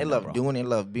love, and they I know, love bro. doing. They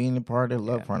love being a part. They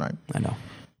love pornography. I know.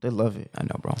 They love it. I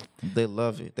know, bro. They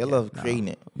love it. They love creating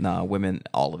it. Nah, women,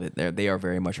 all of it. They are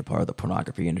very much a part of the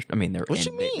pornography industry. I mean, they're. What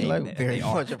you mean? Very they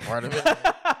are. much a part of it.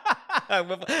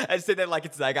 I say that like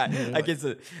it's like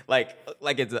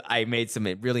I made some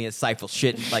really insightful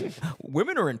shit. Like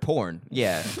women are in porn.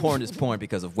 Yeah, porn is porn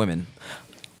because of women.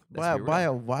 By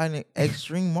a wide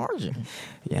extreme margin.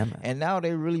 Yeah, man. And now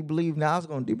they really believe now it's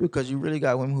gonna do because you really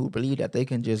got women who believe that they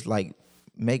can just like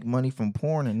make money from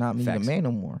porn and not need a Facts. man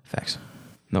no more. Facts.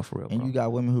 No, for real. And bro. you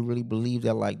got women who really believe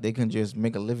that like they can just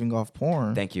make a living off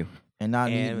porn. Thank you. And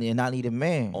not need a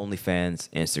man. OnlyFans,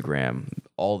 Instagram,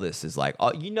 all this is like,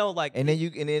 like. And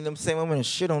then them same women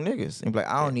shit on niggas and be like,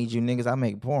 I don't need you niggas, I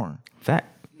make porn.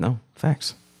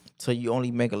 Facts. So you only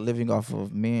make a living off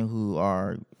of men who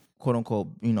are quote unquote,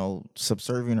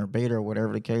 subservient or beta or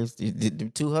whatever the case. The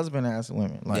two husband ass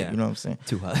women. Like, Yeah. you know what I'm saying?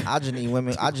 Two husbands. I just need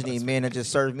women, I just need men that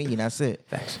just serve me and that's it.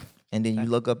 Facts. And then you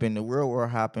look up in the real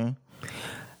world happen.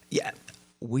 Yeah.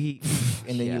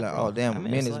 And then you're like, bro. oh damn, I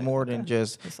mean, men it's is like, more than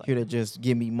just it's like- here to just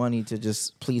give me money to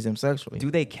just please him sexually.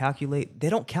 Do they calculate? They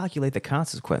don't calculate the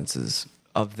consequences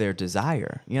of their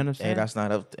desire. You know what I'm saying? Hey, that's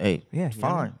not up. Hey, yeah,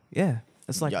 fine. Yeah,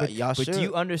 It's like, Y'all but do you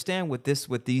should. understand what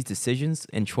these decisions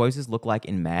and choices look like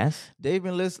in mass? They've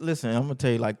been listen. I'm gonna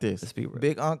tell you like this. Let's be real.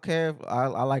 Big Unc Kev, I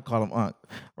like call him Unc,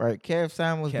 right? Kev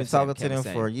Samuels been Kev Sam, talking to Kevin them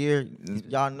Sam. for a year.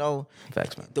 Y'all know,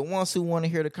 Facts, man. the ones who want to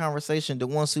hear the conversation, the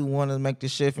ones who want to make the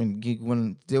shift and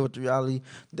want to deal with the reality,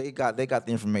 they got the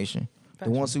information. The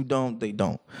ones who don't, they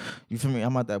don't. You feel me?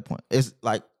 I'm at that point. It's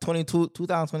like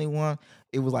 2021.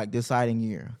 It was like deciding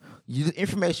year.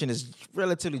 Information is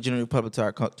relatively generally public to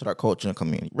our culture and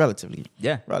community. Relatively,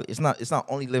 Yeah. Right. It's not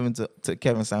only limited to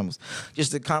Kevin Samuels.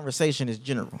 Just the conversation is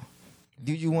general.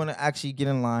 Do you want to actually get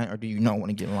in line, or do you not want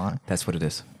to get in line? That's what it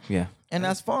is. Yeah. And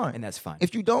that's fine. And that's fine.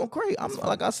 If you don't, great.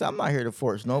 Like I said, I'm not here to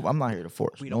force. No, I'm not here to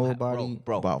force We don't have- nobody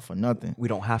bro. about for nothing. We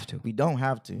don't have to. We don't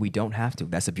have to. We don't have to.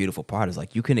 That's the beautiful part. Is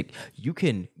like you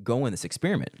can go in this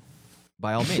experiment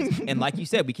by all means. And like you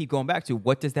said, we keep going back to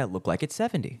what does that look like at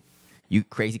 70? You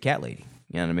crazy cat lady.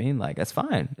 You know what I mean? Like that's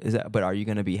fine. But are you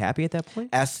going to be happy at that point?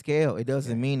 At scale, it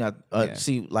doesn't mean that. Yeah.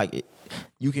 See, like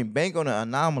you can bank on an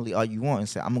anomaly all you want and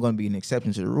say I'm going to be an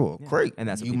exception to the rule. Great, And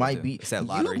that's what you people might do. be. It's that You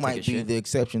lottery might ticket be shit. the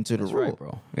exception to the That's rule, right,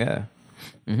 bro. Yeah.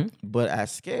 But at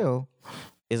scale,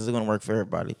 is it going to work for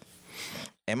everybody?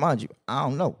 And mind you, I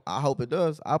don't know. I hope it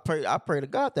does. I pray to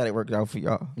God that it worked out for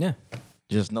y'all. Yeah.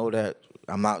 Just know that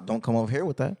I'm not. Don't come over here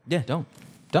with that. Yeah. Don't.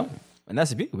 And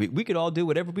that's the beauty. We could all do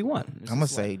whatever we want. It's I'm gonna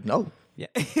just like- say no. Yeah.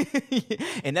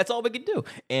 And that's all we can do.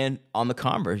 And on the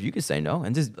converse, you can say no.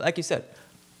 And just like you said,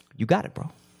 you got it, bro.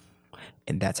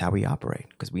 And that's how we operate.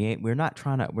 Because we're not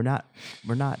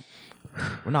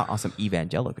on some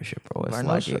evangelical shit, bro. It's We're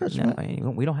not like church, no,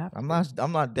 man. we don't have to.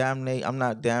 I'm not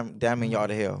damning y'all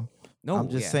to hell. No, I'm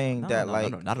just yeah. saying No, that no,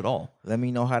 like no, not at all. let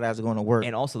me know how that's going to work.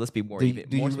 And also, let's be more do even.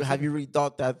 more you specific. have you really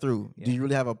thought that through? Do you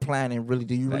really have a plan and really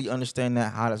do you really Facts. understand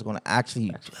that how that's going to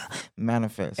actually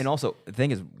manifest? And also, the thing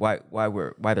is, why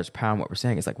there's power in what we're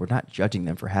saying is like we're not judging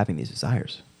them for having these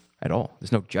desires at all.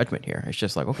 There's no judgment here. It's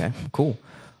just like, okay, cool.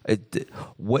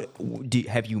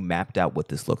 Have you mapped out what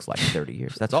this looks like in 30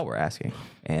 years? That's all we're asking.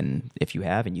 And if you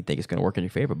have, and you think it's going to work in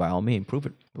your favor, by all means, prove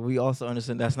it. But we also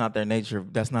understand that's not their nature.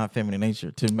 That's not feminine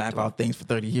nature to map out things for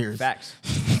 30 years. Facts.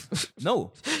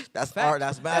 No, That's Facts.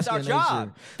 that's That's our masculine job.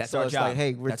 nature. That's so our it's job. like,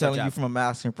 hey, we're That's our telling you job. from a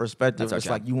masculine perspective. That's our It's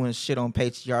job. like you want to shit on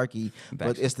patriarchy, but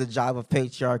Facts. it's the job of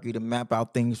patriarchy to map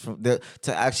out things to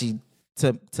actually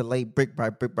to lay brick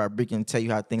by brick by brick and tell you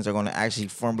how things are going to actually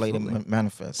formulate and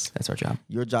manifest. that's our job.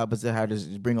 Your job is to have this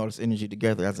bring all this energy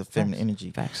together as a feminine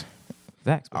energy. Facts.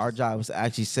 Our job is to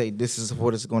actually say this is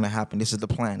what is going to happen. This is the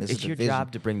plan. This It's is the your vision.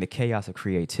 job to bring the chaos of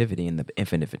creativity and the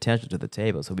infinite potential to the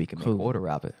table so we can make Cool. order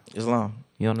out of it. Islam.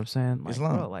 You know what I'm saying? Like,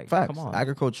 Islam. bro, like, Facts. come on.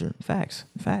 Agriculture. Facts.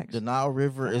 The Nile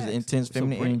River is Facts. intense So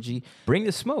feminine bring- energy. Bring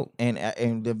the smoke. And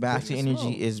the masculine Bring the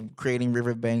energy smoke. is creating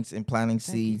riverbanks and planting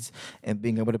seeds and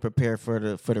being able to prepare for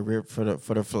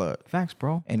the flood. Facts,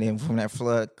 bro. And then from that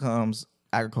flood comes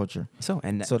agriculture. So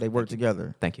They work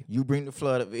together. Thank you. You bring the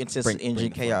flood of intense Bring energy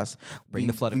the flood. chaos. Bring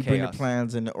the flood of we bring the chaos.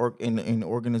 plans and in the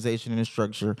organization and the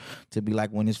structure to be like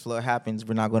when this flood happens,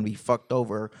 we're not going to be fucked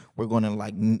over. We're going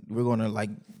to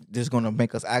this is going to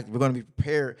make us act. We're going to be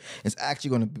prepared. It's actually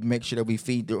going to make sure that we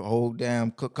feed the whole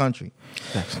damn country.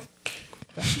 Facts,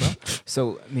 bro.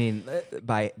 So I mean,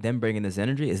 by them bringing this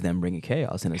energy is them bringing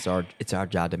chaos, and it's our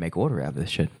job to make order out of this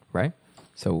shit, right?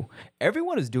 So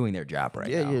everyone is doing their job right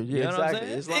now. You know what I'm exactly.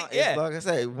 saying? Islam, Yeah. it's like I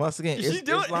say, once again, it's She's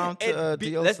doing Islam it. to And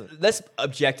Diosa. let's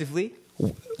objectively.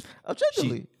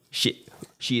 Objectively.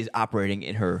 She is operating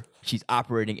in her. She's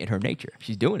operating in her nature.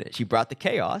 She's doing it. She brought the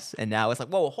chaos, and now it's like,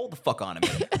 whoa, hold the fuck on a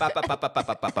minute. Bop, bop, bop, bop,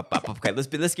 bop, bop, bop, bop. Okay,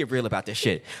 let's get real about this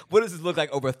shit. What does this look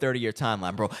like over a 30-year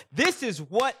timeline, bro? This is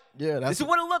what. This is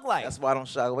what it looked like. That's why I don't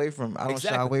shy away from. I don't shy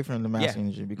Exactly. away from the masculine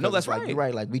Yeah. energy because No, that's it's like, right. You're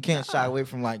right. Like we can't shy away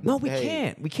from like. No, we hey,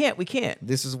 can't. We can't.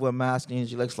 This is what masculine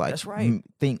energy looks like. That's right.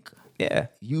 Think. Yeah.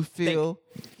 You feel.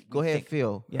 Go ahead. think.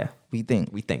 Feel. Yeah. We think.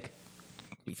 We think.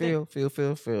 We feel.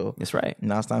 think. Feel. That's right.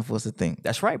 Now it's time for us to think.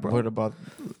 That's right, bro. What about?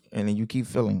 And then you keep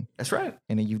feeling. That's right.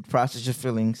 And then you process your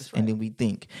feelings, right. and then we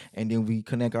think, and then we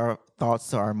connect our thoughts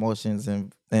to our emotions,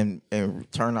 and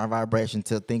turn our vibration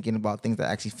to thinking about things that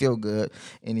actually feel good.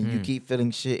 And then you keep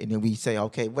feeling shit, and then we say,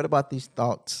 okay, what about these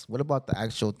thoughts? What about the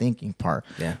actual thinking part?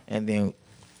 Yeah. And then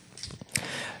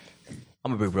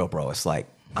I'm gonna be real, bro. It's like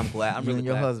I'm glad. I'm you really and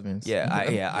your glad. husbands. Yeah,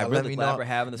 I'm Y'all let really me glad know. we're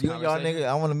having this You and y'all conversation. niggas,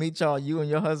 I want to meet y'all. You and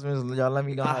your husbands. Y'all let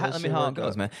me know how this Let me shit know how it work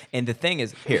goes, out. man. And the thing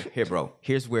is, here, bro.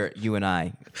 Here's where you and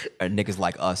I, niggas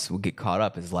like us, will get caught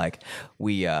up. Is like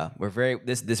we're very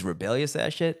this rebellious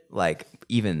ass shit. Like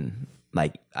even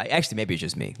like actually maybe it's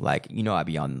just me. Like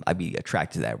I'd be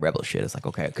attracted to that rebel shit. It's like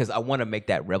okay, because I want to make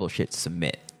that rebel shit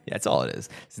submit. That's all it is.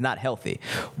 It's not healthy,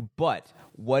 but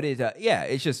what it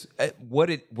it's just what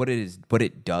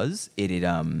it does. It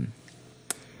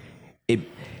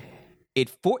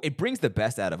brings the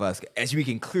best out of us, as we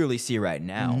can clearly see right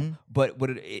now. But what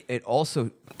it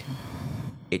also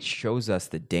it shows us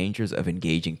the dangers of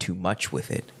engaging too much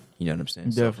with it. You know what I'm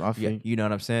saying? So, I feel you know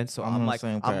what I'm saying? So I'm on the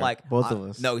same track. Both of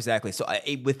us. No, exactly. So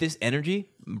with this energy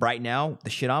right now, the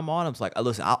shit I'm on, I'm just like,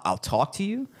 listen, I'll talk to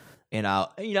you, and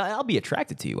I'll be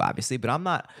attracted to you, obviously, but I'm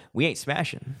not. We ain't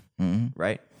smashing,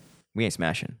 right? We ain't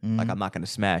smashing. Like, I'm not gonna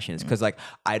smash, and it's because like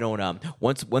I don't.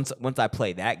 Once I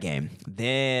play that game,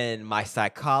 then my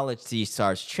psychology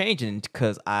starts changing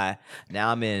because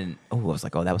I'm in. Oh, I was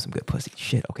like, oh, that was some good pussy.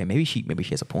 Shit. Okay, maybe she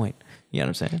has a point. You know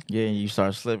what I'm saying? Yeah, and you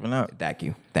start slipping up. Thank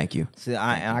you. See,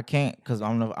 I can't, because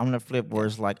I'm the flip where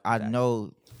it's like I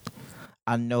know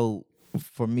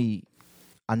for me,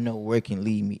 I know where it can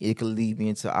lead me. It could lead me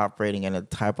into operating in a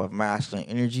type of masculine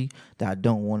energy that I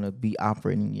don't want to be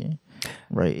operating in,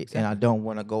 right? Exactly. And I don't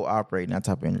want to go operate in that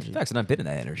type of energy. Facts, and I've been in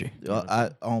that energy.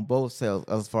 On both sides,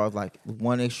 as far as like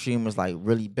one extreme is like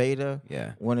really beta,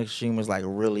 one extreme is like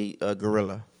really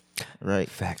gorilla. Right.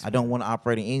 Facts. I don't want to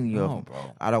operate in any of them.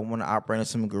 Bro. I don't want to operate in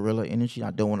some gorilla energy. I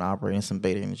don't want to operate in some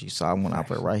beta energy. So I want to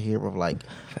operate right here with like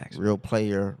real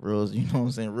player, real, you know what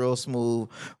I'm saying, real smooth,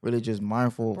 really just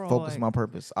mindful, focus my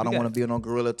purpose. I don't want to be on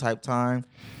gorilla type time,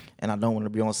 and I don't want to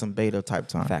be on some beta type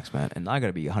time. Facts, man. And I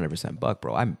gotta be 100% buck,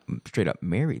 bro. I'm straight up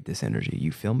married this energy.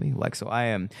 You feel me? Like, so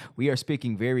we are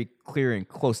speaking very clear and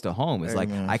close to home. It's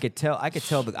like I could tell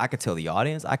the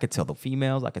audience, I could tell the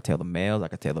females, I could tell the males, I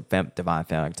could tell the divine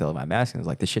family, I could tell the divine masculines,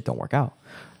 like, this shit don't work out.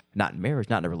 Not in marriage,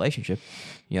 not in a relationship.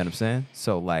 You know what I'm saying?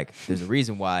 So like, there's a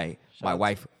reason why my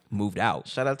wife moved out.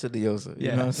 Shout out to Diosa. You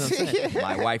know what I'm saying?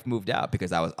 My wife moved out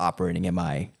because I was operating in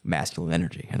my masculine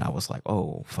energy, and I was like,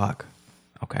 oh fuck.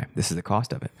 Okay, this is the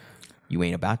cost of it. You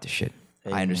ain't about this shit.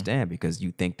 Amen. I understand, because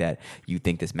you think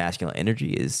this masculine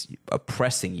energy is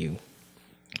oppressing you.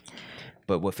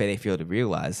 But what they fail to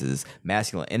realize is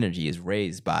masculine energy is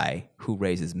raised by who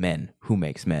raises men, who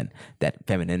makes men, that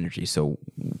feminine energy. So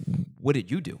what did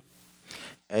you do?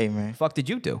 Amen. Fuck did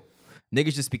you do?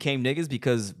 Niggas just became niggas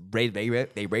because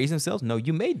they raised themselves? No,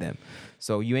 you made them.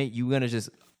 So you gonna just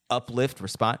uplift,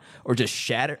 respond, or just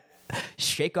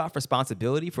shake off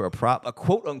responsibility for a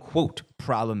quote unquote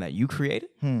problem that you created?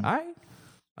 All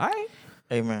right.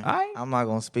 Hey man, I'm not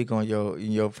gonna speak on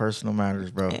your personal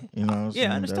matters, bro. You know what I'm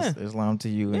saying? I understand. That's Islam to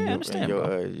you, and I understand,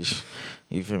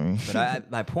 you feel me?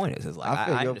 But my point is like, I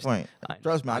feel your point.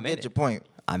 Trust me, I get your point.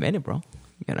 I'm in it, bro. You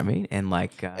know what I mean? And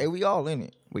like, hey, we all in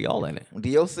it. We all in it.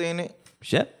 Dio's in it.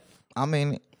 Shit. I'm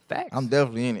in it. Facts. I'm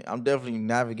definitely in it. I'm definitely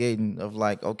navigating of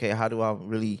like, okay, how do I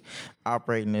really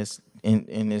operate in this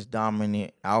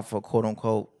dominant alpha, quote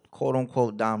unquote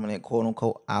dominant, quote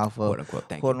unquote alpha,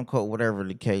 quote unquote whatever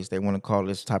the case they want to call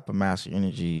this type of masculine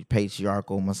energy,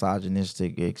 patriarchal,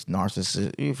 misogynistic,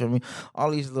 narcissist. You feel me?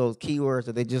 All these little keywords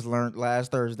that they just learned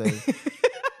last Thursday.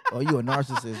 Oh, you a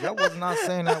narcissist. Y'all was not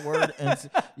saying that word. And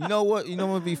you know what? You know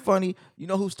what would be funny? You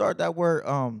know who started that word?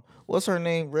 What's her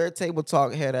name? Red Table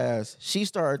Talk head ass. She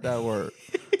started that word.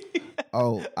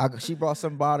 She brought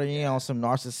somebody in on some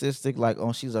narcissistic, like,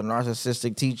 she's a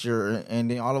narcissistic teacher.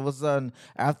 And then all of a sudden,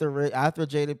 after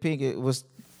Jada Pinkett was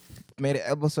made an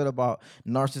episode about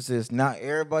narcissists. Now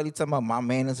everybody talking about my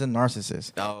man is a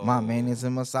narcissist. Oh. My man is a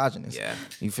misogynist. Yeah.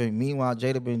 You feel me? Meanwhile,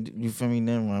 Jada been, you feel me?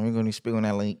 Never mind. We're gonna speak on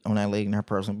that lady and her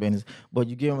personal business. But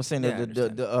you get what I'm saying?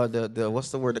 The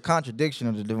what's the word? The contradiction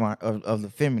of the divine of the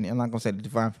feminine. I'm not gonna say the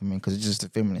divine feminine because it's just the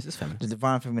feminine. It's just feminine. The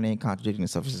divine feminine ain't contradicting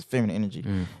itself. It's just feminine energy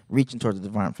reaching towards the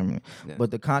divine feminine. Yeah.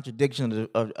 But the contradiction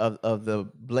of the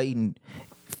blatant,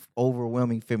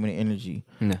 overwhelming feminine energy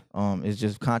is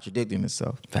just contradicting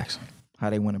itself. Facts. How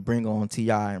they want to bring on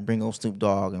T.I. and bring on Snoop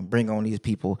Dogg and bring on these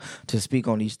people to speak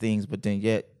on these things, but then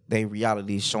yet they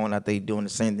reality is showing that they doing the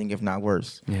same thing, if not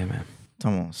worse. Yeah, man.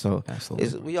 Come on, so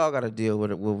we all got to deal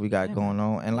with what we got going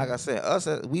on, and like I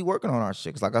said, we working on our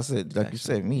shit. 'Cause like I said, like you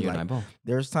said, me, like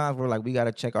there's times where like we got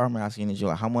to check our masculine energy,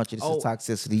 like how much of this is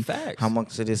toxicity, how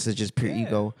much of this is just pure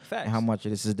ego, and how much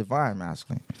of this is divine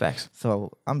masculine. Facts.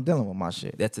 So I'm dealing with my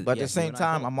shit. But at the same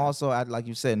time, I'm also like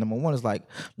you said, number one is like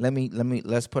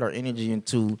let's put our energy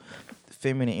into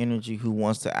feminine energy who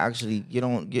wants to actually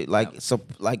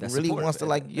really wants to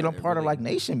like part of like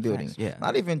nation building. Yeah.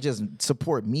 Not even just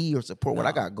support me or support what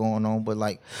I got going on, but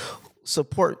like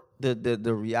support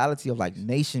the reality of like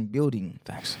nation building.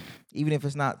 Facts. Even if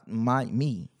it's not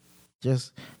me.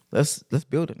 Just let's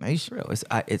build a nation. Real. It's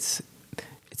a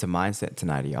mindset, it's an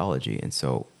ideology, and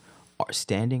so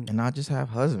standing and not just have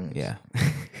husbands. Yeah.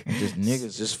 And just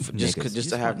niggas, just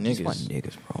to have niggas. Just want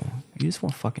niggas, bro. You just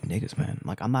want fucking niggas, man.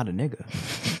 Like, I'm not a nigga.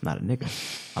 I'm not a nigga.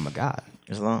 I'm a god.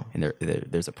 Islam. And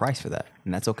there's a price for that.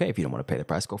 And that's okay if you don't want to pay the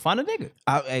price. Go find a nigga.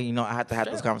 I have to have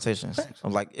those conversations.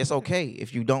 I'm like, it's okay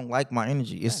if you don't like my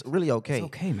energy. It's really okay. It's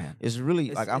okay, man. It's really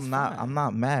It's- like it's fine. I'm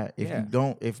not mad if Yeah. you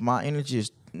don't. If my energy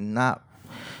is not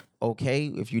okay,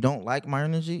 if you don't like my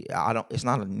energy, I don't. It's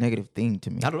not a negative thing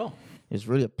to me. Not at all. It's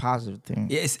really a positive thing.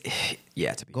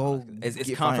 Yeah, to be Go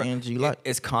honest. find energy you like.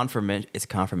 It's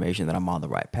confirmation that I'm on the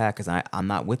right path because I'm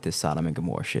not with this Sodom and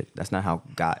Gomorrah shit. That's not how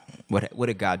God. What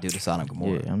did God do to Sodom and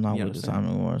Gomorrah? Yeah, I'm not You with this understand?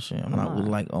 time anymore shit. I'm not with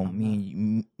like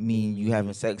me and you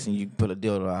having sex and you put a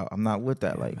dildo out. I'm not with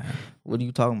that. Like, what are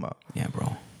you talking about? Yeah,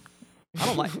 bro. I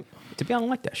don't like. To be honest, I don't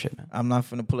like that shit, man. I'm not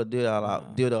finna pull a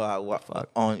dildo out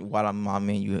while I'm my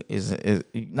menu is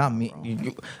not me.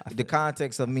 The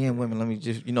context of me and women. Let me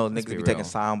just niggas be be taking real.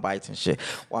 sound bites and shit.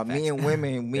 While me and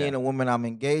women, me and a woman I'm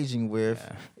engaging with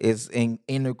is in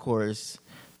intercourse.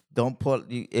 Don't pull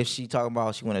if she talking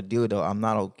about she want a dildo. I'm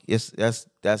not okay.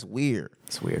 That's weird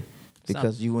It's weird.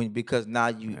 because now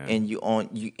you in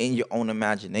your own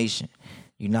imagination.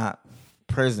 You're not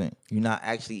present. You're not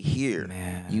actually here.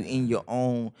 Man. You in your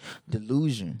own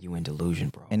delusion. You in delusion,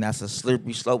 bro. And that's a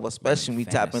slippery slope, especially when we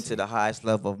tap Fantasy. into the highest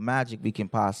level of magic we can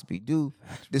possibly do.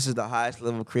 This is the highest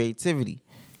level of creativity.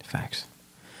 Facts.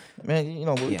 Man, we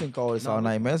Yeah. can call this No, all we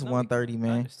night, can- man. It's no, 1:30, I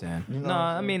man. understand. You know No, what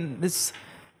I'm I mean this,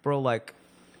 bro. Like,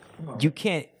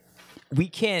 we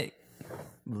can't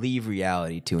leave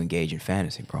reality to engage in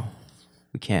fantasy, bro.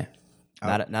 We can't.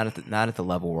 Not at the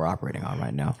level we're operating on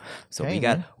right now. So Hey,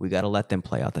 we got to let them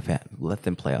play out the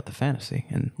fantasy.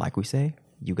 And like we say,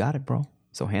 you got it, bro.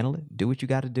 So handle it. Do what you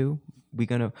got to do.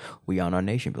 We on our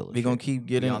nation building. We're gonna keep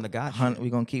getting on the God. We're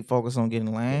gonna keep focused on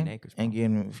getting land acres, and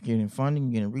getting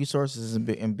funding, getting resources,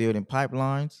 and building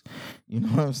pipelines. You know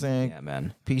what I'm saying? Yeah,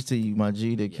 man. Peace to you, my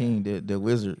G, the king, the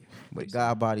wizard, What the he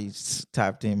God body's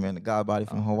tapped in, man. The God body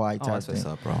from Hawaii Oh, tapped that's what's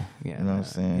in. up, bro. Yeah, You know what I'm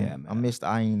saying? Yeah, man. I missed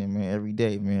Aina, man, every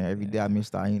day, man. Every day I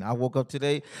missed Aina. I woke up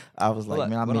today, I was like, Hold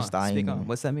man, I on, missed speak Aina. on.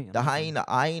 What's that mean? The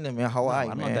Aina, man, Hawaii, I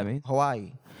don't know man. what that means.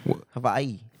 Hawaii.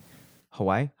 Hawaii.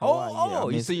 Hawaii. Hawaii, yeah, I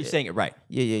missed So you're it. saying it right.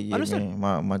 Yeah, Understood.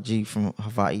 man. My G from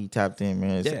Hawaii tapped in,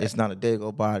 man. It's not a day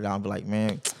go by that I'll be like,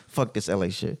 man, fuck this LA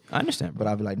shit. I understand, bro. But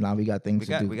I'll be like, nah, we got things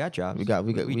to do. we got jobs. We got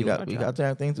doing our we jobs. got to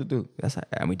have things to do.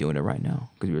 And we doing it right now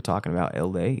because we were talking about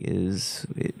LA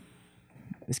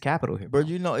it's capital here. But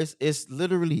it's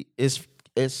literally it's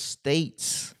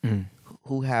states Mm.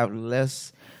 who have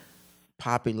less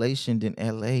population than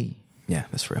LA. Yeah,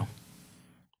 that's real.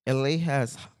 LA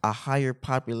has a higher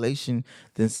population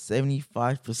than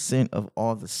 75% of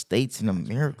all the states in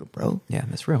America, bro. Yeah,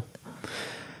 that's real.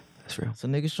 That's real. So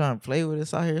niggas trying to play with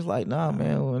us out here. It's like, nah,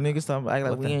 man. When niggas talking act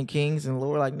like we ain't kings and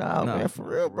Lord, like, nah, No, man, for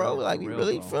real, bro. real, Like, we real,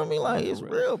 really bro. feel me? Like, it's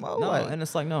real, bro. No, like, and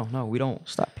it's like no, we don't.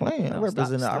 stop playing. No,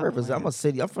 stop I'm a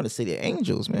city. I'm from the city of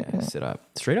angels, man. Yeah, sit up,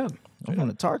 straight up. I'm from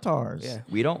the Tartars. Yeah,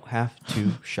 we don't have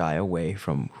to shy away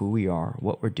from who we are,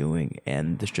 what we're doing,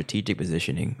 and the strategic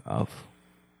positioning of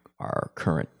our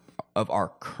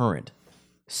current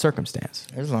circumstance.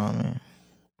 Islam, man.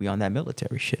 We on that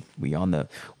military shit. We on the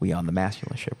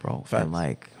masculine shit, bro. Facts. And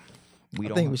like we I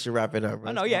don't. think we should wrap it up, bro.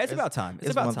 I know, yeah, it's about time.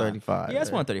 It's about 1:35. time. Yeah, it's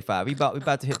 1:35. We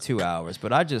about to hit 2 hours,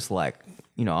 but I just like,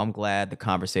 I'm glad the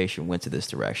conversation went to this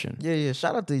direction. Yeah.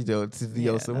 Shout out to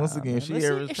Diosa. Once again, man. she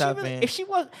Listen, ever tap in. if she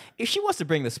wants to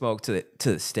bring the smoke to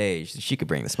the stage, she could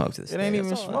bring the smoke to the It stage. ain't even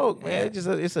That's all. smoke, man.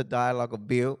 Yeah. It's a dialogue, a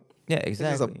build. Yeah, It's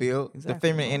exactly. just a build. Exactly, The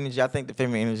feminine bro. energy. I think the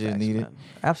feminine energy is Facts, needed. man.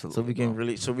 Absolutely. So we can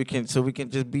really, so we can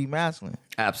just be masculine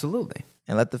Absolutely.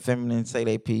 and let the feminine say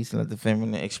their piece and let the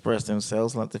feminine express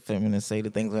themselves. And let the feminine say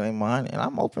the things on their mind. And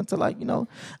I'm open to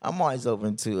I'm always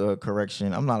open to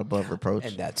correction. I'm not above reproach.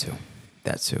 And that too.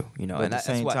 But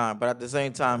But at the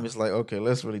same time, it's like, okay,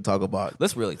 let's really talk about.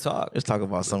 let's really talk. Let's talk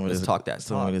about some of Let's this. talk that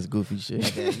some talk. of this goofy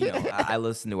shit. I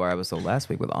listened to our episode last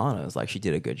week with Anna. It's like she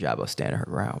did a good job of standing her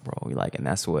ground, bro. And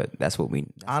that's what we.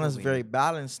 Anna's very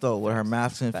balanced though with her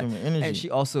masculine and feminine energy. And she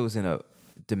also is in a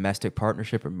domestic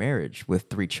partnership or marriage with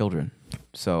 3 children.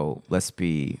 So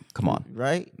come on,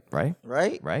 right. right?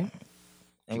 And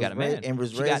She got a was ra- man. and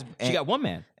was she raised got, she got one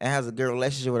man. and has a good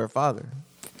relationship with her father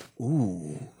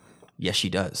Ooh, yes, she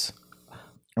does.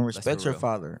 and respects her real.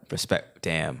 father. Respect,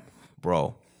 damn,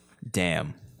 bro,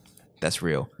 damn, that's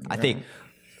real. I think,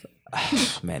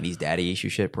 man, these daddy issue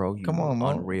shit, bro. Come on,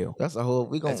 man. unreal. That's a whole.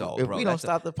 That's all, If bro. we don't That's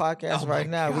stop the podcast Oh right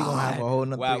my now, we gonna have a whole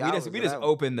nother. Wow, 3 we hours just of that.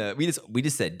 opened we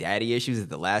just said daddy issues at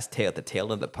the tail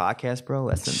end of the podcast, bro.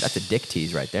 That's a dick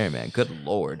tease right there, man. Good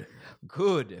lord,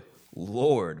 good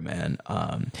Lord, man.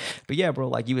 But yeah, bro,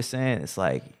 like you were saying, it's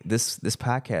like this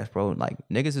podcast, bro, like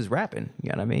niggas is rapping. You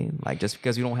know what I mean? Like just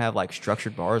because you don't have like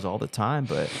structured bars all the time,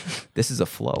 but this is a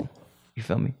flow. You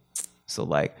feel me? So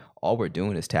like all we're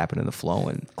doing is tapping in the flow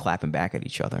and clapping back at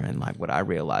each other. And like what I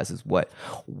realize is what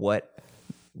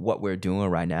we're doing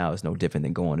right now is no different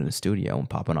than going in the studio and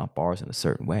popping off bars in a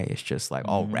certain way. It's just like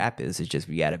all rap is just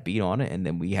we got a beat on it, and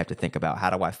then we have to think about how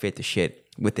do I fit the shit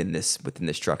within this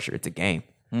structure. It's a game.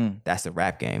 That's the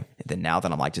rap game. And then now that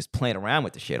I'm like just playing around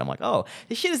with the shit, I'm like, oh,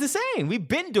 this shit is the same. We've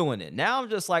been doing it. Now I'm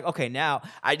just like, okay, now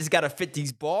I just gotta fit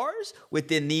these bars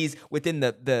within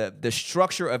the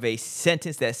structure of a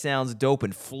sentence that sounds dope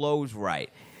and flows right.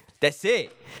 That's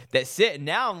it. And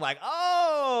now I'm like,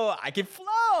 oh, I can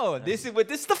flow. This is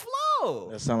the flow.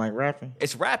 That sound like rapping.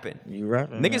 It's rapping. You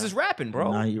rapping? Niggas is rapping,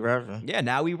 bro. Now you rapping. Yeah,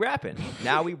 now we rapping.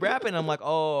 I'm like,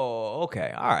 oh,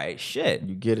 okay, all right, shit.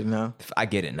 You get it now. I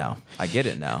get it now.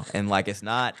 And like, it's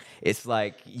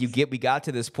like we got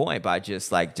to this point by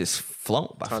just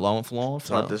flowing.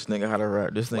 Taught this nigga how to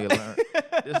rap. This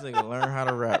nigga learned how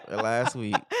to rap last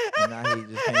week, and now he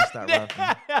just can't stop rapping.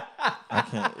 I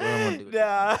can't. What am I gonna do?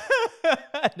 Nah.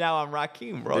 Now I'm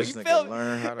Rakim, bro. This You nigga feel me?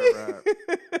 learned how to rap,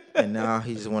 and now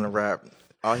he just want to rap.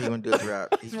 All he want to do is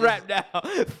rap. He's rap now. Fuck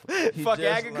just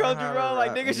agriculture, learned how to bro. Like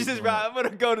rap. niggas He just just rap. I'm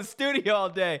gonna go to the studio all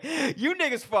day. You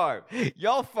niggas farm.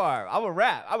 Y'all farm. I'm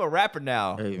a rapper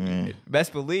now. Hey man.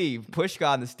 Best believe. Push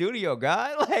God in the studio,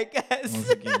 guy. Like Once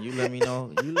again, you let me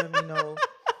know.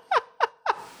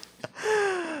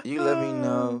 You let me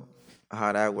know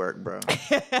how that worked, bro.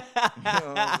 You know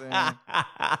what I'm saying?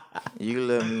 You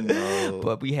let me know.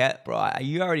 But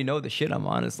you already know the shit I'm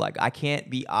on. It's like I can't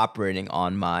be operating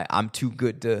on I'm too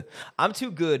good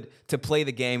to play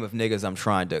the game of niggas I'm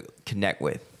trying to connect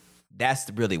with. That's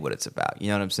really what it's about. You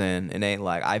know what I'm saying? It ain't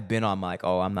like I've been on like,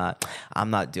 oh, I'm not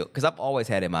because I've always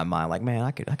had in my mind like, man,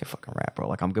 I could fucking rap, bro.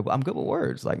 Like I'm good with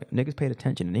words. Like niggas paid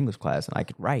attention in English class and I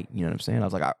could write. You know what I'm saying? I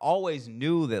was like, I always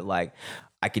knew that like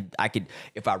I could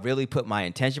if I really put my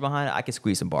intention behind it, I could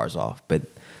squeeze some bars off. But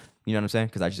you know what I'm saying?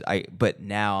 Because but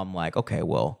now I'm like, okay,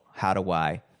 well, how do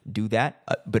I do that?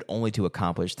 But only to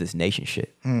accomplish this nation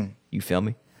shit. You feel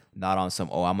me? Not on some,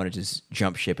 oh, I'm gonna just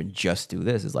jump ship and just do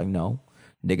this. It's like, no,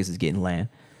 niggas is getting land,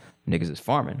 niggas is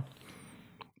farming,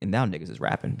 and now niggas is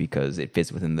rapping because it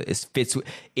fits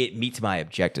it meets my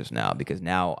objectives now. Because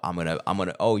now I'm gonna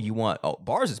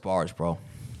bars is bars, bro.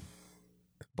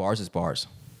 Bars is bars.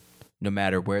 No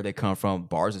matter where they come from,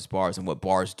 bars is bars, and what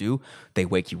bars do, they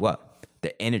wake you up.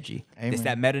 The energy. Amen. It's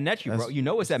that meta nature, bro. You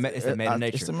know it's that it's the meta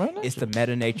nature. It's the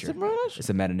meta nature. It's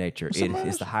the meta nature.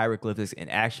 It's the hieroglyphics in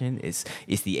action. It's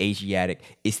the Asiatic.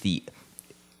 It's the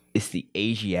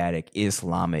Asiatic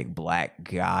Islamic black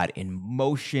God in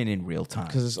motion in real time.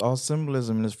 Because it's all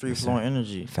symbolism and it's free flowing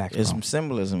energy. Facts, it's bro. some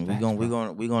symbolism.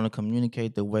 We're gonna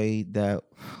communicate the way that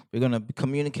we're gonna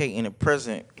communicate in the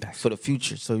present for the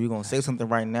future. So you're gonna say something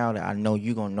right now that I know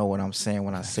you're gonna know what I'm saying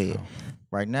when I say it.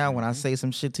 Right now, when I say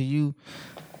some shit to you,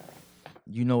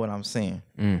 you know what I'm saying.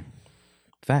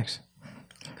 Facts.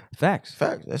 That's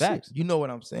Facts. it. You know what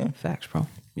I'm saying. Facts, bro.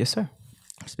 Yes, sir.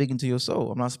 I'm speaking to your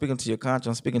soul. I'm not speaking to your conscience.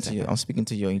 I'm speaking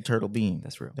to your eternal being.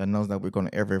 That's real. That knows that we're going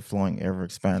to ever flowing, ever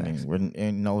expanding.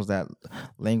 And knows that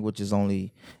language is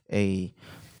only a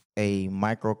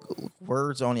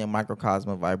words only a microcosm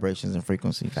of vibrations and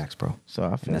frequencies. Facts, bro. So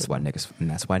I feel And that's why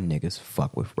niggas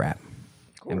fuck with rap.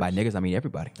 And by niggas, I mean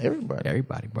everybody.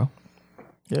 Everybody, bro.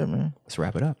 Yeah, man. Let's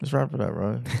wrap it up.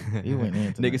 Bro. You went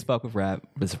in tonight. Niggas fuck with rap.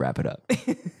 Let's wrap it up.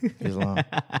 Islam.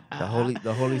 The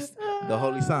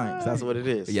holy science. That's what it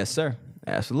is. Yes, sir.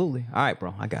 Absolutely. All right,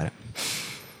 bro. I got it.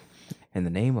 In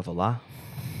the name of Allah,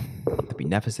 the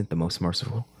Beneficent, the Most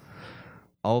Merciful.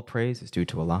 All praise is due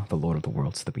to Allah, the Lord of the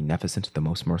worlds, the Beneficent, the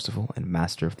Most Merciful, and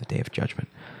Master of the Day of Judgment.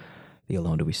 Thee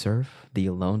alone do we serve. Thee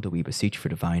alone do we beseech for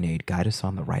divine aid. Guide us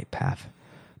on the right path.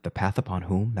 The path upon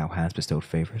whom thou hast bestowed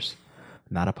favors.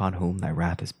 Not upon whom thy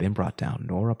wrath has been brought down,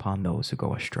 nor upon those who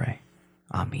go astray.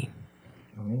 Ameen.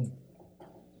 Amen.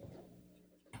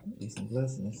 Peace and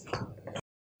blessings.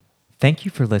 Thank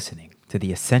you for listening to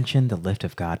the Ascension, the Lift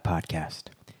of God podcast.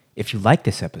 If you like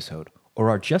this episode or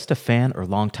are just a fan or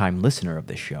longtime listener of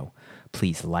this show,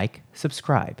 please like,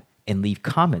 subscribe, and leave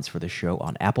comments for the show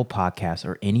on Apple Podcasts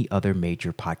or any other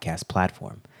major podcast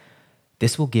platform.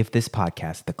 This will give this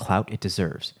podcast the clout it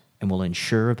deserves and will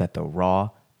ensure that the raw,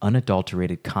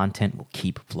 unadulterated content will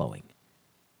keep flowing.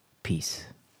 Peace.